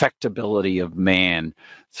perfectibility of man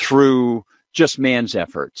through just man's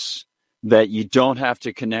efforts, that you don't have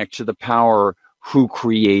to connect to the power who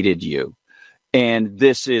created you. And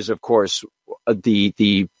this is, of course,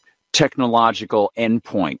 the technological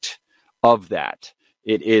endpoint of that.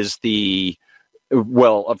 It is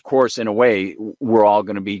of course, in a way, we're all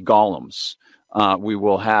going to be golems. We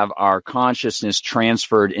will have our consciousness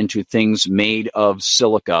transferred into things made of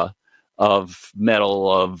silica, of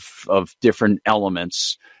metal, of different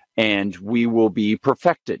elements, and we will be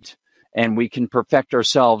perfected. And we can perfect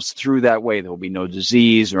ourselves through that way. There will be no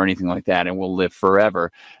disease or anything like that, and we'll live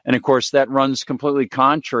forever. And, of course, that runs completely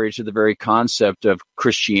contrary to the very concept of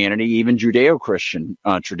Christianity, even Judeo-Christian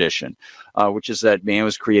tradition, which is that man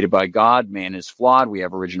was created by God, man is flawed, we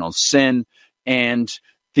have original sin, and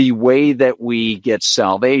the way that we get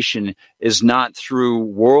salvation is not through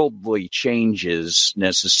worldly changes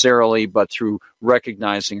necessarily, but through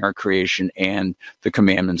recognizing our creation and the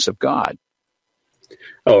commandments of God.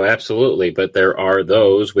 Oh, absolutely. But there are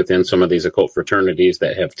those within some of these occult fraternities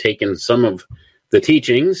that have taken some of the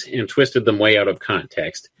teachings and twisted them way out of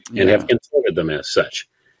context and have contorted them as such.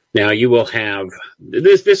 Now, you will have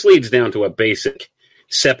this leads down to a basic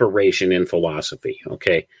separation in philosophy.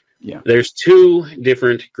 Okay. Yeah. There's two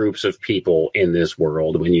different groups of people in this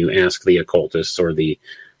world when you ask the occultists or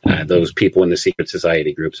those people in the secret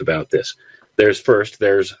society groups about this. There's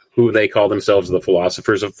who they call themselves the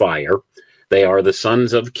philosophers of fire. They are the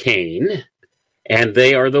sons of Cain, and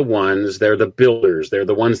they're the builders. They're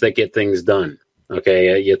the ones that get things done.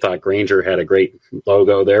 Okay, you thought Granger had a great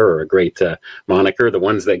logo there or a great moniker, the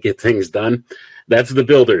ones that get things done. That's the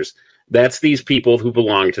builders. That's these people who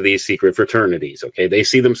belong to these secret fraternities. Okay, they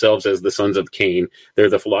see themselves as the sons of Cain. They're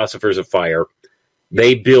the philosophers of fire.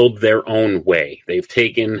 They build their own way. They've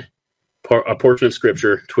taken a portion of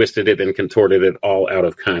Scripture, twisted it, and contorted it all out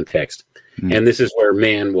of context. And this is where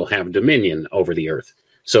man will have dominion over the earth.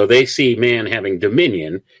 So they see man having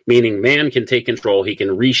dominion, meaning man can take control, he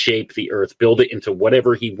can reshape the earth, build it into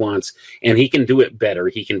whatever he wants, and he can do it better.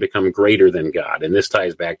 He can become greater than God. And this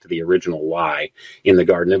ties back to the original lie in the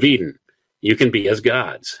Garden of Eden. You can be as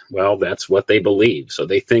gods. Well, that's what they believe. So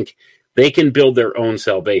they think they can build their own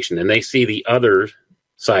salvation. And they see the other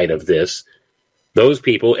side of this, those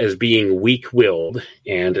people, as being weak-willed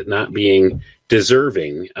and not being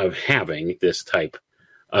deserving of having this type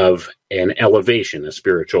of an elevation, a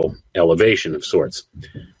spiritual elevation of sorts.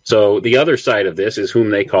 So the other side of this is whom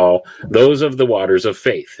they call those of the waters of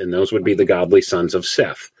faith, and those would be the godly sons of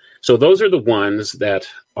Seth. So those are the ones that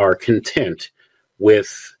are content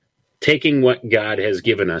with taking what God has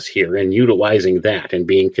given us here and utilizing that and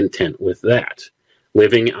being content with that,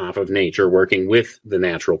 living off of nature, working with the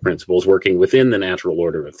natural principles, working within the natural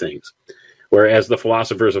order of things. Whereas the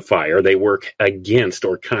philosophers of fire, they work against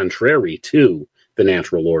or contrary to the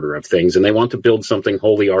natural order of things, and they want to build something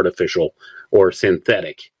wholly artificial or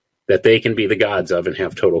synthetic that they can be the gods of and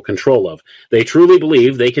have total control of. They truly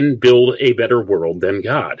believe they can build a better world than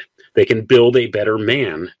God. They can build a better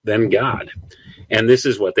man than God. And this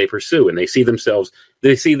is what they pursue, and they see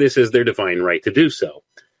this as their divine right to do so.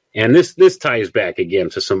 And this ties back again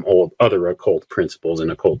to some old other occult principles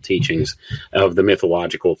and occult teachings of the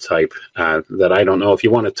mythological type that I don't know if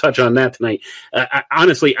you want to touch on that tonight.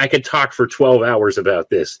 Honestly, I could talk for 12 hours about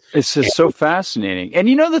this. It's just so fascinating. And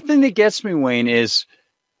you know, the thing that gets me, Wayne, is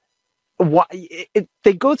why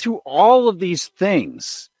they go through all of these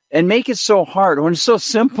things and make it so hard when it's so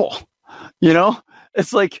simple. You know,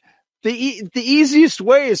 it's like the easiest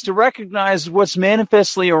way is to recognize what's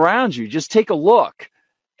manifestly around you. Just take a look.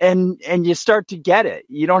 And you start to get it.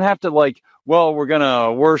 You don't have to we're going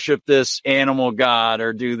to worship this animal god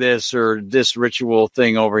or do this or this ritual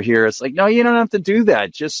thing over here. It's like, no, you don't have to do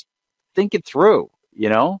that. Just think it through, you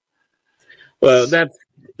know? Well,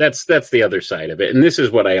 that's the other side of it. And this is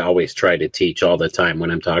what I always try to teach all the time when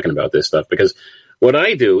I'm talking about this stuff, because what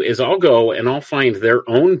I do is I'll go and I'll find their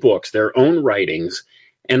own books, their own writings,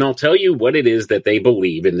 and I'll tell you what it is that they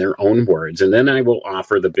believe in their own words. And then I will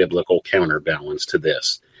offer the biblical counterbalance to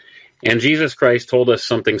this. And Jesus Christ told us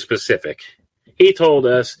something specific. He told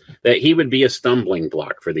us that he would be a stumbling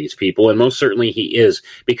block for these people, and most certainly he is,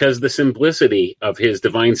 because the simplicity of his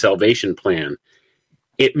divine salvation plan,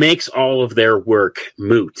 it makes all of their work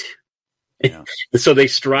moot. Yeah. So they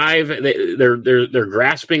strive, they're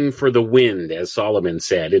grasping for the wind, as Solomon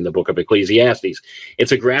said in the book of Ecclesiastes.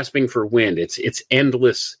 It's a grasping for wind. It's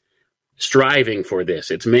endless striving for this.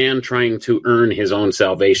 It's man trying to earn his own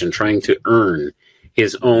salvation, trying to earn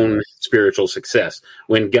his own spiritual success,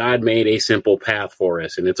 when God made a simple path for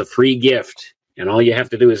us, and it's a free gift, and all you have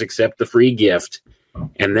to do is accept the free gift,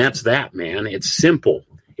 and that's that, man. It's simple.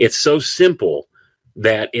 It's so simple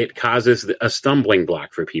that it causes a stumbling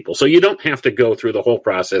block for people. So you don't have to go through the whole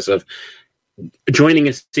process of joining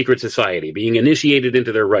a secret society, being initiated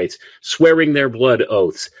into their rites, swearing their blood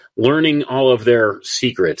oaths, learning all of their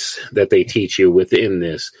secrets that they teach you within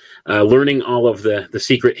this, learning all of the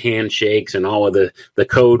secret handshakes and all of the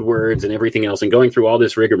code words and everything else, and going through all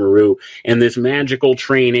this rigmarole and this magical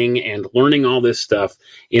training and learning all this stuff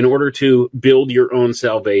in order to build your own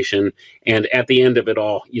salvation. And at the end of it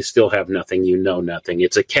all, you still have nothing. You know nothing.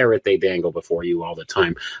 It's a carrot they dangle before you all the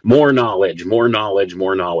time. More knowledge, more knowledge,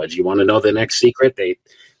 more knowledge. You want to know the next secret?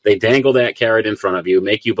 They dangle that carrot in front of you,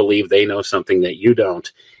 make you believe they know something that you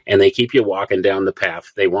don't, and they keep you walking down the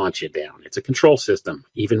path they want you down. It's a control system,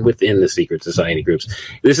 even within the secret society groups.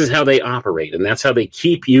 This is how they operate, and that's how they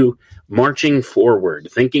keep you marching forward,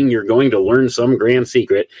 thinking you're going to learn some grand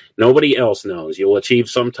secret nobody else knows. You'll achieve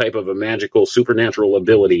some type of a magical, supernatural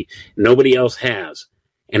ability nobody else has,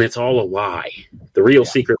 and it's all a lie. The real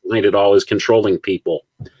secret behind it all is controlling people.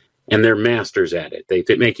 And they're masters at it. They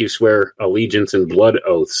make you swear allegiance and blood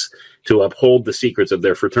oaths to uphold the secrets of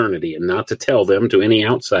their fraternity and not to tell them to any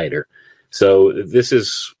outsider. So this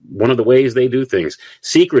is one of the ways they do things.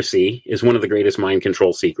 Secrecy is one of the greatest mind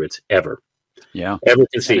control secrets ever. Yeah. Ever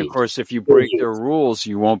conceived. And of course, if you break their rules,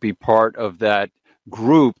 you won't be part of that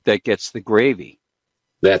group that gets the gravy.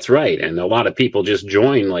 That's right. And a lot of people just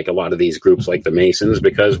join like a lot of these groups like the Masons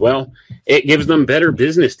because, well, it gives them better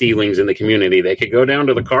business dealings in the community. They could go down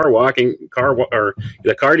to the or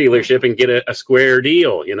the car dealership and get a square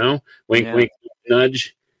deal, you know, wink, wink,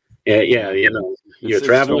 nudge. Yeah. You know, you're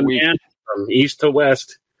traveling man from east to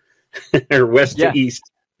west or west to east.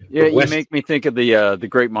 Yeah, you make me think of the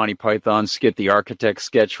great Monty Python skit, The Architect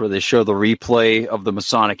sketch, where they show the replay of the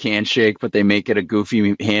Masonic handshake, but they make it a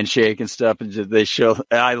goofy handshake and stuff. And they show,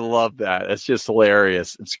 I love that. It's just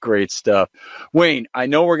hilarious. It's great stuff. Wayne, I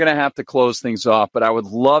know we're going to have to close things off, but I would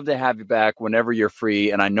love to have you back whenever you're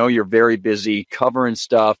free. And I know you're very busy covering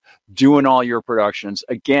stuff, doing all your productions.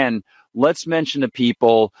 Again, let's mention to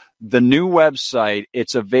people the new website.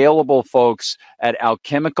 It's available, folks, at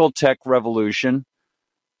Alchemical Tech Revolution.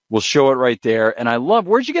 We'll show it right there. And I love,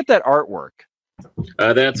 where'd you get that artwork?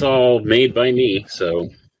 That's all made by me. So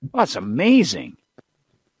that's amazing.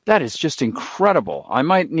 That is just incredible. I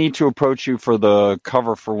might need to approach you for the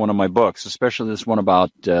cover for one of my books, especially this one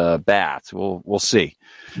about bats. We'll see.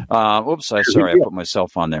 Oops, I put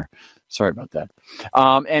myself on there. Sorry about that.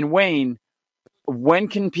 And Wayne, when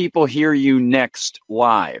can people hear you next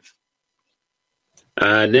live?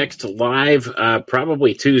 Next live,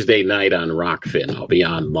 probably Tuesday night on Rockfin. I'll be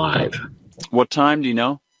on live. What time do you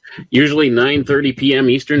know? Usually 9:30 p.m.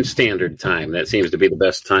 Eastern Standard Time. That seems to be the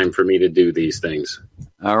best time for me to do these things.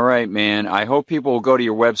 All right, man. I hope people will go to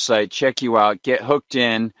your website, check you out, get hooked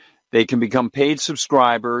in. They can become paid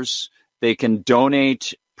subscribers. They can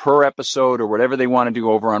donate per episode or whatever they want to do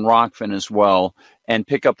over on Rockfin as well, and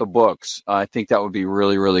pick up the books. I think that would be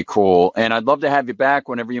really, really cool. And I'd love to have you back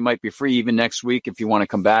whenever you might be free, even next week. If you want to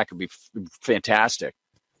come back, it'd be fantastic.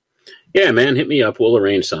 Yeah, man, hit me up. We'll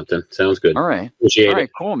arrange something. Sounds good. All right. Appreciate it. All right,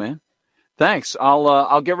 cool, man. Thanks.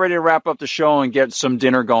 I'll get ready to wrap up the show and get some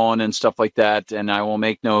dinner going and stuff like that. And I will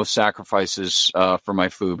make no sacrifices for my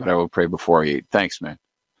food, but I will pray before I eat. Thanks, man.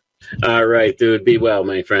 All right, dude. Be well,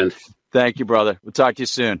 my friend. Thank you, brother. We'll talk to you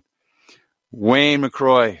soon. Wayne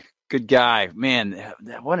McRoy, good guy. Man,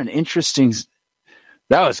 what an interesting...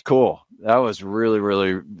 That was cool. That was really,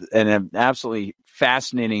 really and absolutely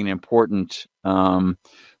fascinating and important. Let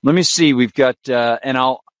me see. We've got...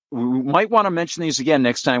 we might want to mention these again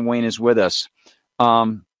next time Wayne is with us.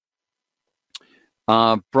 Brian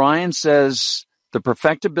says, the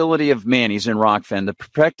perfectibility of man, he's in Rockfin, the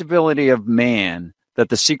perfectibility of man that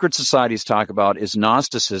the secret societies talk about is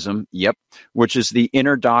Gnosticism, yep, which is the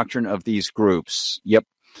inner doctrine of these groups, yep.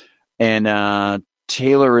 And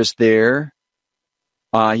Taylor is there.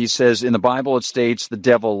 He says, in the Bible it states, the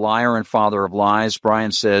devil, liar and father of lies.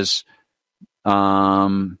 Brian says,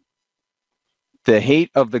 the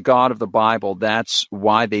hate of the God of the Bible, that's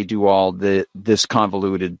why they do all this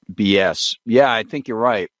convoluted BS. Yeah, I think you're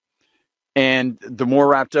right. And the more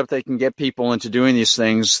wrapped up they can get people into doing these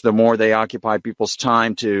things, the more they occupy people's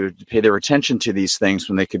time to pay their attention to these things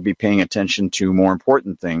when they could be paying attention to more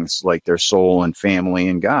important things like their soul and family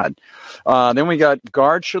and God. Then we got,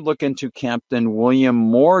 guards should look into Captain William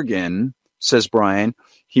Morgan, says Brian.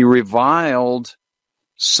 He reviled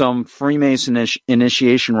some Freemason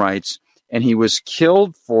initiation rites, and he was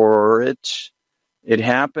killed for it. It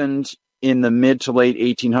happened in the mid to late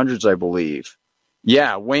 1800s, I believe.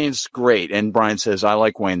 Yeah, Wayne's great. And Brian says, I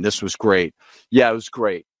like Wayne. This was great. Yeah, it was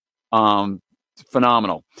great.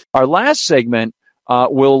 Phenomenal. Our last segment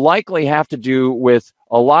will likely have to do with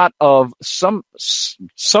a lot of some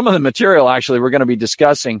of the material, actually, we're going to be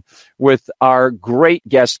discussing with our great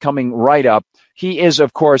guest coming right up. He is,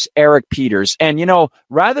 of course, Eric Peters. And, you know,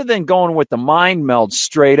 rather than going with the mind meld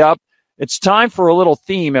straight up, it's time for a little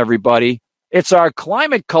theme, everybody. It's our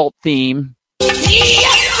climate cult theme.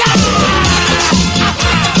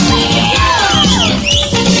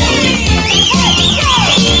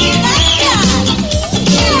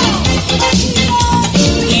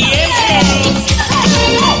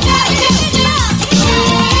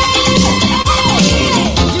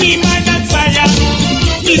 Me mind on fire,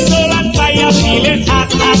 me soul on fire, feeling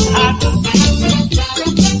hot, hot, hot.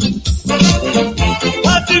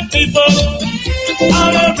 What the people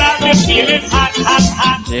all around me feeling hot, hot,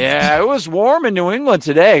 hot. Yeah, it was warm in New England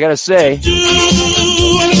today, I gotta say.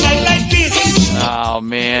 Oh,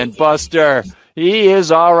 man, Buster. He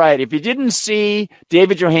is all right. If you didn't see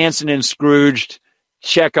David Johansen in Scrooged,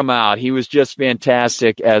 check him out. He was just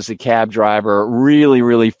fantastic as a cab driver. Really,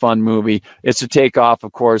 really fun movie. It's a takeoff,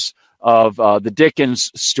 of course, of the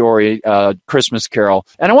Dickens story, Christmas Carol.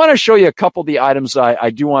 And I want to show you a couple of the items I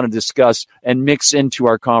do want to discuss and mix into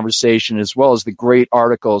our conversation, as well as the great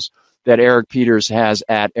articles that Eric Peters has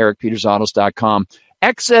at ericpetersautos.com.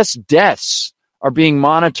 Excess deaths are being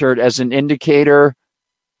monitored as an indicator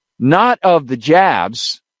not of the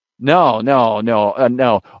jabs. No.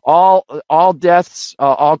 All deaths,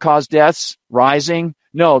 all cause deaths rising.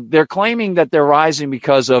 No, they're claiming that they're rising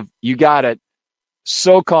because of, you got it,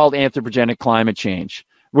 so-called anthropogenic climate change,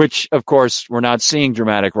 which, of course, we're not seeing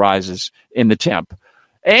dramatic rises in the temp.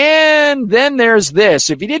 And then there's this.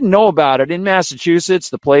 If you didn't know about it, in Massachusetts,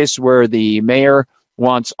 the place where the mayor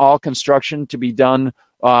wants all construction to be done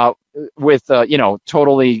with,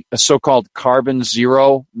 totally so-called carbon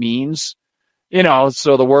zero means,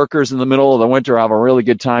 so the workers in the middle of the winter have a really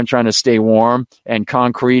good time trying to stay warm, and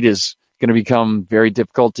concrete is going to become very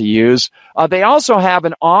difficult to use. They also have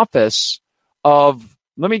an office of,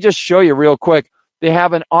 let me just show you real quick. They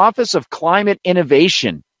have an office of climate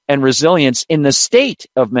innovation and resilience in the state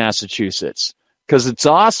of Massachusetts, because it's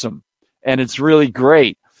awesome and it's really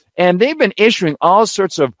great. And they've been issuing all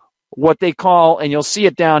sorts of what they call, and you'll see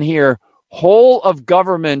it down here, whole of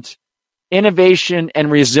government innovation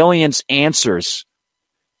and resilience answers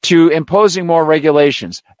to imposing more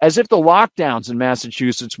regulations, as if the lockdowns in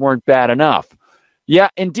Massachusetts weren't bad enough. Yeah,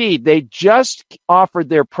 indeed. They just offered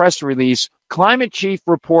their press release. Climate Chief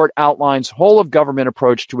Report outlines whole of government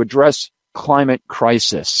approach to address climate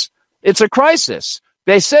crisis. It's a crisis.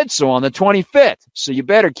 They said so on the 25th, so you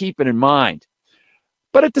better keep it in mind.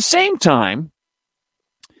 But at the same time,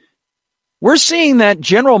 we're seeing that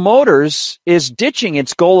General Motors is ditching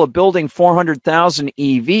its goal of building 400,000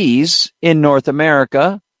 EVs in North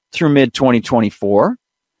America through mid-2024.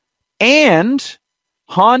 And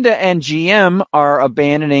Honda and GM are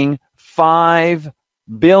abandoning $5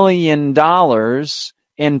 billion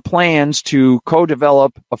in plans to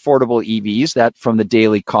co-develop affordable EVs. That from the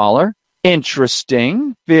Daily Caller.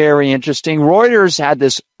 Interesting. Very interesting. Reuters had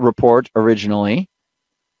this report originally.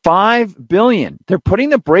 $5 billion. They're putting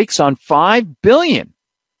the brakes on $5 billion.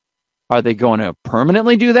 Are they going to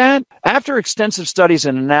permanently do that? After extensive studies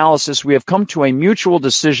and analysis, we have come to a mutual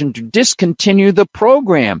decision to discontinue the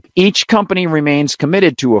program. Each company remains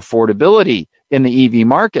committed to affordability in the EV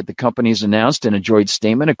market, the companies announced in a joint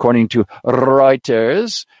statement, according to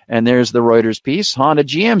Reuters. And there's the Reuters piece. Honda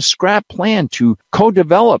GM scrap plan to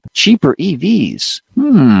co-develop cheaper EVs.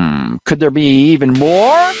 Could there be even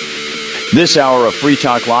more? This hour of Free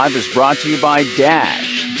Talk Live is brought to you by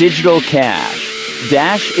Dash Digital Cash.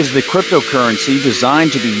 Dash is the cryptocurrency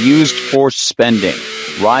designed to be used for spending.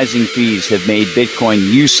 Rising fees have made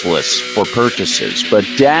Bitcoin useless for purchases, but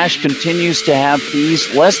Dash continues to have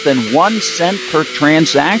fees less than 1 cent per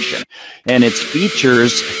transaction, and its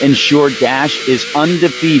features ensure Dash is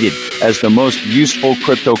undefeated as the most useful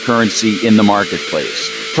cryptocurrency in the marketplace.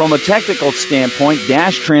 From a technical standpoint,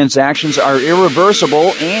 Dash transactions are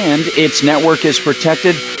irreversible, and its network is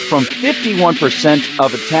protected from 51%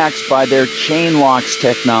 of attacks by their chain locks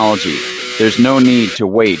technology. There's no need to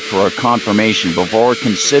wait for a confirmation before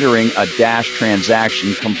considering a Dash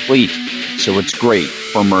transaction complete, so it's great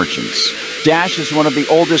for merchants. Dash is one of the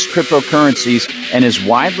oldest cryptocurrencies and is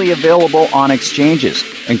widely available on exchanges,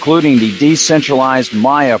 including the decentralized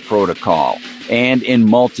Maya protocol and in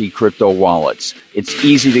multi-crypto wallets. It's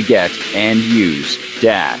easy to get and use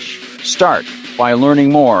Dash. Start by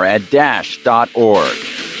learning more at dash.org.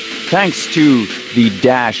 Thanks to the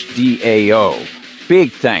Dash DAO.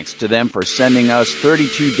 Big thanks to them for sending us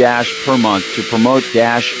 32 Dash per month to promote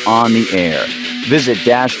Dash on the air. Visit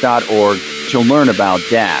dash.org to learn about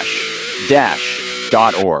Dash.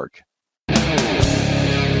 Dash.org.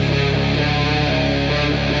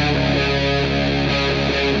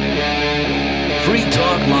 Free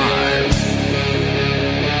Talk Live.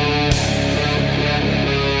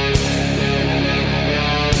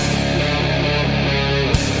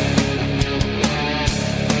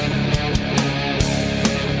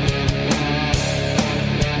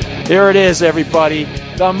 Here it is, everybody.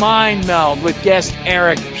 The Mind Meld with guest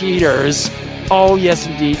Eric Peters. Oh, yes,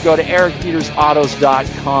 indeed. Go to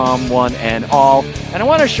ericpetersautos.com, one and all. And I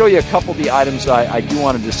want to show you a couple of the items I do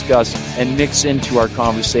want to discuss and mix into our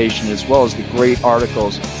conversation, as well as the great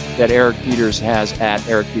articles that Eric Peters has at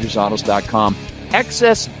ericpetersautos.com.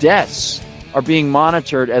 Excess deaths are being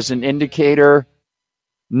monitored as an indicator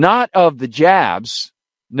not of the jabs.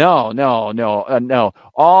 No.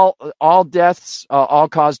 All deaths,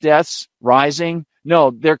 all-cause deaths rising.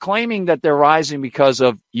 No, they're claiming that they're rising because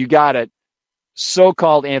of, you got it,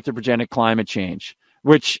 so-called anthropogenic climate change,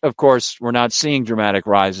 which, of course, we're not seeing dramatic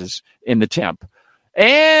rises in the temp.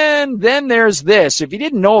 And then there's this. If you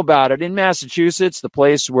didn't know about it, in Massachusetts, the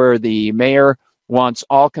place where the mayor wants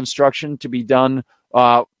all construction to be done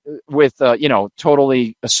with,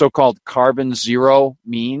 totally so-called carbon zero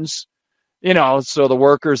means, so the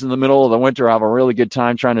workers in the middle of the winter have a really good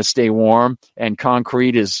time trying to stay warm, and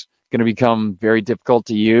concrete is going to become very difficult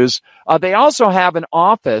to use. They also have an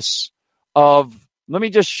office of, let me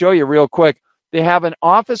just show you real quick. They have an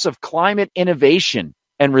office of climate innovation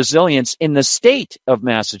and resilience in the state of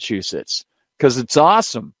Massachusetts, because it's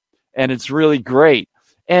awesome and it's really great.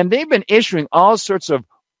 And they've been issuing all sorts of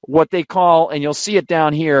what they call, and you'll see it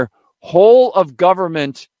down here, whole of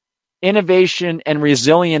government innovation and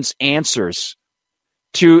resilience answers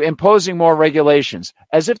to imposing more regulations,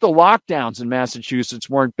 as if the lockdowns in Massachusetts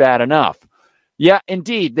weren't bad enough. Yeah,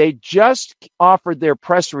 indeed. They just offered their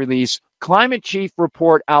press release. Climate Chief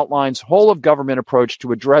report outlines whole of government approach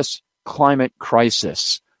to address climate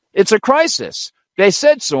crisis. It's a crisis. They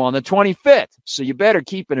said so on the 25th, so you better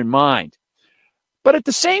keep it in mind. But at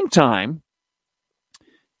the same time,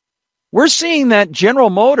 we're seeing that General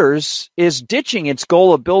Motors is ditching its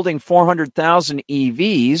goal of building 400,000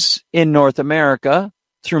 EVs in North America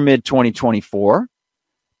through mid-2024.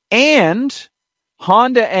 And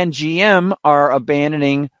Honda and GM are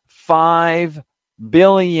abandoning $5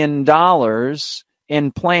 billion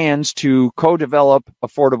in plans to co-develop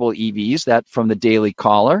affordable EVs. That from the Daily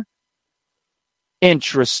Caller.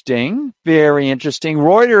 Interesting. Very interesting.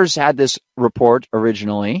 Reuters had this report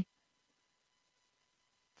originally.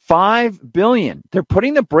 $5 billion. They're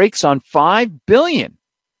putting the brakes on $5 billion.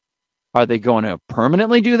 Are they going to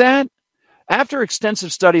permanently do that? After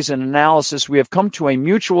extensive studies and analysis, we have come to a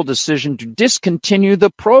mutual decision to discontinue the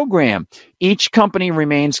program. Each company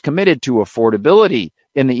remains committed to affordability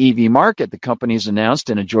in the EV market, the companies announced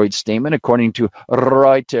in a joint statement, according to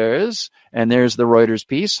Reuters. And there's the Reuters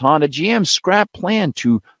piece. Honda GM scrap plan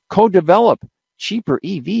to co-develop cheaper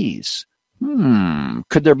EVs.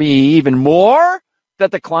 Could there be even more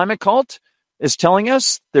that the climate cult is telling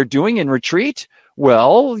us they're doing in retreat?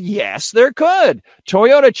 Well, yes, there could.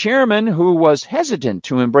 Toyota chairman, who was hesitant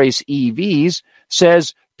to embrace EVs,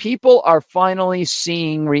 says people are finally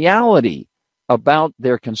seeing reality about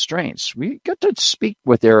their constraints. We got to speak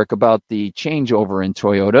with Eric about the changeover in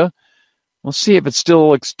Toyota. We'll see if it still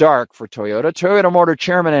looks dark for Toyota. Toyota Motor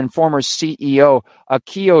chairman and former CEO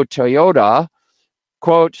Akio Toyoda,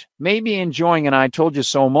 quote, may be enjoying an I told you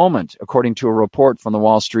so moment, according to a report from the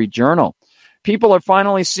Wall Street Journal. People are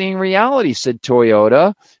finally seeing reality, said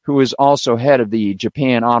Toyota, who is also head of the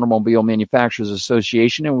Japan Automobile Manufacturers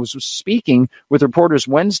Association and was speaking with reporters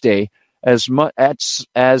Wednesday as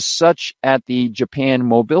such at the Japan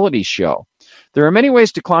Mobility Show. There are many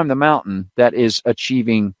ways to climb the mountain that is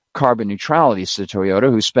achieving carbon neutrality, said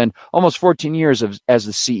Toyota, who spent almost 14 years as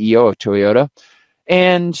the CEO of Toyota.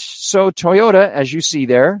 And so Toyota, as you see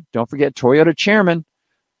there, don't forget Toyota chairman,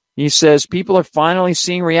 he says people are finally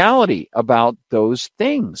seeing reality about those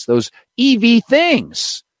things, those EV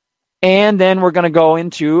things. And then we're going to go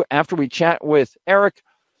into, after we chat with Eric,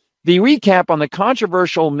 the recap on the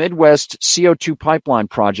controversial Midwest CO2 pipeline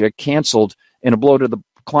project canceled in a blow to the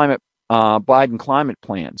Biden climate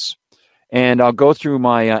plans. And I'll go through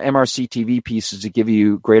my MRC TV pieces to give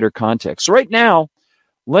you greater context. So right now,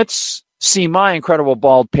 let's see my incredible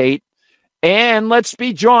bald pate. And let's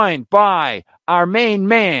be joined by our main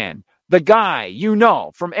man, the guy you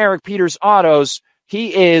know from Eric Peters Autos.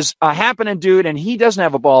 He is a happening dude, and he doesn't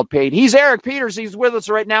have a bald pate. He's Eric Peters. He's with us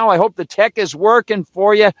right now. I hope the tech is working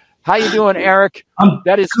for you. How you doing, Eric?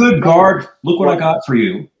 That is good, Guard. Look what I got for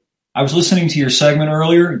you. I was listening to your segment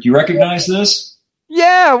earlier. Do you recognize this?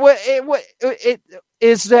 Yeah. What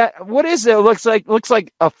is that? What is it? It looks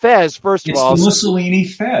like a fez. First of all, it's the Mussolini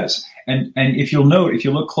fez. And if you'll note, if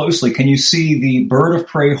you look closely, can you see the bird of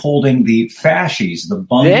prey holding the fasces, the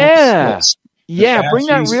bundle? Yeah. Bring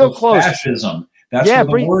that real close. Fascism. That's where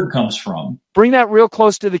the word comes from. Bring that real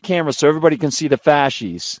close to the camera so everybody can see the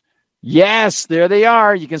fasces. Yes, there they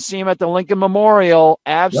are. You can see them at the Lincoln Memorial.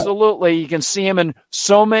 Absolutely. Yep. You can see them in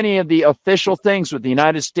so many of the official things with the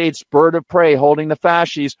United States bird of prey holding the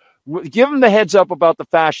fasces. Give them the heads up about the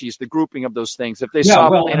fasces, the grouping of those things. If they saw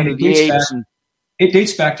Planet of the Apes. It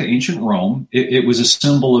dates back to ancient Rome. It was a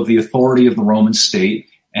symbol of the authority of the Roman state.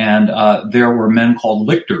 And there were men called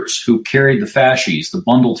lictors who carried the fasces, the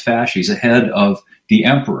bundled fasces, ahead of the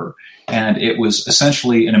emperor. And it was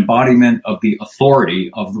essentially an embodiment of the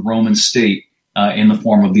authority of the Roman state in the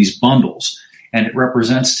form of these bundles. And it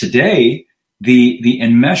represents today the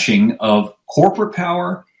enmeshing of corporate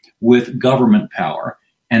power with government power.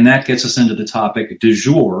 And that gets us into the topic du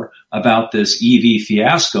jour about this EV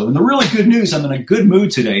fiasco. And the really good news, I'm in a good mood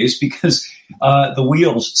today, is because the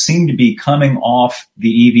wheels seem to be coming off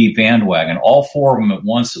the EV bandwagon, all four of them at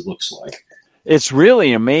once, it looks like. It's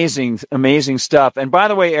really amazing stuff. And by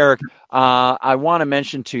the way, Eric, I want to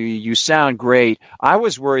mention to you, you sound great. I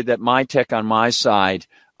was worried that my tech on my side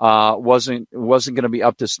wasn't going to be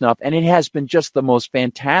up to snuff. And it has been just the most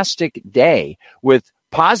fantastic day with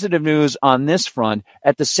positive news on this front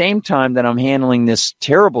at the same time that I'm handling this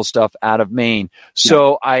terrible stuff out of Maine.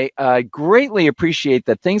 So I greatly appreciate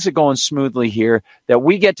that things are going smoothly here, that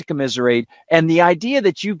we get to commiserate. And the idea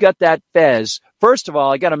that you got that fez, first of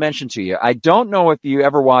all, I got to mention to you, I don't know if you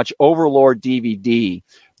ever watch Overlord DVD,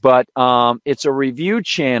 but it's a review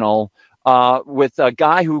channel with a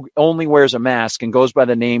guy who only wears a mask and goes by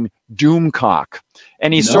the name Doomcock.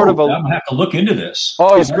 And he's sort of I'm going to have to look into this.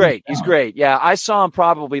 Oh, he's great. He's great. Yeah, I saw him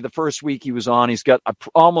probably the first week he was on. He's got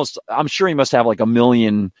I'm sure he must have like 1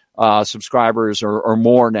 million subscribers or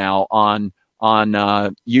more now on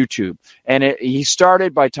YouTube. And he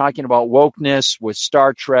started by talking about wokeness with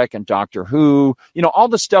Star Trek and Doctor Who, all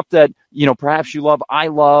the stuff that, perhaps you love, I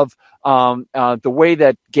love, the way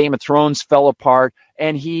that Game of Thrones fell apart.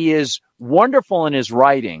 And he is wonderful in his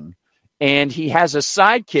writing. And he has a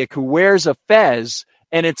sidekick who wears a fez,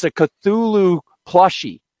 and it's a Cthulhu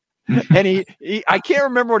plushie. And he I can't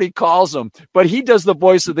remember what he calls him, but he does the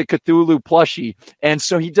voice of the Cthulhu plushie. And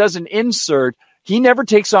so he does an insert. He never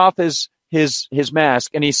takes off his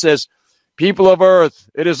mask, and he says, "People of Earth,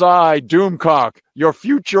 it is I, Doomcock, your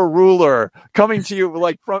future ruler, coming to you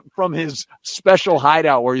like from his special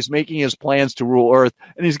hideout where he's making his plans to rule Earth."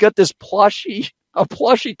 And he's got this plushie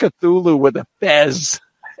Cthulhu with a fez.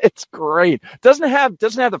 It's great. Doesn't have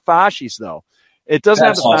the fascies though. It doesn't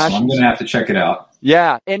have the fascies. I'm going to have to check it out.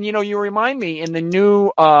 Yeah, and you remind me in the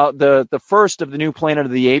new the first of the new Planet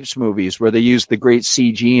of the Apes movies where they use the great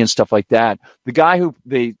CG and stuff like that. The guy who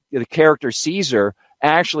the character Caesar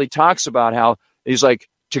actually talks about how he's like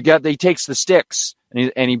together. He takes the sticks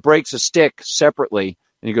and he breaks a stick separately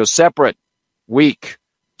and he goes separate, weak,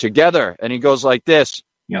 together, and he goes like this.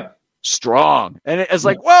 Yeah. Strong. And it's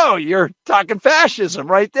like, whoa, you're talking fascism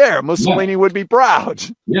right there. Mussolini would be proud.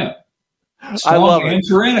 Yeah. I love it. And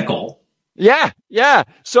tyrannical. Yeah.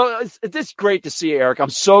 So it's great to see you, Eric. I'm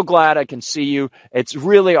so glad I can see you. It's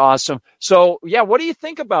really awesome. So, yeah, what do you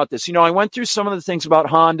think about this? I went through some of the things about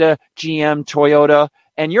Honda, GM, Toyota,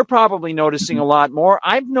 and you're probably noticing a lot more.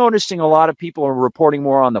 I'm noticing a lot of people are reporting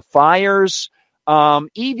more on the fires.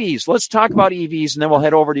 EVs. Let's talk about EVs, and then we'll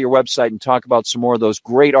head over to your website and talk about some more of those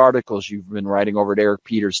great articles you've been writing over at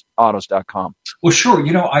ericpetersautos.com. Well, sure.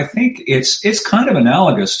 I think it's kind of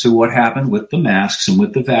analogous to what happened with the masks and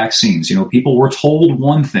with the vaccines. People were told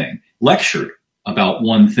one thing, lectured about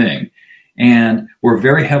one thing, and were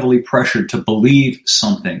very heavily pressured to believe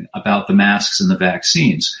something about the masks and the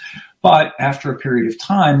vaccines. But after a period of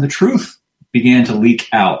time, the truth began to leak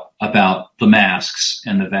out about the masks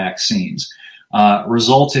and the vaccines.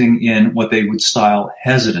 Resulting in what they would style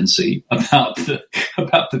hesitancy about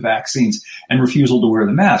the vaccines and refusal to wear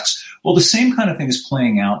the masks. Well, the same kind of thing is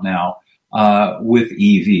playing out now with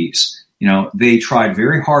EVs. They tried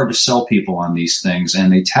very hard to sell people on these things,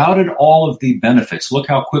 and they touted all of the benefits. Look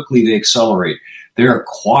how quickly they accelerate. They're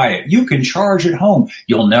quiet. You can charge at home.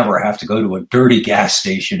 You'll never have to go to a dirty gas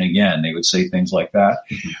station again. They would say things like that.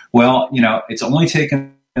 Mm-hmm. Well, it's only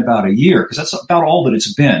taken about a year, because that's about all that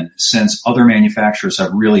it's been since other manufacturers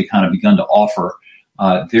have really kind of begun to offer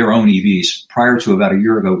their own EVs. Prior to about a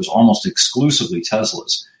year ago, it was almost exclusively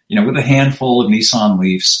Teslas, with a handful of Nissan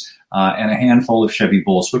Leafs and a handful of Chevy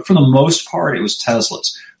Bulls. But for the most part, it was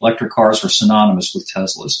Teslas. Electric cars were synonymous with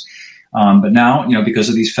Teslas. But now, because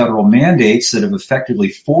of these federal mandates that have effectively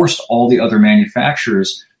forced all the other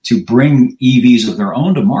manufacturers to bring EVs of their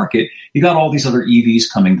own to market, you got all these other EVs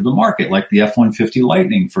coming to the market, like the F-150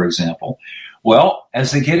 Lightning, for example. Well,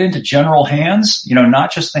 as they get into general hands,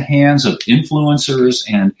 not just the hands of influencers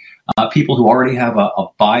and people who already have a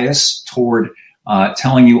bias toward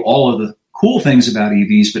telling you all of the cool things about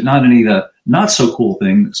EVs, but not any of the not so cool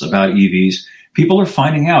things about EVs, people are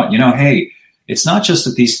finding out, hey, it's not just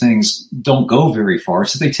that these things don't go very far,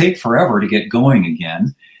 it's that they take forever to get going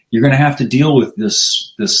again. You're going to have to deal with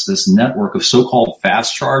this network of so-called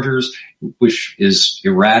fast chargers, which is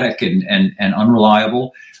erratic and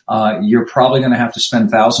unreliable. You're probably going to have to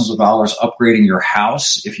spend thousands of dollars upgrading your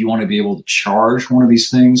house if you want to be able to charge one of these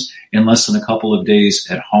things in less than a couple of days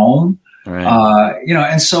at home. Right.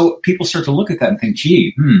 And so people start to look at that and think,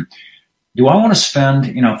 gee, do I want to spend,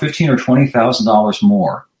 $15,000 or $20,000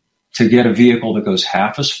 more to get a vehicle that goes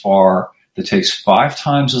half as far, that takes 5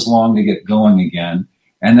 times as long to get going again,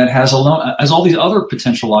 and that has all these other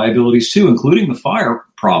potential liabilities too, including the fire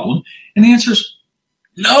problem? And the answer is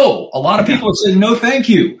no. A lot of people have said no, thank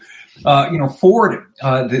you. Ford,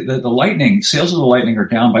 the Lightning, sales of the Lightning are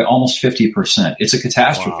down by almost 50%. It's a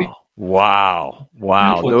catastrophe. Wow.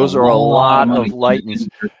 Those are a lot of Lightnings.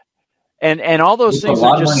 And all those things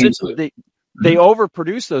are just they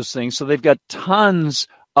overproduce those things, so they've got tons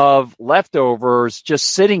of leftovers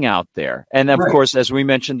just sitting out there. And of course, as we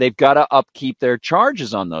mentioned, they've got to upkeep their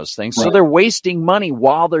charges on those things. So they're wasting money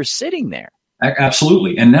while they're sitting there.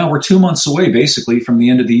 Absolutely. And now we're 2 months away, basically, from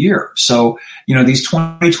the end of the year. So, these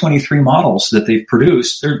 2023 models that they've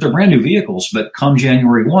produced, they're brand new vehicles, but come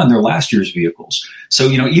January 1, they're last year's vehicles. So,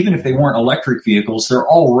 even if they weren't electric vehicles, they're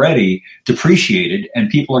already depreciated,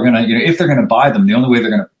 and people are going to, if they're going to buy them, the only way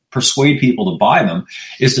they're going to persuade people to buy them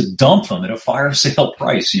is to dump them at a fire sale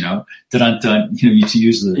price, to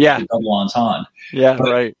use the double entendre. Yeah,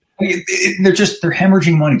 but right. They're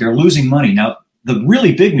hemorrhaging money. They're losing money. Now, the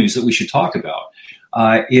really big news that we should talk about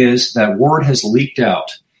is that word has leaked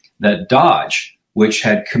out that Dodge, which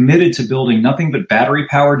had committed to building nothing but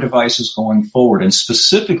battery-powered devices going forward, and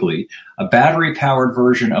specifically a battery-powered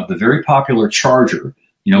version of the very popular Charger,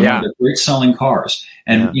 one of the great selling cars.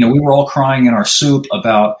 And, we were all crying in our soup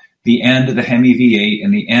about the end of the Hemi V8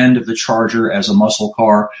 and the end of the Charger as a muscle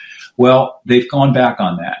car. Well, they've gone back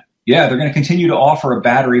on that. Yeah, they're going to continue to offer a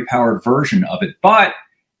battery-powered version of it, but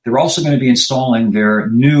they're also going to be installing their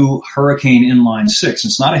new Hurricane Inline 6.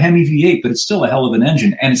 It's not a Hemi V8, but it's still a hell of an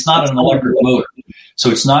engine, and it's not an electric motor. So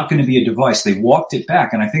it's not going to be a device. They walked it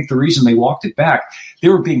back, and I think the reason they walked it back, they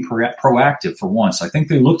were being proactive for once. I think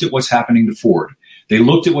they looked at what's happening to Ford. They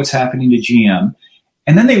looked at what's happening to GM,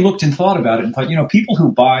 and then they looked and thought about it and thought, people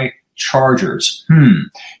who buy Chargers,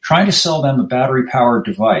 trying to sell them a battery-powered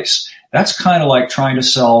device, that's kind of like trying to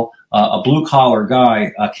sell a blue-collar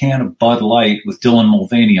guy a can of Bud Light with Dylan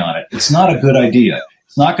Mulvaney on it. It's not a good idea.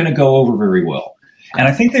 It's not going to go over very well. And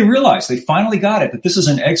I think they realized, they finally got it, that this is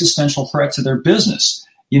an existential threat to their business,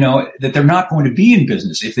 that they're not going to be in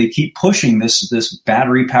business if they keep pushing this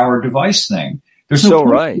battery-powered device thing. There's no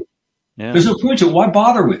point. Right. Yeah. There's no point to it. Why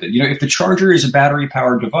bother with it? If the Charger is a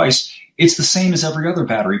battery-powered device, it's the same as every other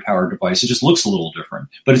battery-powered device. It just looks a little different,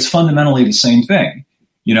 but it's fundamentally the same thing.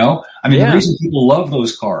 The reason people love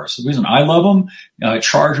those cars, the reason I love them,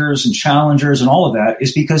 Chargers and Challengers and all of that,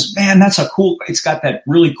 is because, man, it's got that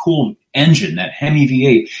really cool engine, that Hemi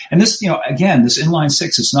V8. And this, again, this inline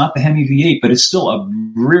 6, it's not the Hemi V8, but it's still a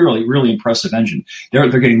really, really impressive engine. They're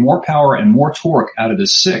getting more power and more torque out of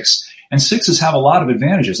this 6. And 6s have a lot of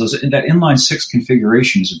advantages. That inline 6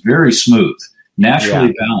 configuration is very smooth,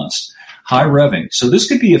 naturally balanced, high revving. So this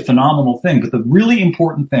could be a phenomenal thing. But the really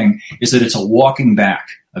important thing is that it's a walking back,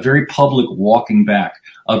 a very public walking back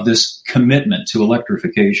of this commitment to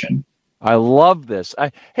electrification. I love this.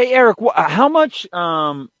 Hey, Eric, how much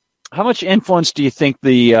influence do you think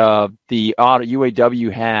the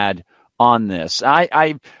UAW had on this?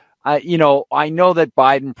 I know that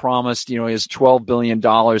Biden promised, his $12 billion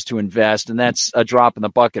to invest, and that's a drop in the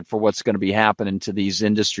bucket for what's going to be happening to these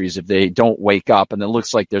industries if they don't wake up. And it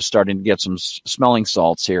looks like they're starting to get some smelling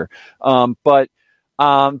salts here. But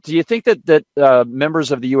do you think that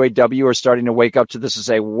members of the UAW are starting to wake up to this and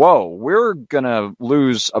say, whoa, we're going to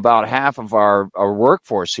lose about half of our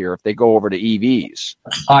workforce here if they go over to EVs?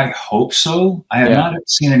 I hope so. I have not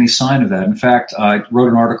seen any sign of that. In fact, I wrote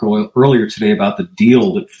an article earlier today about the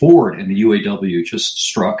deal that Ford and the UAW just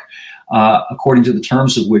struck, according to the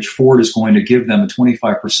terms of which Ford is going to give them a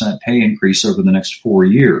 25% pay increase over the next 4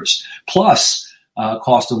 years, plus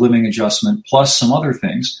cost of living adjustment, plus some other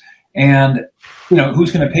things. And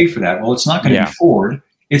who's going to pay for that? Well, it's not going to be Ford.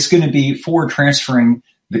 It's going to be Ford transferring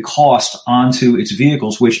the cost onto its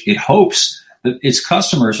vehicles, which it hopes that its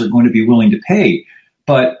customers are going to be willing to pay.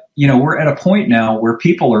 But, we're at a point now where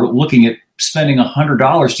people are looking at spending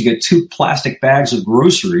 $100 to get 2 plastic bags of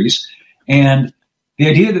groceries. And the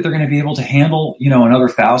idea that they're going to be able to handle, another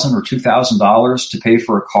 $1,000 or $2,000 to pay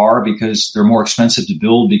for a car because they're more expensive to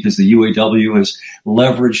build because the UAW has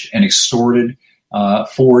leveraged and extorted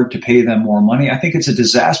Ford to pay them more money. I think it's a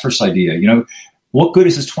disastrous idea. What good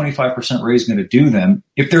is this 25% raise going to do them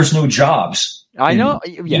if there's no jobs? I know.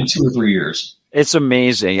 In 2 or 3 years. It's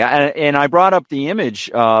amazing. And I brought up the image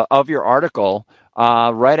of your article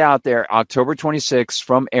right out there, October 26th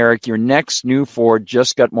from Eric. Your next new Ford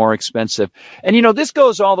just got more expensive. And, this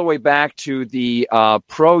goes all the way back to the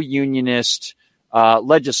pro-unionist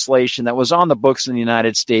legislation that was on the books in the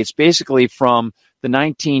United States, basically from the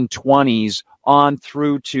 1920s on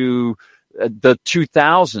through to the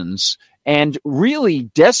 2000s, and really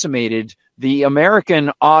decimated the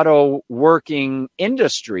American auto working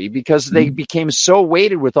industry because they became so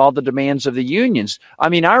weighted with all the demands of the unions. I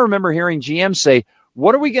mean, I remember hearing GM say,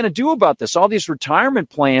 what are we going to do about this? All these retirement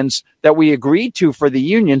plans that we agreed to for the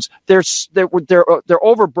unions, they're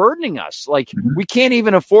overburdening us. Like we can't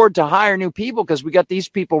even afford to hire new people because we got these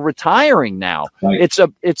people retiring now. Right.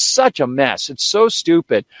 It's such a mess. It's so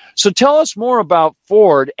stupid. So tell us more about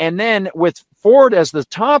Ford. And then with Ford as the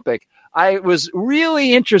topic, I was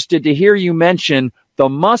really interested to hear you mention the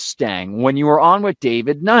Mustang when you were on with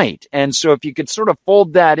David Knight. And so if you could sort of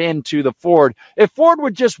fold that into the Ford, if Ford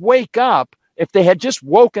would just wake up, if they had just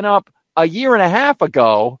woken up a year and a half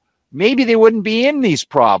ago, maybe they wouldn't be in these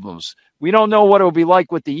problems. We don't know what it would be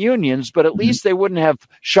like with the unions, but at least they wouldn't have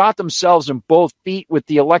shot themselves in both feet with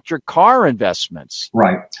the electric car investments.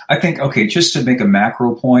 Right. I think, okay, just to make a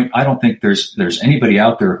macro point, I don't think there's anybody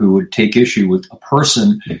out there who would take issue with a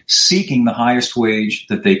person seeking the highest wage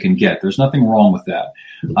that they can get. There's nothing wrong with that.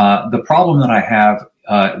 The problem that I have,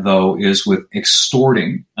 though, is with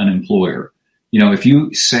extorting an employer. You know, if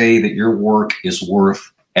you say that your work is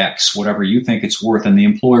worth X, whatever you think it's worth, and the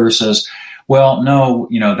employer says, well, no,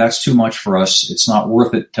 you know, that's too much for us. It's not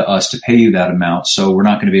worth it to us to pay you that amount, so we're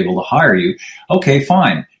not going to be able to hire you. Okay,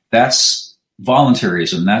 fine. That's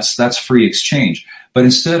voluntarism. That's free exchange. But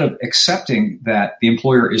instead of accepting that the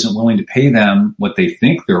employer isn't willing to pay them what they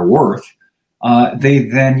think they're worth, they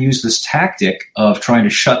then use this tactic of trying to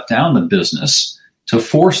shut down the business, to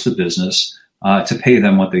force the business to pay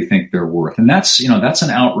them what they think they're worth. And that's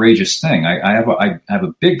an outrageous thing. I have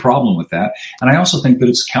a big problem with that. And I also think that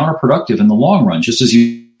it's counterproductive in the long run. Just as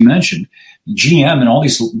you mentioned, GM and all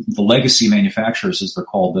the legacy manufacturers, as they're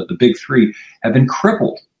called, the big three, have been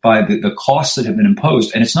crippled by the costs that have been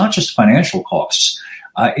imposed. And it's not just financial costs.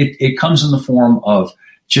 It comes in the form of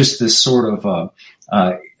just this sort of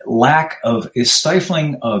lack of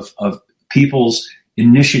stifling of people's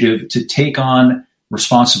initiative to take on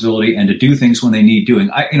responsibility and to do things when they need doing.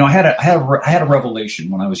 I had a revelation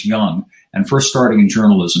when I was young and first starting in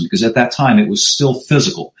journalism, because at that time it was still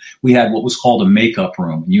physical. We had what was called a makeup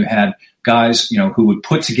room, and you had guys, who would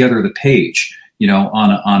put together the page,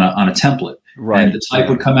 on a template. Right. And the type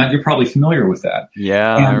would come out. You're probably familiar with that.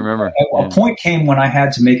 Yeah, and I remember. A point came when I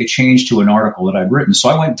had to make a change to an article that I'd written. So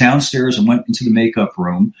I went downstairs and went into the makeup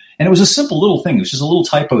room, and it was a simple little thing. It was just a little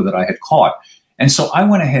typo that I had caught. And so I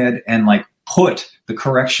went ahead and put the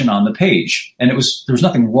correction on the page. And there was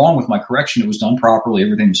nothing wrong with my correction. It was done properly.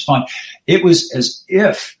 Everything was fine. It was as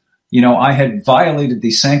if, I had violated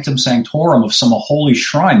the sanctum sanctorum of some holy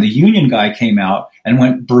shrine. The union guy came out and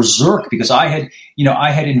went berserk because I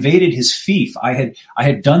had invaded his fief. I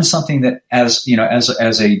had done something that as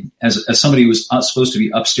somebody who was supposed to be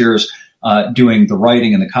upstairs doing the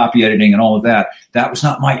writing and the copy editing and all of that was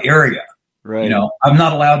not my area. Right. I'm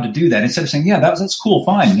not allowed to do that. Instead of saying, yeah, that's cool,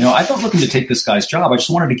 fine. I'm not looking to take this guy's job. I just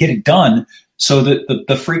wanted to get it done so that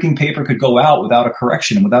the freaking paper could go out without a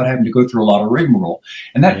correction and without having to go through a lot of rigmarole.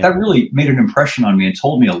 And that really made an impression on me and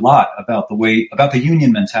told me a lot about the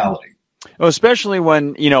union mentality. Well, especially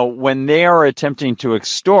when they are attempting to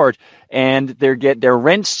extort and they're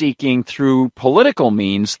rent seeking through political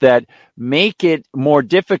means that make it more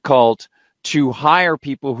difficult to hire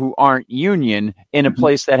people who aren't union in a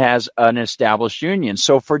place that has an established union.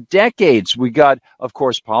 So for decades, we got, of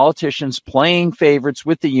course, politicians playing favorites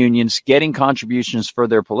with the unions, getting contributions for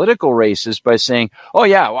their political races by saying, oh,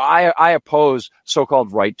 yeah, well, I oppose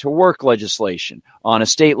so-called right-to-work legislation on a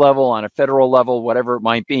state level, on a federal level, whatever it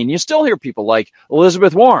might be. And you still hear people like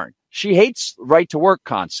Elizabeth Warren. She hates right-to-work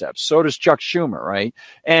concepts. So does Chuck Schumer, right?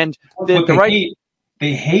 And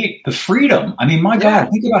They hate the freedom. I mean, my God,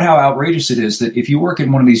 think about how outrageous it is that if you work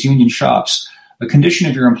in one of these union shops, a condition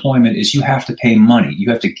of your employment is you have to pay money. You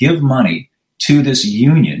have to give money to this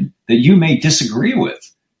union that you may disagree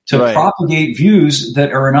with to propagate views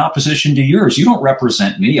that are in opposition to yours. You don't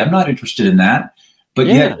represent me. I'm not interested in that. But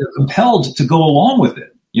yet you're compelled to go along with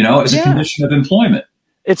it, as a condition of employment.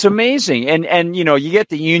 It's amazing. And you get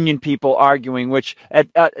the union people arguing, which at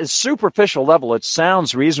a superficial level, it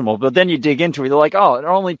sounds reasonable. But then you dig into it, they're like, oh, it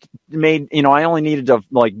only made, I only needed to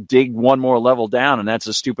dig one more level down. And that's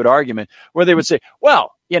a stupid argument where they would say,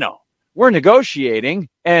 well, we're negotiating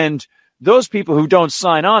and those people who don't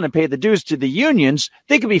sign on and pay the dues to the unions,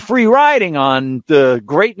 they could be free riding on the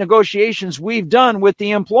great negotiations we've done with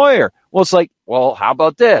the employer. Well, it's like, well, how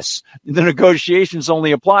about this? The negotiations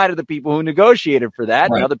only apply to the people who negotiated for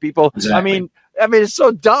that. Right. And other people, exactly. I mean, it's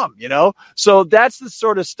so dumb, So that's the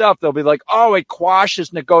sort of stuff they'll be like, oh, it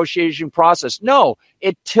quashes negotiation process. No,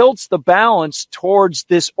 it tilts the balance towards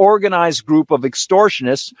this organized group of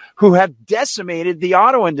extortionists who have decimated the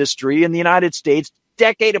auto industry in the United States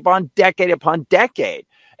decade upon decade upon decade.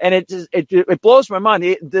 And it blows my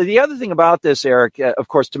mind. The other thing about this, Eric, of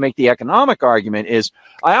course, to make the economic argument is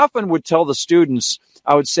I often would tell the students,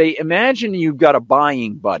 I would say, imagine you've got a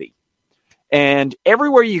buying buddy. And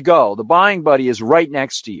everywhere you go, the buying buddy is right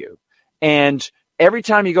next to you. And every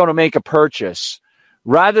time you go to make a purchase,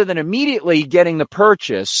 rather than immediately getting the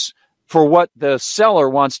purchase for what the seller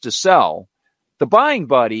wants to sell, the buying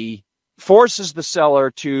buddy forces the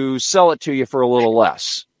seller to sell it to you for a little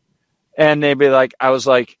less. And they'd be like, I was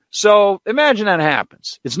like, so imagine that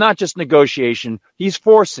happens. It's not just negotiation. He's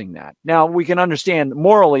forcing that. Now, we can understand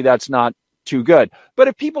morally that's not too good. But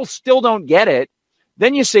if people still don't get it,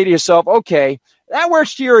 then you say to yourself, okay, that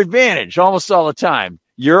works to your advantage almost all the time.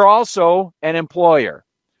 You're also an employer.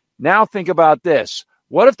 Now think about this.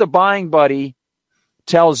 What if the buying buddy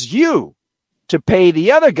tells you to pay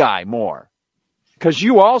the other guy more? Because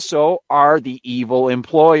you also are the evil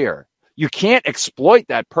employer. You can't exploit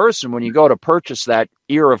that person when you go to purchase that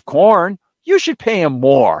ear of corn. You should pay him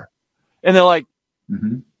more. And they're like,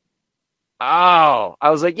 oh, I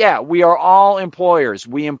was like, yeah, we are all employers.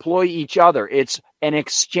 We employ each other. It's an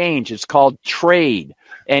exchange. It's called trade.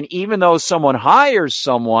 And even though someone hires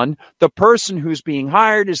someone, the person who's being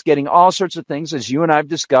hired is getting all sorts of things, as you and I have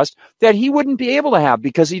discussed, that he wouldn't be able to have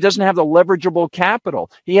because he doesn't have the leverageable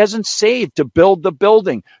capital. He hasn't saved to build the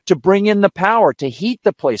building, to bring in the power, to heat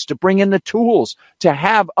the place, to bring in the tools, to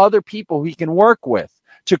have other people he can work with,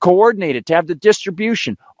 to coordinate it, to have the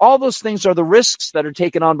distribution. All those things are the risks that are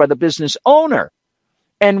taken on by the business owner.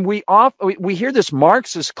 And we hear this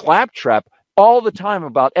Marxist claptrap all the time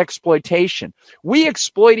about exploitation. We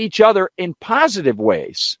exploit each other in positive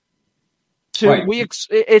ways. Right.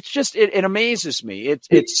 It amazes me.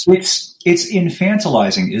 It's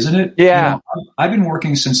infantilizing, isn't it? Yeah. I've been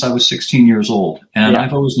working since I was 16 years old, and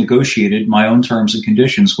I've always negotiated my own terms and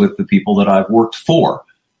conditions with the people that I've worked for.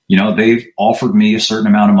 They've offered me a certain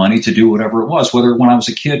amount of money to do whatever it was, whether when I was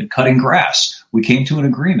a kid cutting grass, we came to an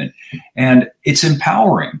agreement. And it's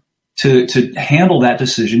empowering to handle that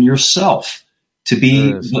decision yourself, to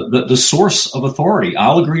be the source of authority.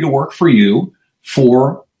 I'll agree to work for you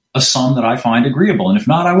for a sum that I find agreeable. And if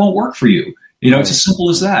not, I won't work for you. It's as simple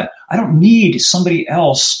as that. I don't need somebody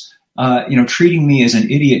else, treating me as an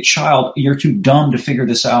idiot child. You're too dumb to figure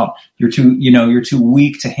this out. You're too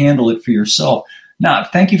weak to handle it for yourself. Now,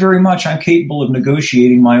 thank you very much. I'm capable of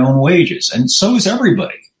negotiating my own wages, and so is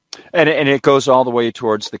everybody. And it goes all the way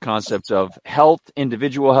towards the concept of health,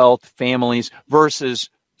 individual health, families versus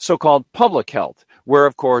so-called public health, where,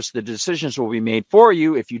 of course, the decisions will be made for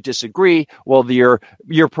you. If you disagree, well,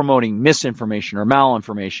 you're promoting misinformation or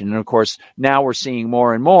malinformation. And, of course, now we're seeing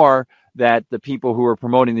more and more that the people who are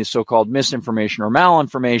promoting this so-called misinformation or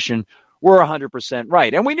malinformation were 100%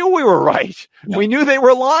 right. And we knew we were right. Yeah. We knew they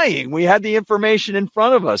were lying. We had the information in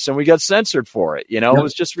front of us and we got censored for it. It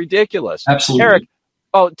was just ridiculous. Absolutely. Eric,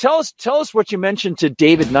 tell us what you mentioned to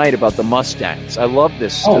David Knight about the Mustangs. I love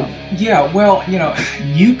this stuff. Oh, yeah. Well,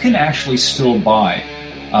 you can actually still buy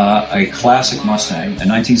a classic Mustang, a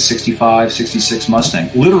 1965, 66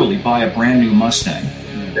 Mustang, literally buy a brand new Mustang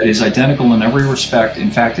that is identical in every respect.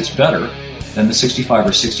 In fact, it's better than the 65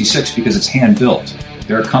 or 66 because it's hand built.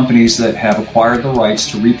 There are companies that have acquired the rights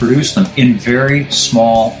to reproduce them in very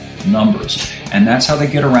small numbers. And that's how they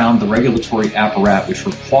get around the regulatory apparatus, which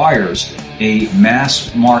requires a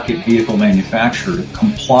mass market vehicle manufacturer to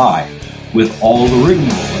comply with all the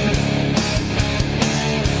rigmarole of it.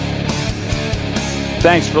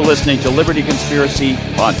 Thanks for listening to Liberty Conspiracy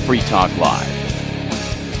on Free Talk Live.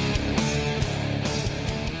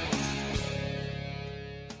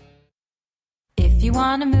 If you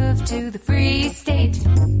want to move to the free state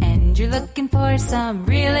and you're looking for some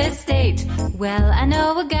real estate, well, I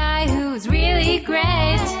know a guy who's really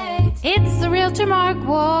great. It's the Realtor Mark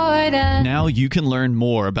Warden. Now you can learn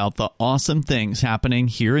more about the awesome things happening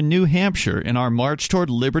here in New Hampshire in our march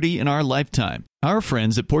toward liberty in our lifetime. Our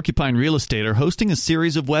friends at Porcupine Real Estate are hosting a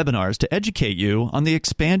series of webinars to educate you on the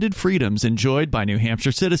expanded freedoms enjoyed by New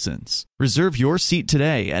Hampshire citizens. Reserve your seat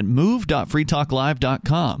today at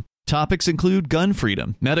move.freetalklive.com. Topics include gun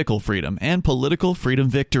freedom, medical freedom, and political freedom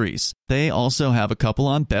victories. They also have a couple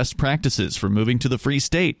on best practices for moving to the free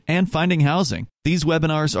state and finding housing. These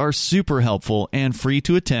webinars are super helpful and free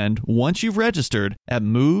to attend once you've registered at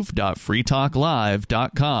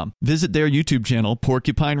move.freetalklive.com. Visit their YouTube channel,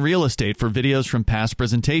 Porcupine Real Estate, for videos from past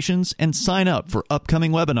presentations and sign up for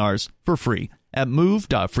upcoming webinars for free at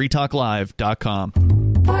move.freetalklive.com.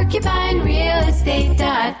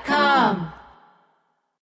 PorcupineRealEstate.com.